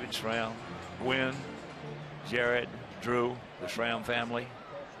 David Schramm, Gwen, Jared, Drew, the Schramm family.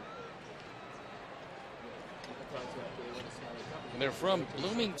 And they're from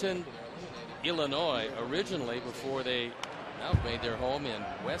Bloomington, Illinois, originally, before they now made their home in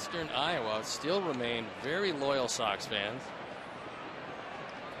western Iowa. Still remain very loyal Sox fans.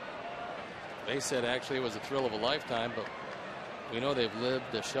 They said actually it was a thrill of a lifetime, but we know they've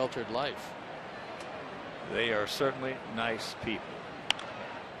lived a sheltered life. They are certainly nice people.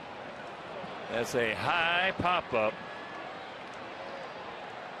 That's a high pop-up.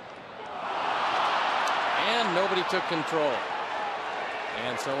 And nobody took control.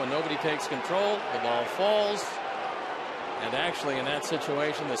 And so when nobody takes control, the ball falls. And actually, in that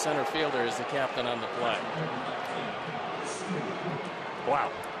situation, the center fielder is the captain on the play.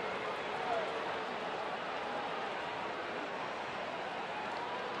 Wow.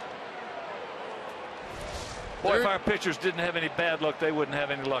 Boy, if our pitchers didn't have any bad luck, they wouldn't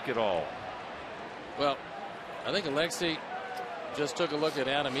have any luck at all. Well, I think Alexei just took a look at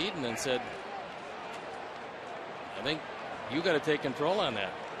Adam Eaton and said, I think you got to take control on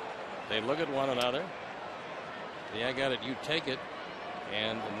that. They look at one another. Yeah, I got it. You take it.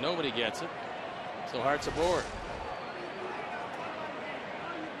 and nobody gets it. So Hart's aboard.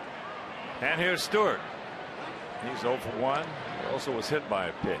 And here's Stewart. He's 0 for 1. He also was hit by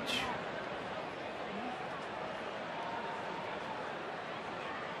a pitch.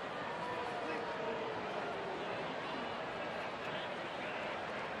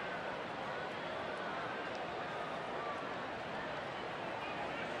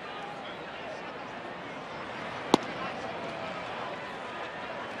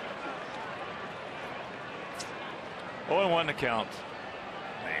 Oh, and 1 to count.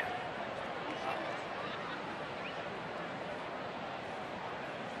 Man.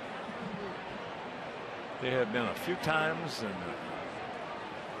 There have been a few times in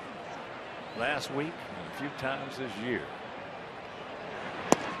last week and a few times this year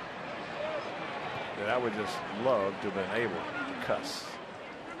that I would just love to have been able to cuss.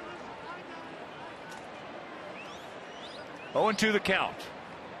 0-2 the count.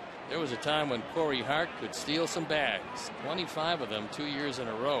 There was a time when Corey Hart could steal some bags, 25 of them 2 years in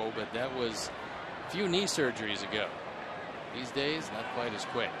a row, but that was a few knee surgeries ago. These days, not quite as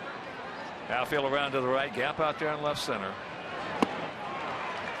quick. Outfield around to the right, gap out there in left center.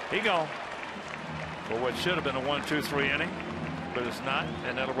 He gone for what should have been a 1-2-3 inning, but it's not,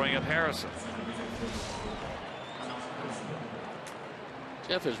 and that'll bring up Harrison.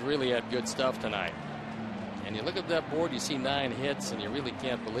 Jeff has really had good stuff tonight. And you look at that board, you see 9 hits, and you really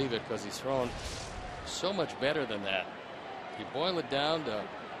can't believe it because he's thrown so much better than that. You boil it down to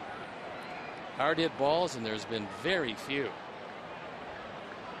hard hit balls, and there's been very few.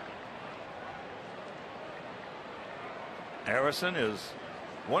 Harrison is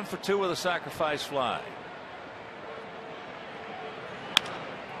 1 for 2 with a sacrifice fly.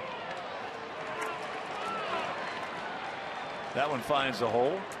 That one finds the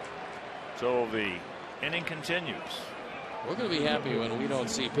hole. So the inning continues. We're going to be happy when we don't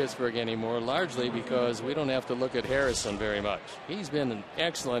see Pittsburgh anymore, largely because we don't have to look at Harrison very much. He's been an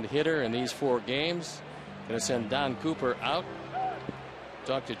excellent hitter in these 4 games. Going to send Don Cooper out.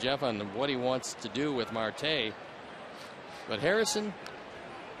 Talk to Jeff on what he wants to do with Marte. But Harrison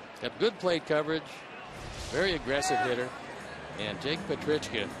got good plate coverage, very aggressive hitter, and Jake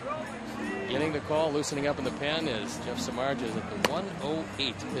Petrichka getting the call, loosening up in the pen as Jeff Samardzija is at the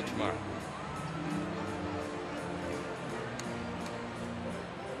 108 pitch mark.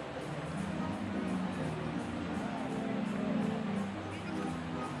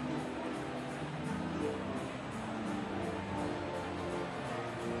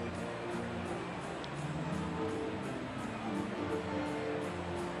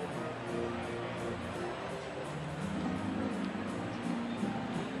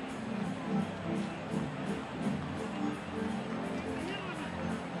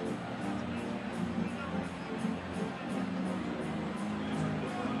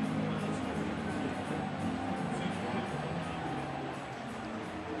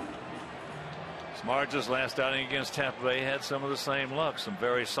 Samardzija's last outing against Tampa Bay had some of the same luck. Some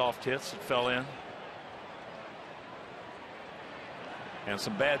very soft hits that fell in. And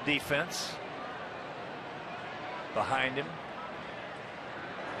some bad defense behind him.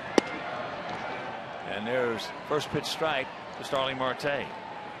 And there's first pitch strike to Starling Marte.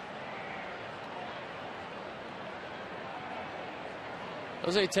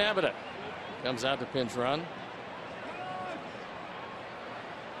 Jose Tabata comes out to pinch run.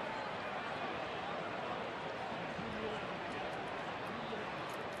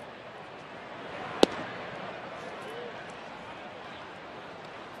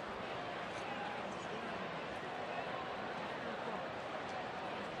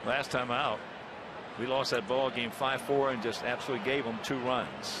 Last time out, we lost that ball game 5-4 and just absolutely gave them 2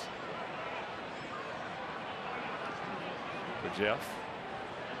 runs. For Jeff.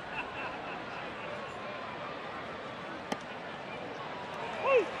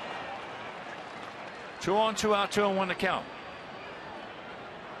 Woo! 2 on, 2 out, 2-1 to count.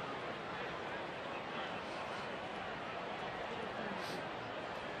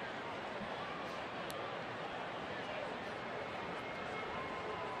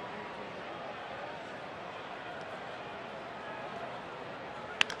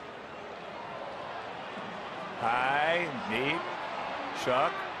 High, deep,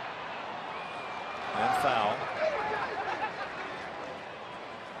 Chuck, and foul.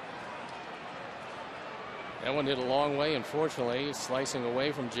 That one hit a long way, unfortunately, slicing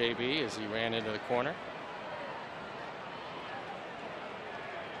away from JB as he ran into the corner.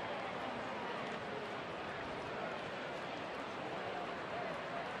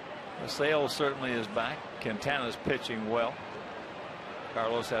 The Sale certainly is back. Quintana's pitching well.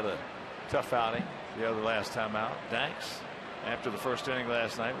 Carlos had a tough outing the other last time out. Danks after the first inning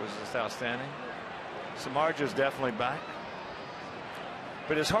last night was just outstanding. Samardzija's definitely back.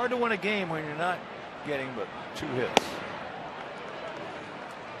 But it's hard to win a game when you're not getting but 2 hits.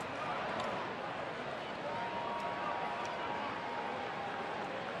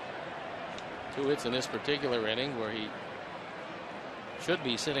 Two hits in this particular inning where he should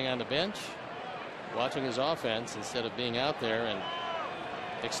be sitting on the bench watching his offense instead of being out there and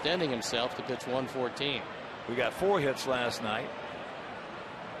extending himself to pitch 114. We got 4 hits last night.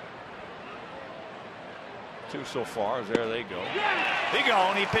 2 so far. There they go. He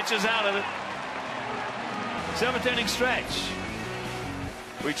gone. He pitches out of it. 7th inning stretch.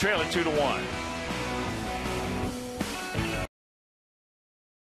 We trail it 2-1.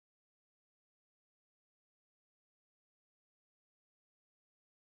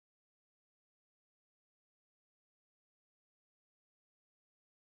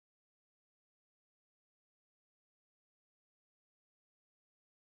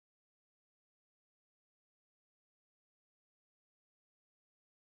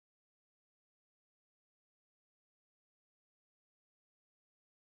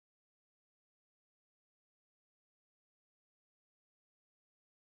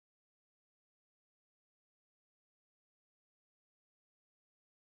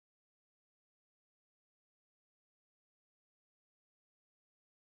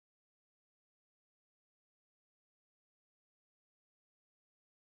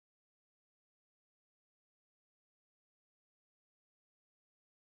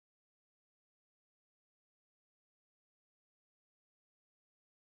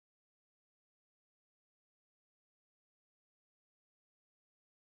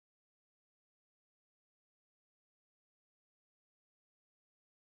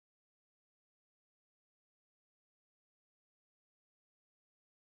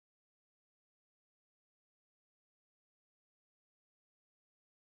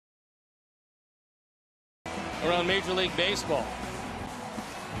 Around Major League Baseball.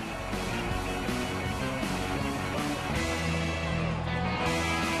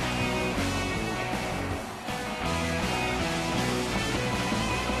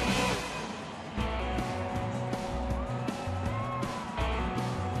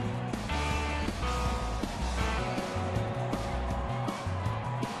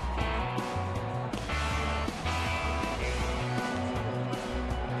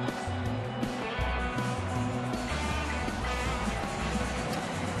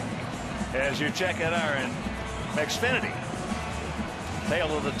 As you check out our Xfinity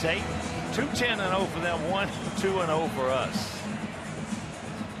tail of the tape, 2-10-0 for them, 1-2-0 for us.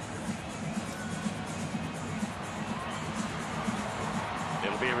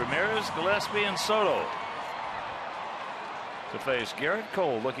 It'll be Ramirez, Gillespie, and Soto to face Garrett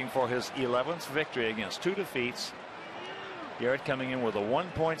Cole, looking for his 11th victory against 2 defeats. Garrett coming in with a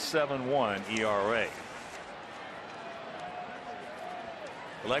 1.71 ERA.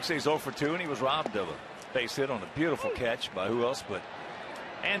 Alexei's 0 for 2, and he was robbed of a base hit on a beautiful catch by who else but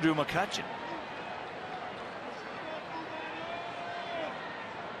Andrew McCutchen.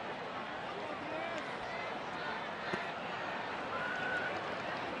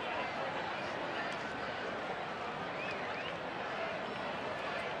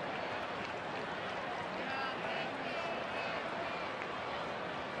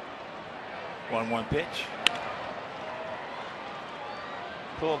 One pitch.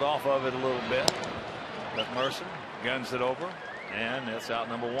 Pulled off of it a little bit, but Mercer guns it over, and it's out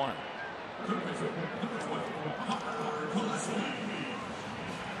number 1.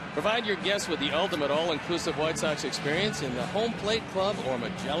 Provide your guests with the ultimate all-inclusive White Sox experience in the Home Plate Club or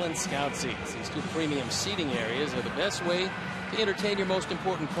Magellan Scout Seats. These 2 premium seating areas are the best way to entertain your most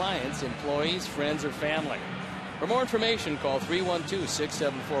important clients, employees, friends, or family. For more information, call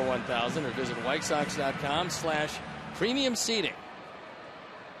 312-674-1000 or visit whitesox.com/premium seating.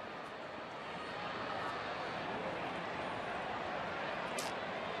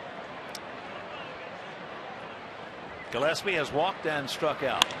 Gillespie has walked and struck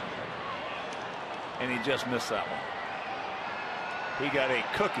out, and he just missed that one. He got a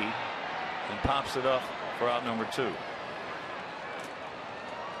cookie and pops it up for out number 2.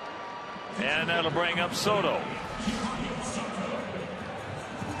 And that'll bring up Soto.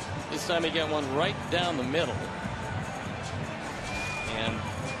 This time he got one right down the middle, and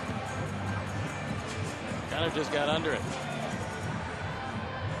kind of just got under it.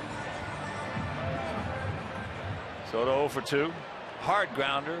 Soto 0 for 2. Hard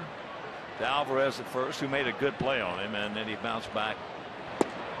grounder to Alvarez at first, who made a good play on him, and then he bounced back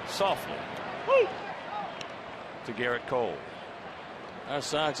softly to Garrett Cole. Our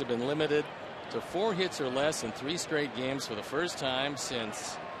Sox have been limited to 4 hits or less in 3 straight games for the first time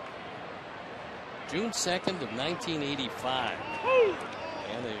since June 2nd of 1985.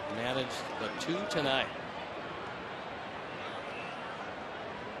 And they've managed the 2 tonight.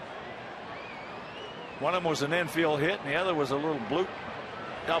 One of them was an infield hit, and the other was a little bloop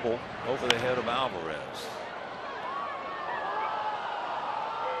double over the head of Alvarez.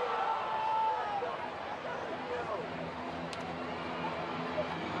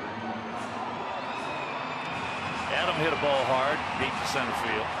 Adam hit a ball hard, deep to center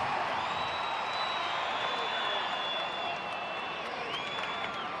field.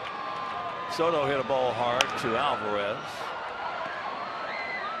 Soto hit a ball hard to Alvarez.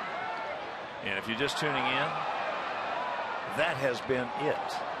 And if you're just tuning in, that has been it.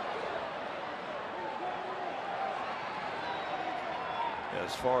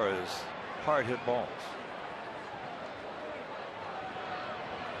 As far as hard hit balls.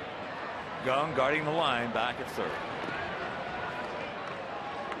 Young guarding the line back at third.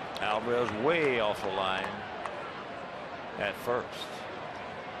 Alvarez way off the line at first.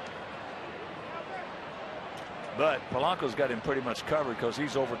 But Polanco's got him pretty much covered because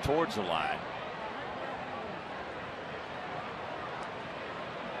he's over towards the line.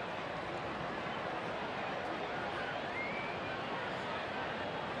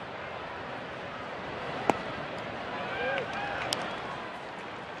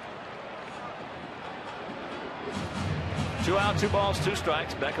 Two out, 2 balls, 2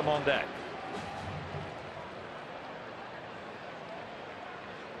 strikes. Beckham on deck.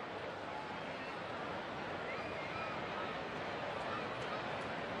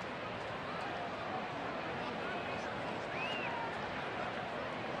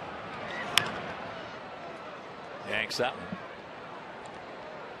 Yanks that one.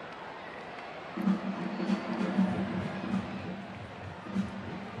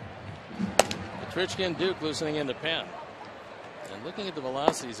 Trichkin and Duke loosening into pen. And looking at the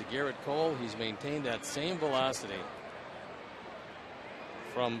velocities of Garrett Cole, he's maintained that same velocity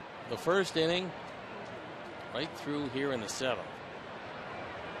from the first inning right through here in the 7th.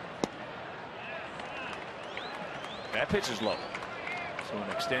 That pitch is low. So an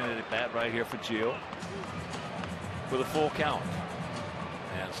extended at bat right here for Gio with a full count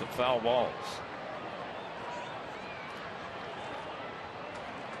and some foul balls.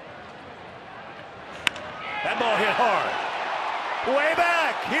 That ball hit hard. Way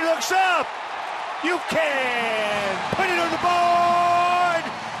back. He looks up. You can put it on the board.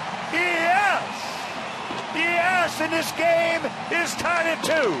 Yes. Yes. And this game is tied at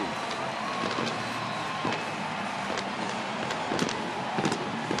 2.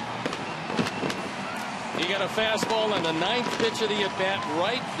 He got a fastball on the 9th pitch of the at bat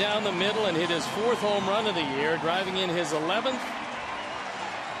right down the middle and hit his 4th home run of the year, driving in his 11th.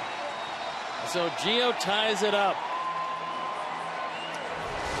 So Gio ties it up.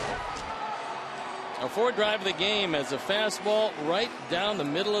 A 4th drive of the game as a fastball right down the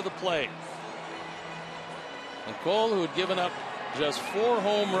middle of the plate. And Cole, who had given up just 4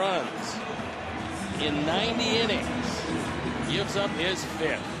 home runs in 90 innings, gives up his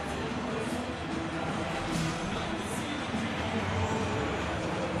 5th.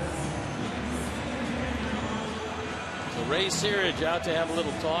 So Ray Searage out to have a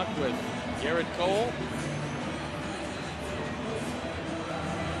little talk with Garrett Cole.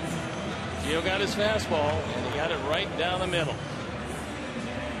 Gio got his fastball, and he got it right down the middle.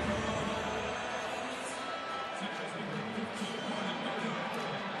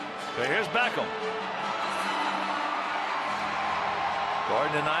 So here's Beckham.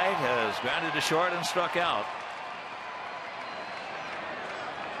 Gordon tonight has grounded to short and struck out.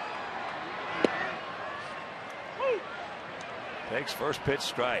 Takes first pitch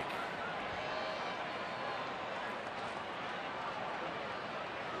strike.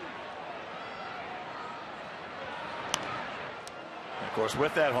 Of course,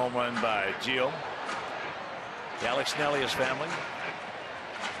 with that home run by Gio, Alex Nelly, his family,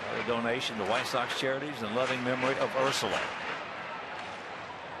 a donation to White Sox charities in loving memory of Ursula.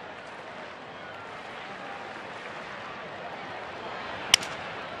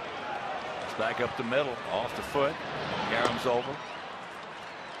 It's back up the middle, off the foot. Garham's over.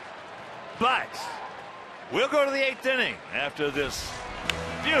 But we'll go to the 8th inning after this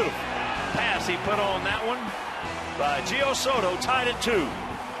beautiful pass he put on that one by Gio Soto, tied at 2.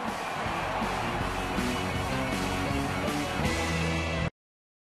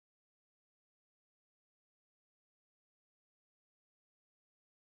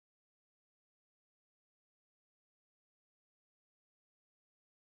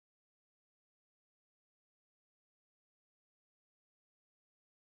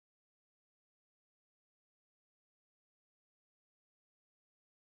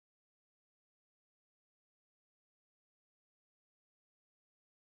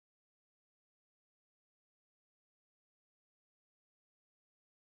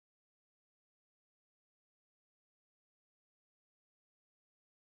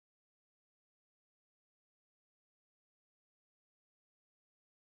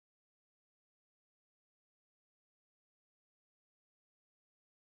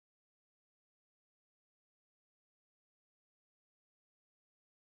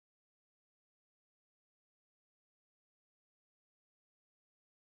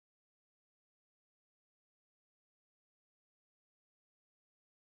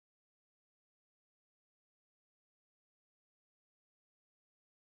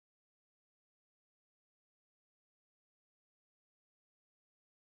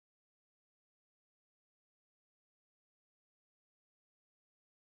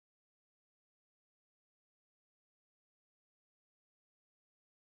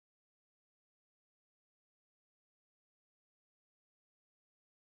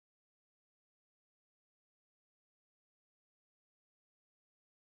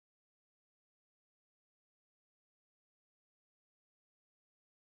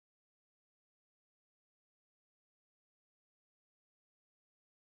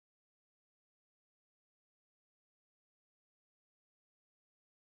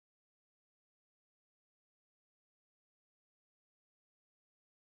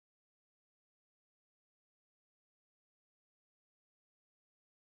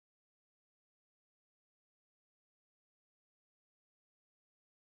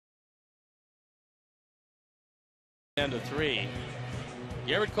 10-3.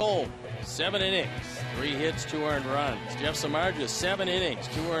 Garrett Cole, 7 innings, 3 hits, 2 earned runs. Jeff Samardzija, 7 innings,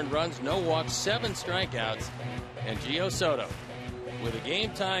 2 earned runs, no walks, 7 strikeouts. And Gio Soto with a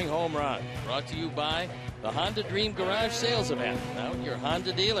game-tying home run. Brought to you by the Honda Dream Garage Sales Event. Now your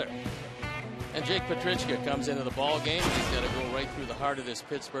Honda dealer. And Jake Petrichka comes into the ball game. He's got to go right through the heart of this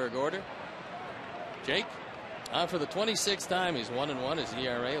Pittsburgh order. Jake, on for the 26th time. He's 1-1. His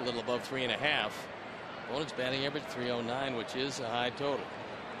ERA a little above 3.5. Opponent's batting average 309, which is a high total.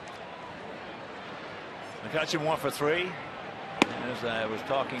 McCutchen 1 for 3. As I was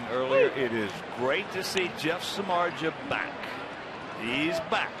talking earlier, it is great to see Jeff Samardzija back. He's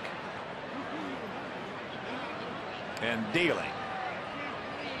back. And dealing.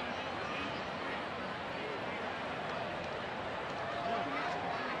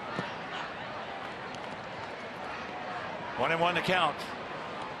 One and one to count.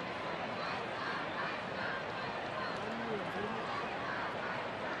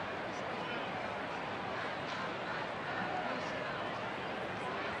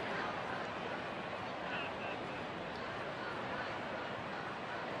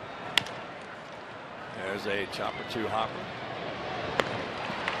 There's a chopper 2 hopper.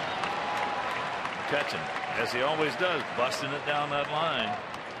 McCutchen, as he always does, busting it down that line.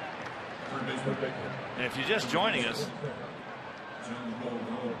 And if you're just joining us,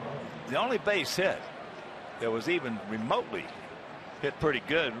 the only base hit that was even remotely hit pretty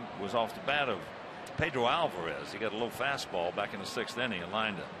good was off the bat of Pedro Alvarez. He got a little fastball back in the 6th inning and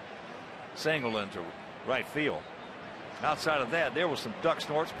lined a single into right field. Outside of that, there was some duck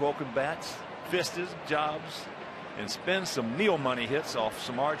snorts, broken bats, fisted, jobs, and spin some Neil money hits off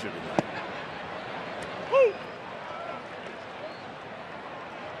Samardzija tonight. Woo!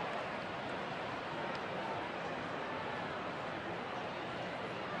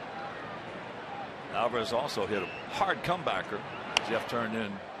 Alvarez also hit a hard comebacker. Jeff turned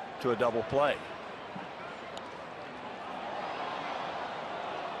into a double play.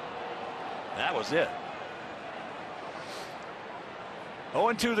 That was it.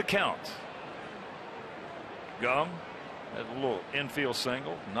 0-2 the count. Gum had a little infield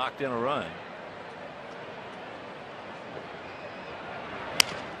single, knocked in a run.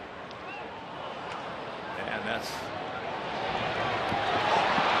 And that's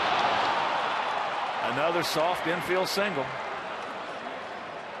another soft infield single.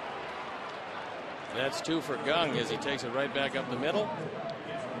 That's 2 for Gung as he takes it right back up the middle.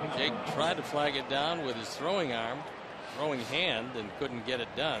 Jake tried to flag it down with his throwing hand, and couldn't get it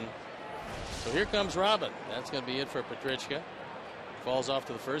done. So here comes Robin. That's going to be it for Petrichka. Falls off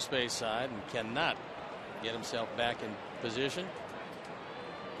to the first base side and cannot get himself back in position.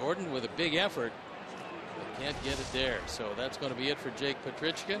 Gordon with a big effort, but can't get it there. So that's going to be it for Jake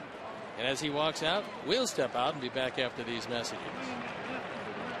Petrichka. And as he walks out, we'll step out and be back after these messages.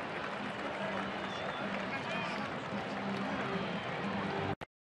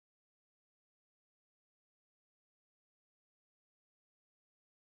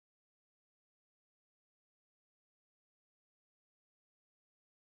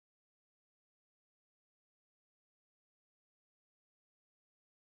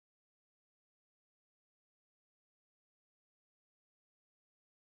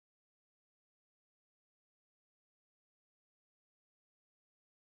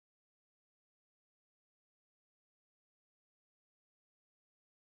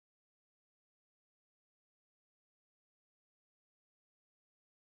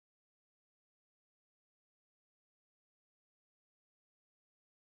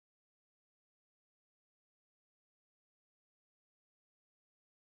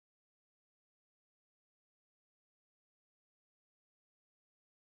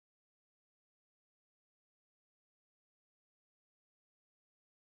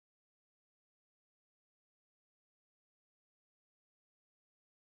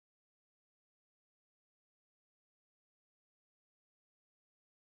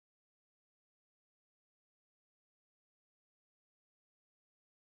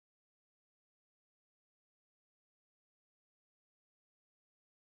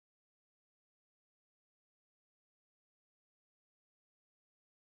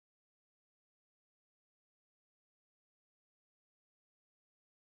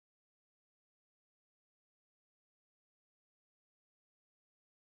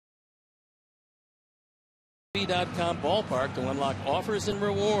 MLB.com Ballpark to unlock offers and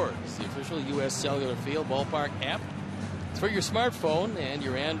rewards. The official U.S. Cellular Field Ballpark app. It's for your smartphone and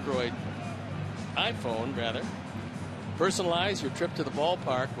your iPhone rather. Personalize your trip to the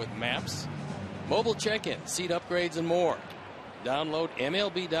ballpark with maps, mobile check-in, seat upgrades, and more. Download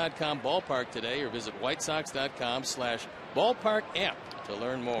MLB.com Ballpark today or visit WhiteSox.com/ballpark app to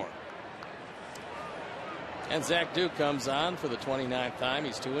learn more. And Zach Duke comes on for the 29th time.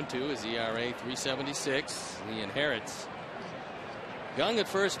 He's 2-2. His ERA 3.76. He inherits Gung at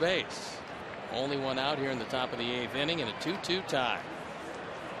first base. Only one out here in the top of the 8th inning in a 2-2 tie.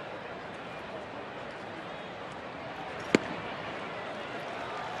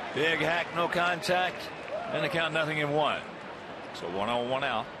 Big hack, no contact, and the count 0-1. So 1 on 1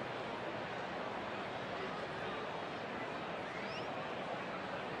 out.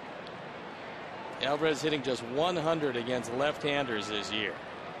 Alvarez hitting just 100 against left-handers this year.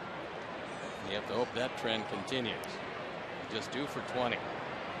 You have to hope that trend continues. Just due for 20.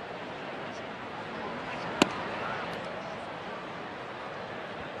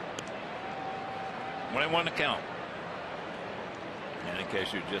 When it won the count. And in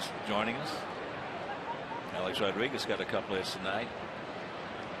case you're just joining us, Alex Rodriguez got a couple hits tonight.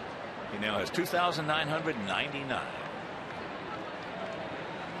 He now has 2,999.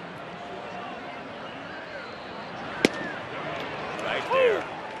 Right there.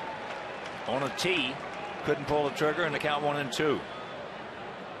 On a tee. Couldn't pull the trigger, and the count 1-2.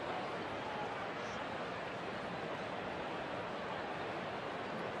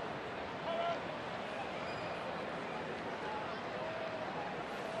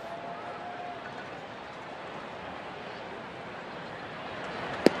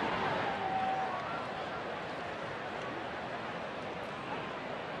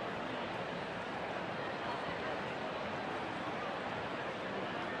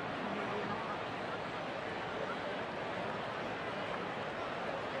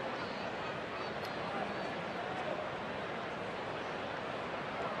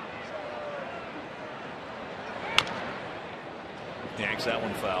 Yanks that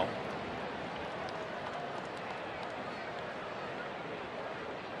one foul.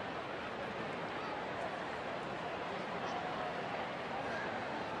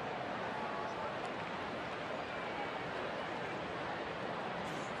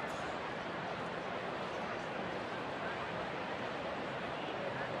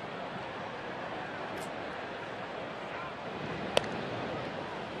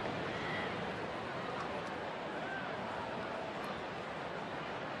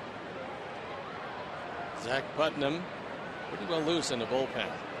 Zach Putnam pretty well loose in the bullpen.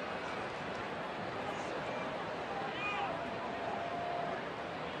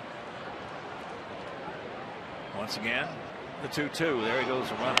 Once again, the 2-2. There he goes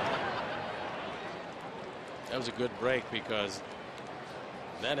to run. That was a good break because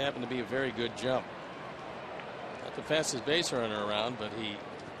that happened to be a very good jump. Not the fastest base runner around, but he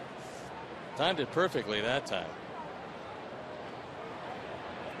timed it perfectly that time.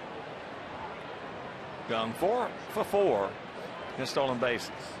 Gone 4 for 4 in stolen bases.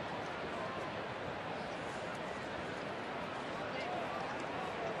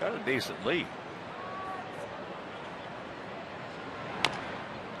 Got a decent lead.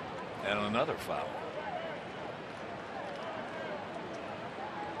 And another foul.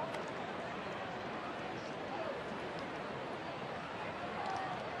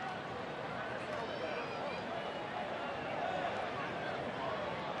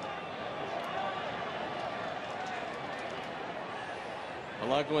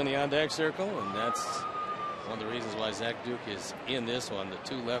 Polanco in the on-deck circle, and that's one of the reasons why Zach Duke is in this one. The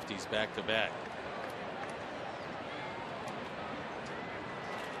two lefties back-to-back.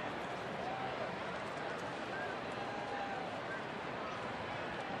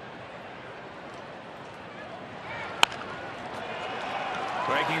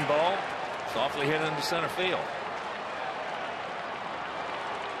 Breaking ball, softly hit into center field.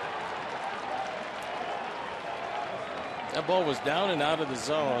 That ball was down and out of the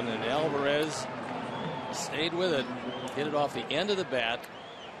zone, and Alvarez stayed with it, hit it off the end of the bat,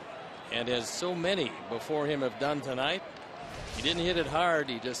 and as so many before him have done tonight, he didn't hit it hard,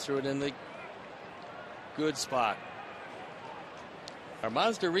 he just threw it in the good spot. Our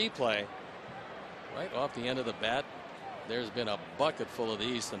Mazda replay, right off the end of the bat. There's been a bucket full of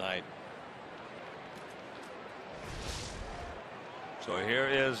these tonight. So here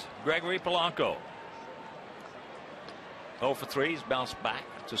is Gregory Polanco. 0 for 3. He's bounced back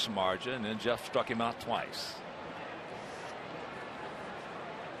to Samardzija, and then Jeff struck him out twice.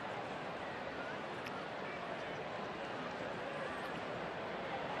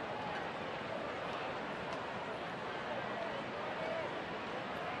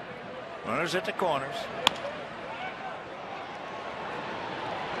 Runners at the corners.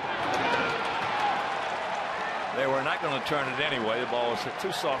 They were not going to turn it anyway. The ball was hit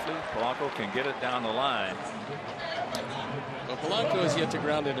too softly. Polanco can get it down the line. Well, Polanco has yet to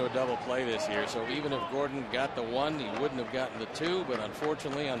ground into a double play this year, so even if Gordon got the 1, he wouldn't have gotten the 2, but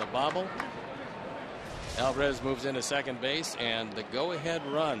unfortunately on the bobble, Alvarez moves into second base, and the go-ahead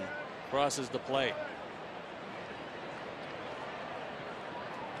run crosses the plate.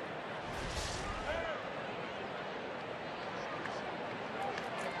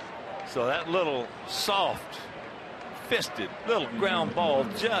 So that little soft fisted little ground ball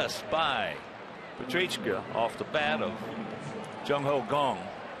just by Petrichka off the bat of Jung Ho Gong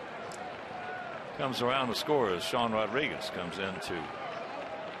comes around to score as Sean Rodriguez comes in to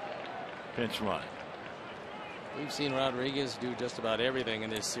pinch run. We've seen Rodriguez do just about everything in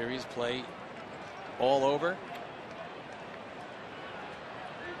this series, play all over.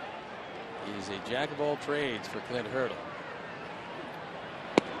 He's a jack of all trades for Clint Hurdle.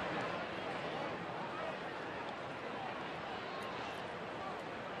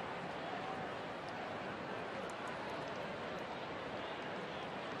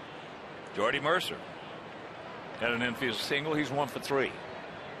 Jordy Mercer had an infield single. He's 1 for 3.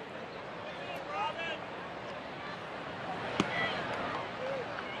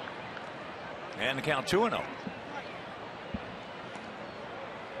 And the count 2-0.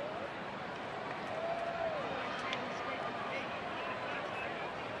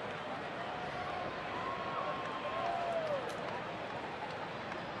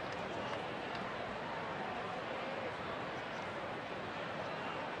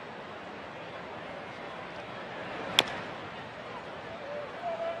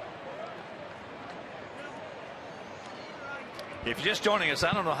 If you're just joining us,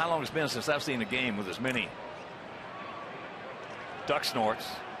 I don't know how long it's been since I've seen a game with as many duck snorts,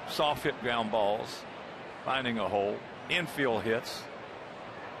 soft hit ground balls, finding a hole, infield hits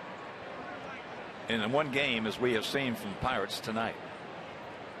in one game as we have seen from Pirates tonight.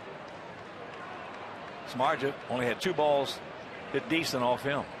 Samardzija only had 2 balls hit decent off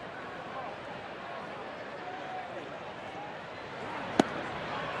him.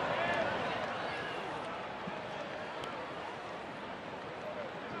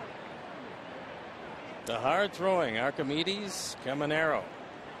 The hard throwing Archimedes Caminero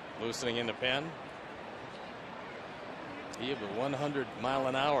loosening in the pen. He have the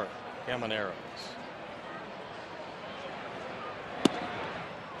 100-mile-an-hour Camineros.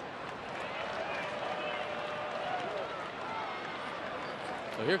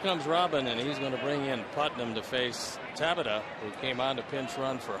 So here comes Robin, and he's going to bring in Putnam to face Tabata, who came on to pinch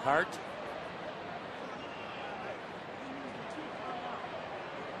run for Hart.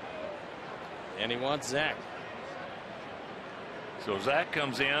 And he wants Zach. So Zach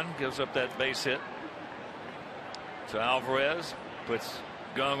comes in, gives up that base hit to Alvarez, puts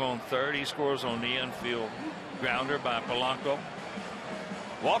Gung on third. He scores on the infield grounder by Polanco.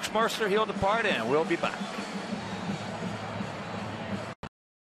 Walks Mercer, he'll depart, and we'll be back.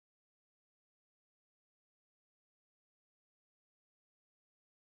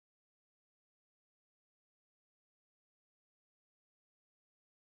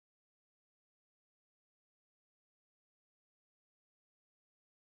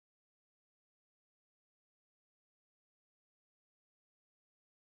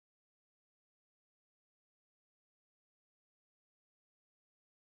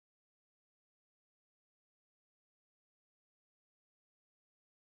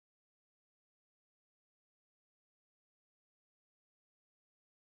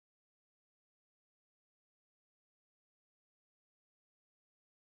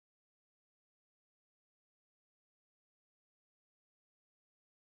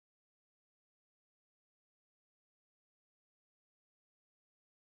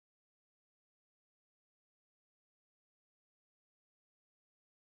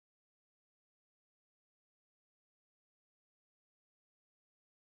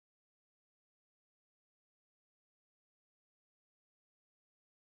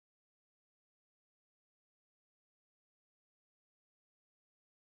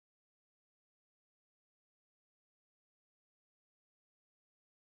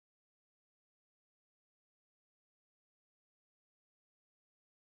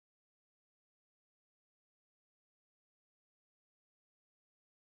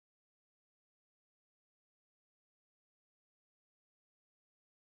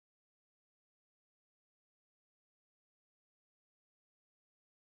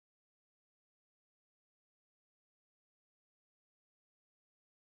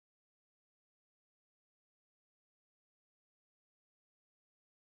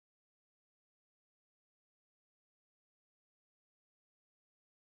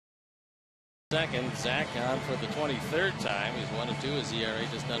 Second, Zach on for the 23rd time. He's 1-2. His ERA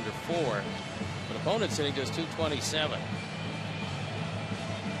just under 4. But opponent's hitting just .227.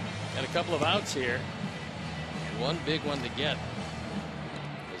 Got a couple of outs here. One big one to get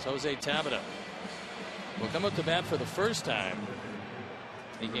is Jose Tabata. Will come up to bat for the first time.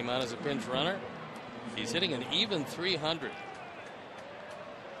 He came out as a pinch runner. He's hitting an even 300.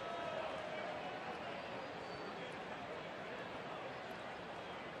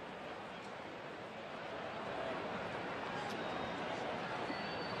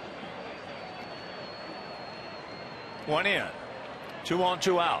 One in. 2 on,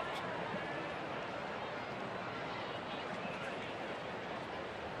 2 out.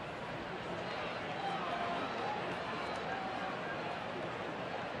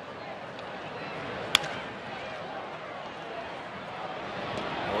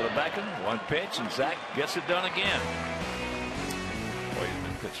 Beckham, one pitch, and Zach gets it done again. Boy, he's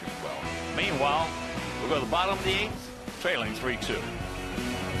been pitching well. Meanwhile, we'll go to the bottom of the 8th, trailing 3-2.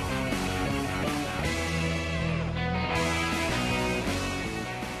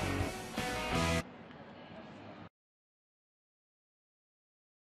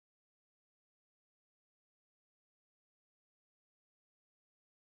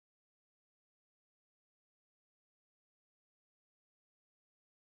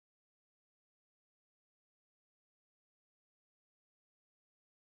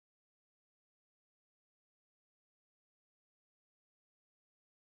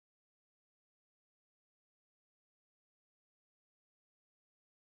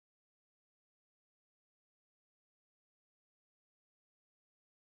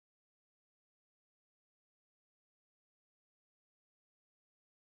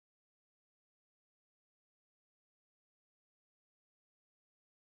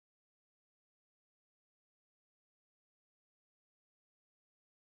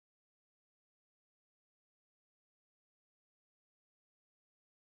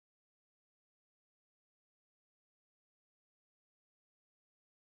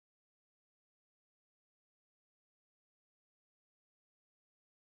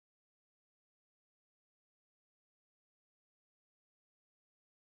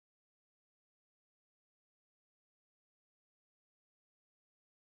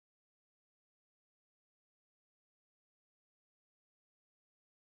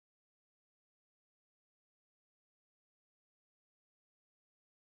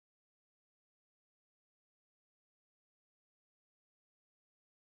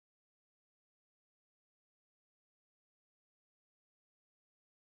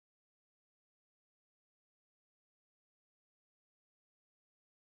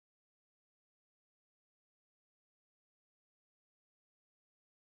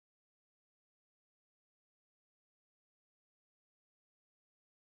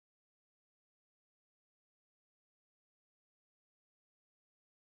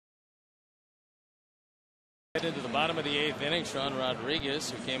 Into the bottom of the 8th inning, Sean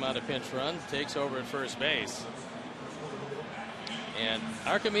Rodriguez, who came out a pinch run, takes over at first base. And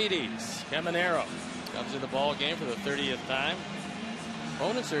Archimedes Caminero comes in the ball game for the 30th time.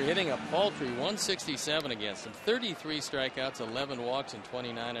 Opponents are hitting a paltry 167 against him. 33 strikeouts, 11 walks, and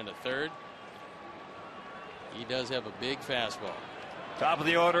 29 1/3. He does have a big fastball. Top of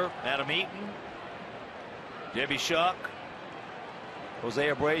the order, Adam Eaton, Debbie Shuck, Jose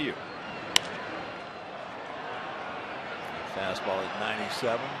Abreu. Fastball at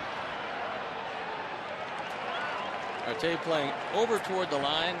 97. Arte playing over toward the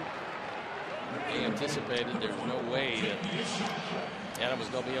line. He anticipated there's no way that Adam was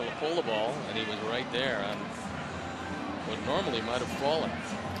going to be able to pull the ball, and he was right there on what normally might have fallen.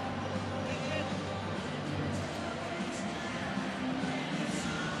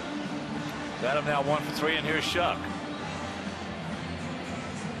 Adam now 1 for 3, and here's Shuck.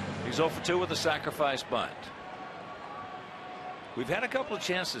 He's 0 for 2 with a sacrifice bunt. We've had a couple of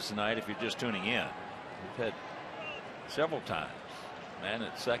chances tonight if you're just tuning in. We've had several times. Man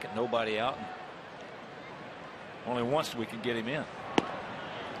at second, nobody out. Only once we could get him in.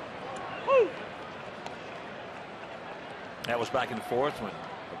 Woo! That was back in the 4th when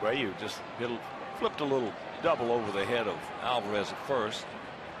Abreu just flipped a little double over the head of Alvarez at first.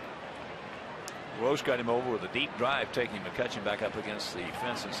 Roche got him over with a deep drive, taking him to catch him back up against the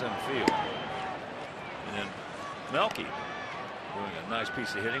fence in center field. And then Melky doing a nice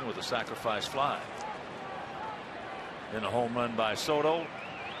piece of hitting with a sacrifice fly. Then a home run by Soto.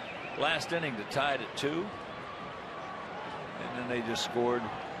 Last inning to tie it at 2. And then they just scored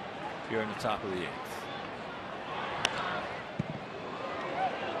here in the top of the 8th.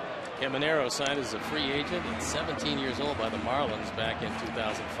 Caminero signed as a free agent at 17 years old by the Marlins back in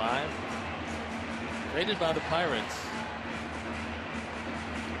 2005. Traded by the Pirates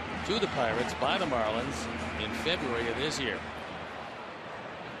to the Pirates by the Marlins in February of this year.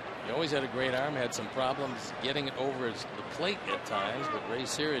 He always had a great arm, had some problems getting it over the plate at times, but Ray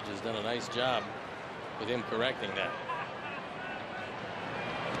Searage has done a nice job with him correcting that.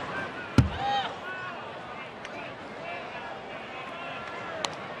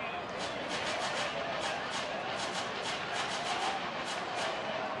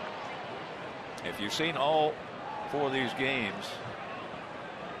 If you've seen all 4 of these games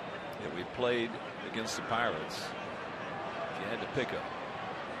that we played against the Pirates, if you had to pick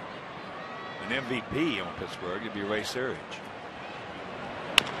an MVP on Pittsburgh, it'd be Ray Searage.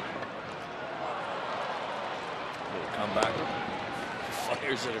 Little comebacker.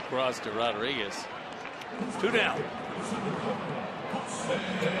 Fires it across to Rodriguez. 2 down.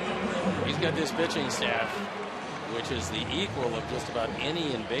 He's got this pitching staff, which is the equal of just about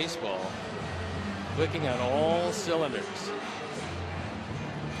any in baseball, clicking on all cylinders.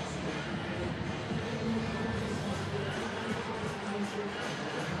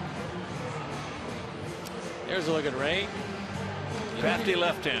 There's a look at Ray. Crafty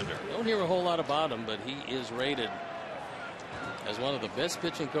left-hander. Don't hear a whole lot about him, but he is rated as one of the best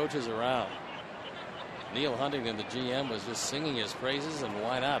pitching coaches around. Neil Huntington, the GM, was just singing his praises, and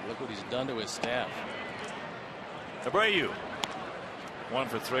why not? Look what he's done to his staff. Abreu, 1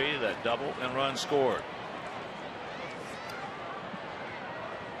 for 3, that double and run scored.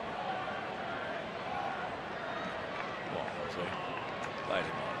 Well, so light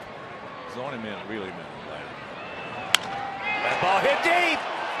him up. He's the only man really meant to light him up. That ball hit deep,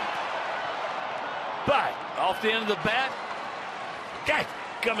 but off the end of the bat. God,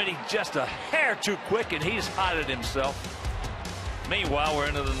 coming just a hair too quick, and he's hotted himself. Meanwhile, we're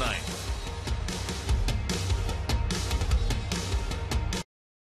into the 9th.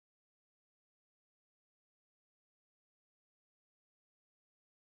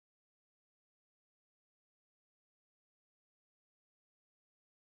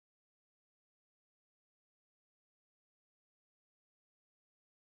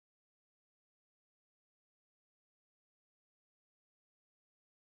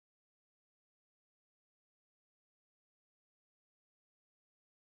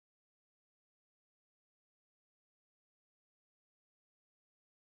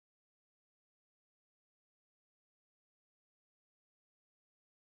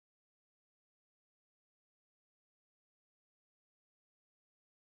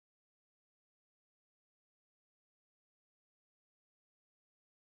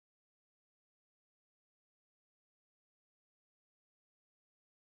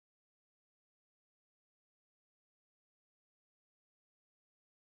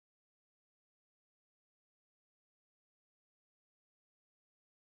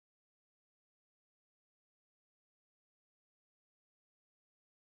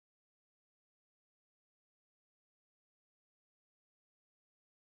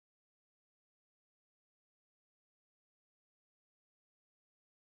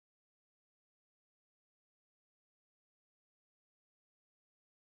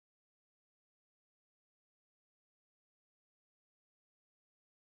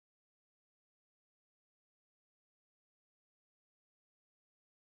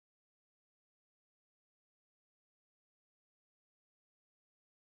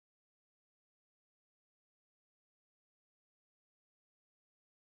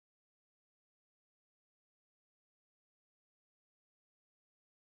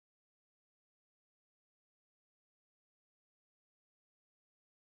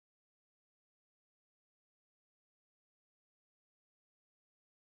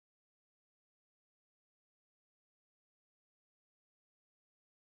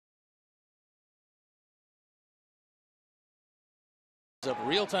 Up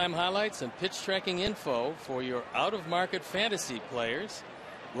real-time highlights and pitch tracking info for your out-of-market fantasy players.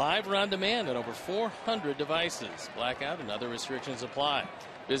 Live or on demand on over 400 devices. Blackout and other restrictions apply.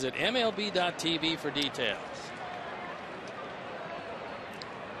 Visit MLB.tv for details.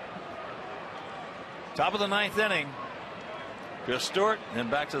 Top of the 9th inning. Chris Stewart,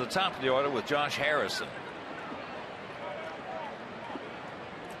 and back to the top of the order with Josh Harrison.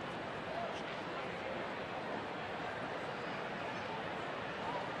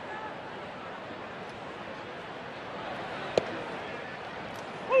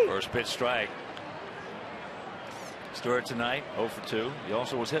 First pitch strike. Stewart tonight 0 for 2. He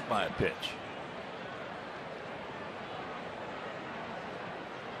also was hit by a pitch.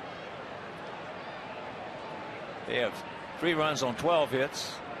 They have 3 runs on 12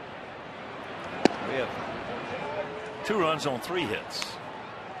 hits. We have 2 runs on 3 hits.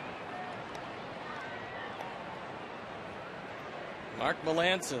 Mark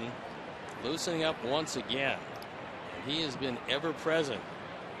Melancon loosening up once again. He has been ever present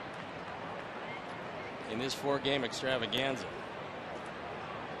in this 4-game extravaganza.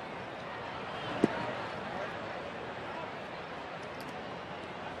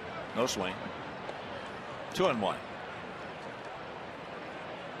 No swing. 2-1.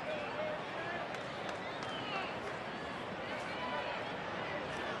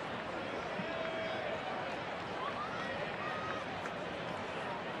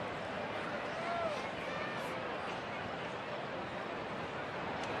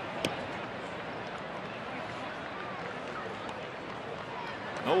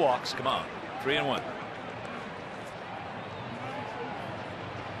 No walks. Come on. 3-1.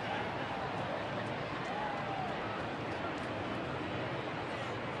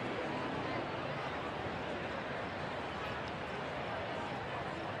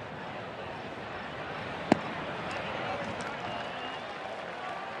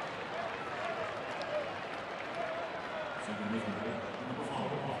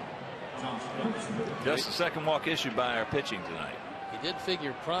 Just the second walk issued by our pitching tonight. He did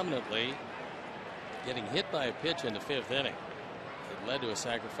figure prominently, getting hit by a pitch in the 5th inning. It led to a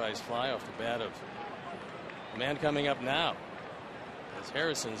sacrifice fly off the bat of the man coming up now, as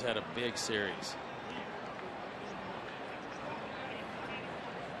Harrison's had a big series.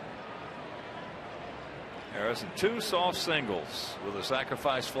 Harrison, 2 soft singles with a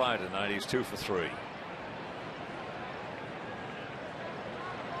sacrifice fly tonight. He's 2 for 3.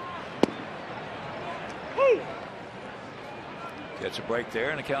 Gets a break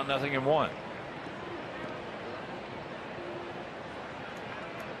there and a count 0-1.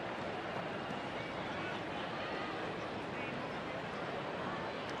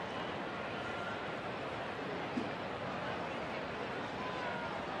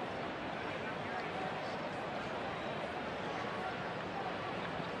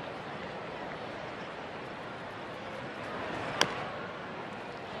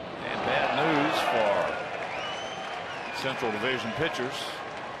 Central Division pitchers.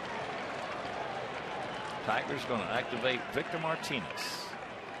 Tigers going to activate Victor Martinez.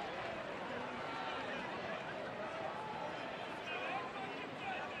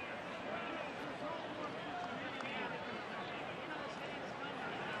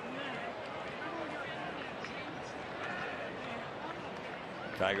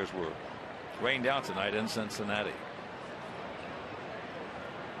 Tigers were rained out tonight in Cincinnati.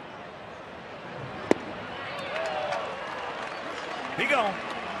 He gone.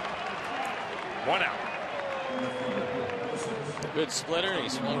 1 out. A good splitter. He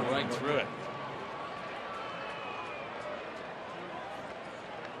swung right through it.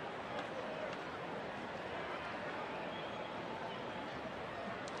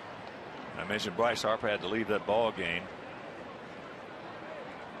 I mentioned Bryce Harper had to leave that ball game.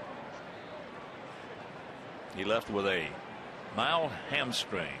 He left with a mild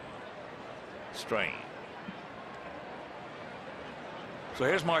hamstring strain. So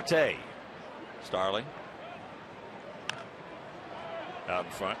here's Marte. Starling out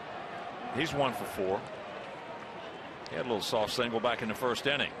in front. He's 1 for 4. He had a little soft single back in the 1st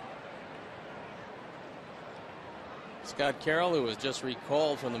inning. Scott Carroll, who was just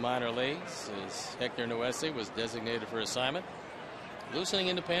recalled from the minor leagues as Hector Noese was designated for assignment, loosening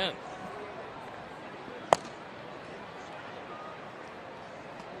in the pen.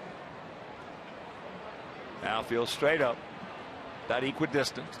 Outfield straight up. That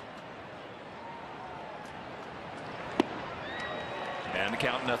equidistant. And the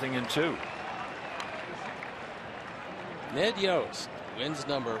count 0-2. Ned Yost wins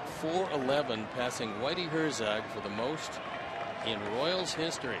number 411, passing Whitey Herzog for the most in Royals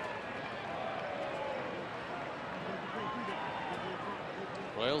history.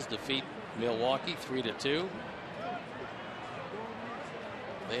 Royals defeat Milwaukee 3-2.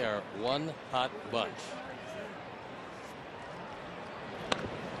 They are one hot bunch.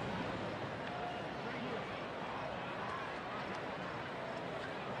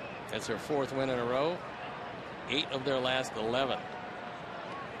 That's their 4th win in a row. 8 of their last 11.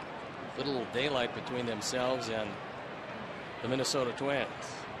 Little daylight between themselves and the Minnesota Twins.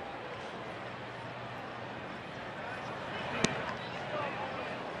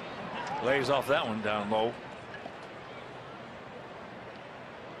 Lays off that one down low.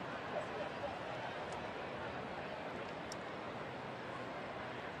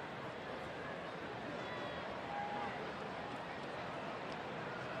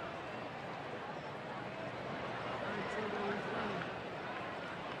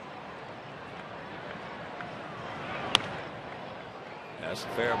 That's a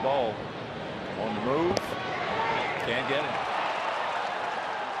fair ball. On the move. Can't get it.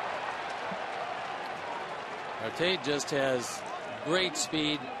 Marte just has great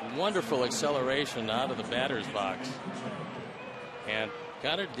speed, wonderful acceleration out of the batter's box. And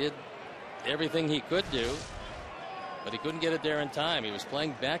Connor did everything he could do, but he couldn't get it there in time. He was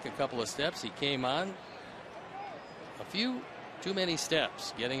playing back a couple of steps. He came on a few too many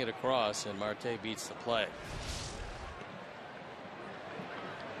steps getting it across, and Marte beats the play.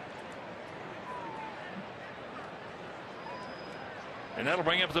 And that'll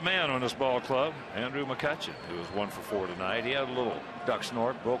bring up the man on this ball club, Andrew McCutchen, who was 1 for 4 tonight. He had a little duck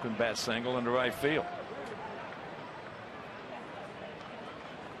snort, broken bat single into right field.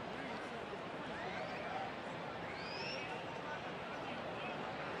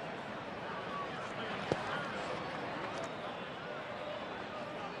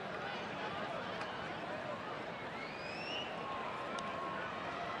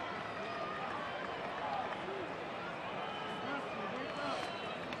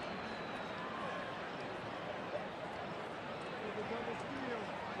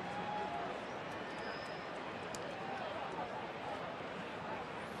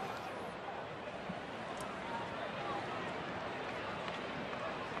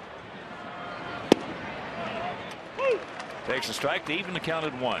 Takes a strike to even the count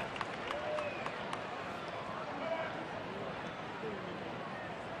at 1.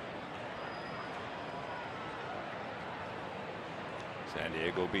 San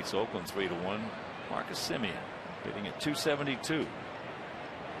Diego beats Oakland 3-1. Marcus Semien hitting at .272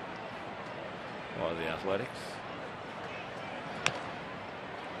 for the Athletics.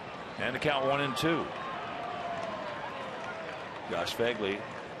 And the count 1-2. Josh Phegley,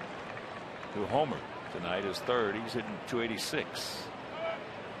 who homered tonight, is third. He's hitting .286.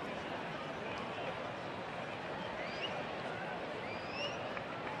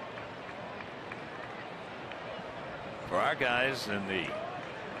 For our guys in the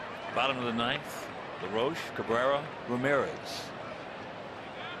bottom of the ninth, LaRoche, Cabrera, Ramirez.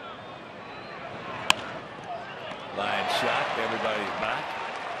 Line shot. Everybody's back.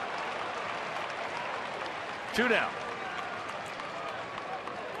 2 down.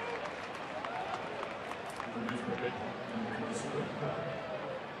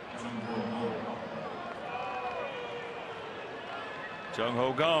 Jung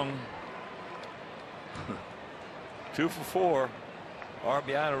Ho Kang 2 for 4,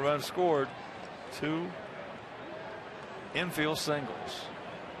 RBI and a run scored, 2 infield singles.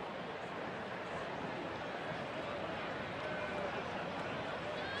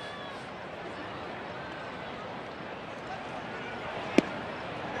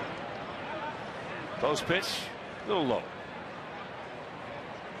 Close pitch, a little low.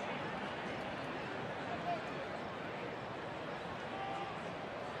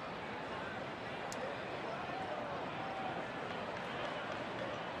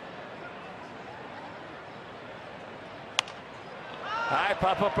 High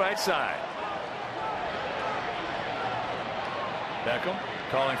pop up right side. Beckham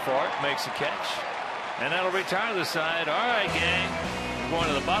calling for it, makes a catch, and that'll retire the side. All right, gang. We're going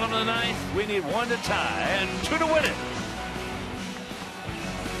to the bottom of the ninth. We need 1 to tie and 2 to win it.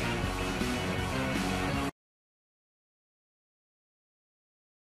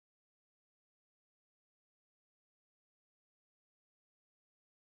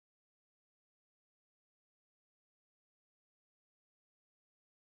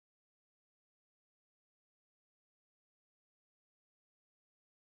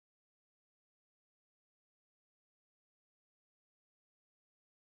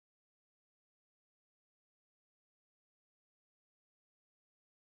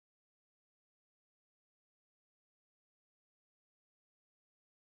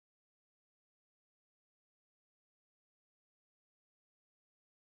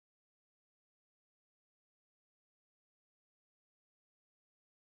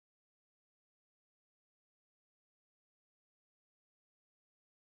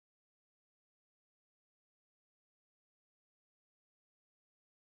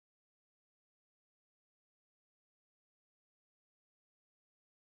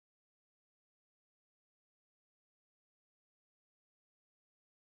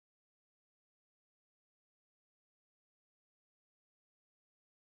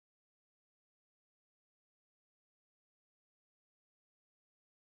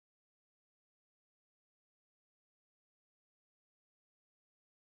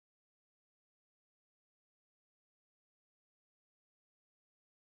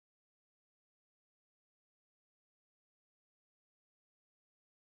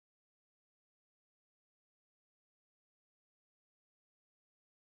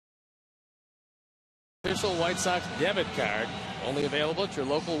 Official White Sox debit card, only available at your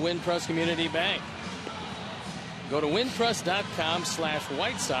local Wintrust Community Bank. Go to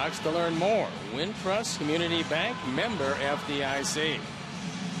wintrust.com/White Sox to learn more. Wintrust Community Bank, member FDIC.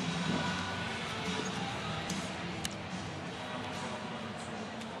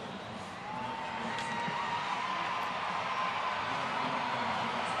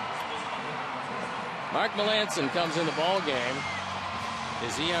 Mark Melancon comes in the ball game.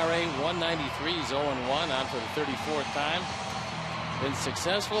 His ERA 193, 0-1 on for the 34th time. Been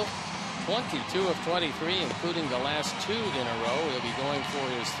successful 22 of 23, including the last 2 in a row. He'll be going for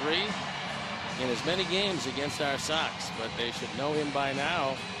his 3 in as many games against our Sox, but they should know him by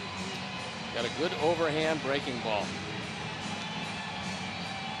now. Got a good overhand breaking ball.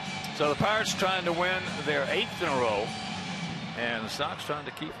 So the Pirates trying to win their 8th in a row, and the Sox trying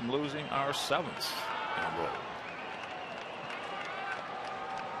to keep from losing our 7th in a row.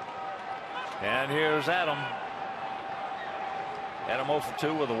 And here's Adam. Adam 0 for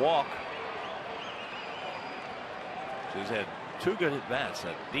 2 with a walk. So he's had 2 good at bats.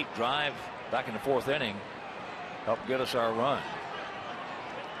 That deep drive back in the 4th inning helped get us our run.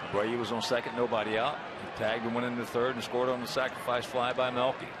 Brady was on second, nobody out. He tagged and went into 3rd and scored on the sacrifice fly by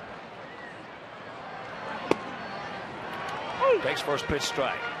Melky. Takes first pitch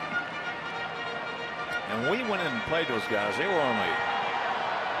strike. And when we went in and played those guys, they were on a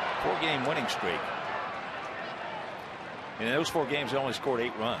 4-game winning streak. And in those 4 games, they only scored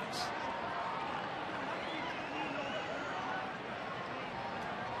 8 runs.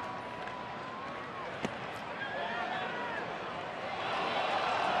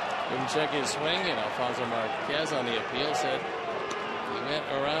 Didn't check his swing, and Alfonso Marquez on the appeal said he went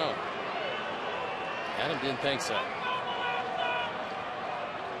around. Adam didn't think so.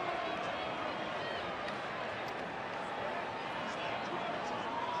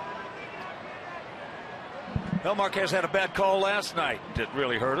 Well, Marquez had a bad call last night that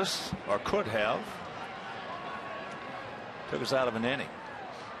really hurt us, or could have. Took us out of an inning.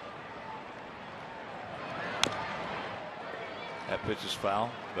 That pitch is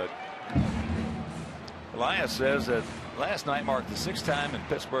foul, but Elias says that last night marked the 6th time in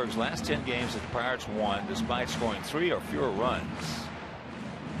Pittsburgh's last 10 games that the Pirates won despite scoring 3 or fewer runs.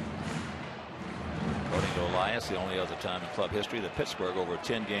 According to Elias, the only other time in club history that Pittsburgh over a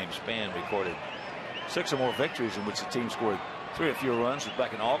 10-game span recorded 6 or more victories in which the team scored 3 or fewer runs was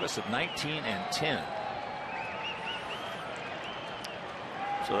back in August of 19 and 10.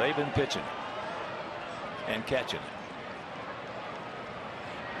 So they've been pitching and catching it.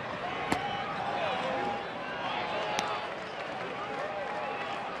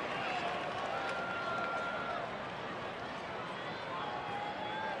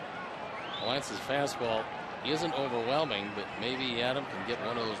 Lance's fastball isn't overwhelming, but maybe Adam can get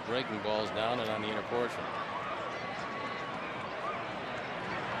one of those breaking balls down and on the inner portion.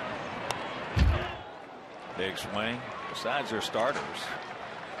 Big swing. Besides their starters,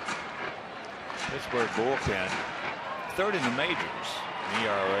 Pittsburgh bullpen 3rd in the majors in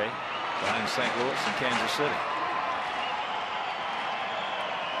ERA behind St. Louis and Kansas City.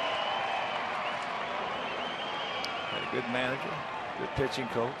 Had a good manager, good pitching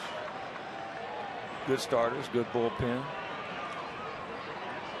coach. Good starters, good bullpen.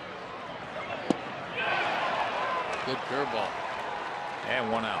 Good curveball.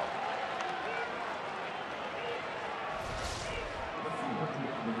 And 1 out.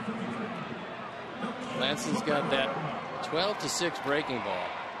 Lanson's got that 12-6 breaking ball.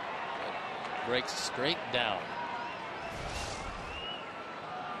 It breaks straight down.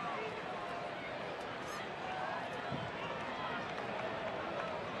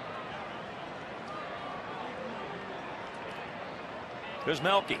 Here's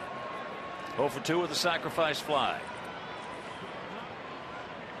Melky. 0 for 2 with a sacrifice fly.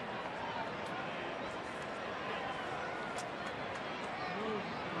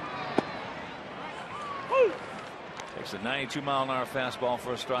 Takes a 92-mile-an-hour fastball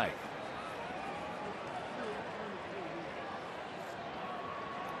for a strike.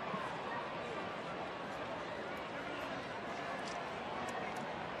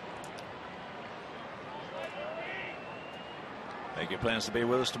 Make your plans to be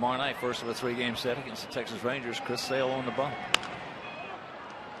with us tomorrow night. First of a 3-game set against the Texas Rangers. Chris Sale on the bump.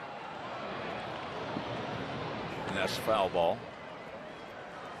 And that's a foul ball.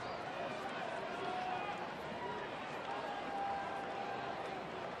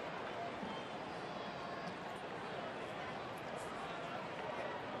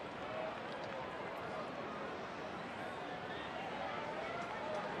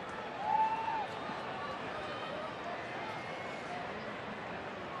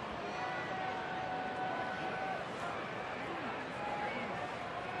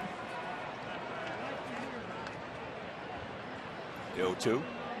 The 0-2.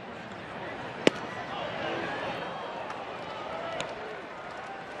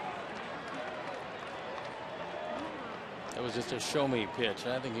 That was just a show me pitch.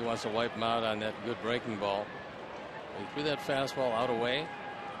 I think he wants to wipe him out on that good breaking ball. He threw that fastball out away.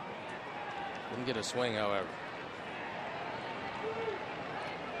 Didn't get a swing, however.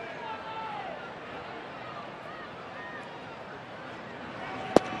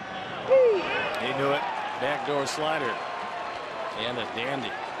 He knew it. Backdoor slider. And a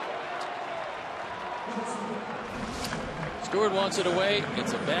dandy. Stewart wants it away.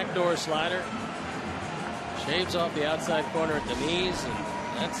 It's a backdoor slider. Shaves off the outside corner at the knees, and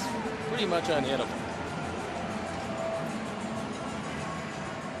that's pretty much unhittable.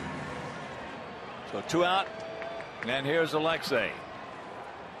 So 2 out. And here's Alexei.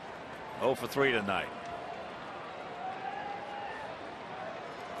 0 for 3 tonight.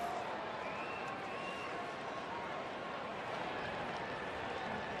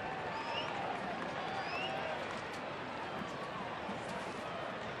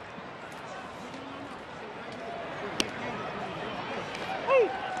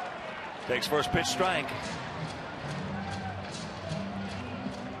 Takes first pitch strike.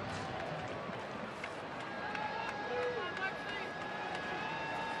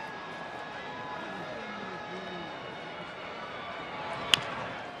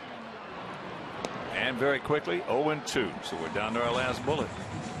 And very quickly 0-2. So we're down to our last bullet.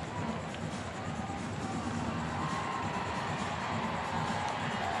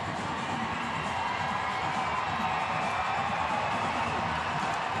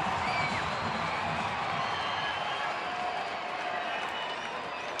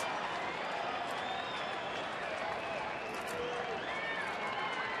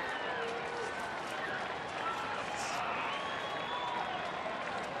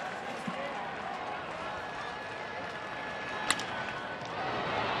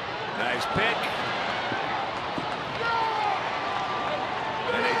 Nice pick.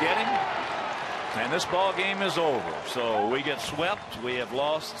 And they get him. And this ball game is over. So we get swept. We have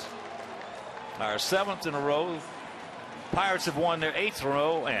lost our 7th in a row. Pirates have won their 8th in a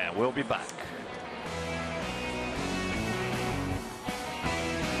row, and we'll be back.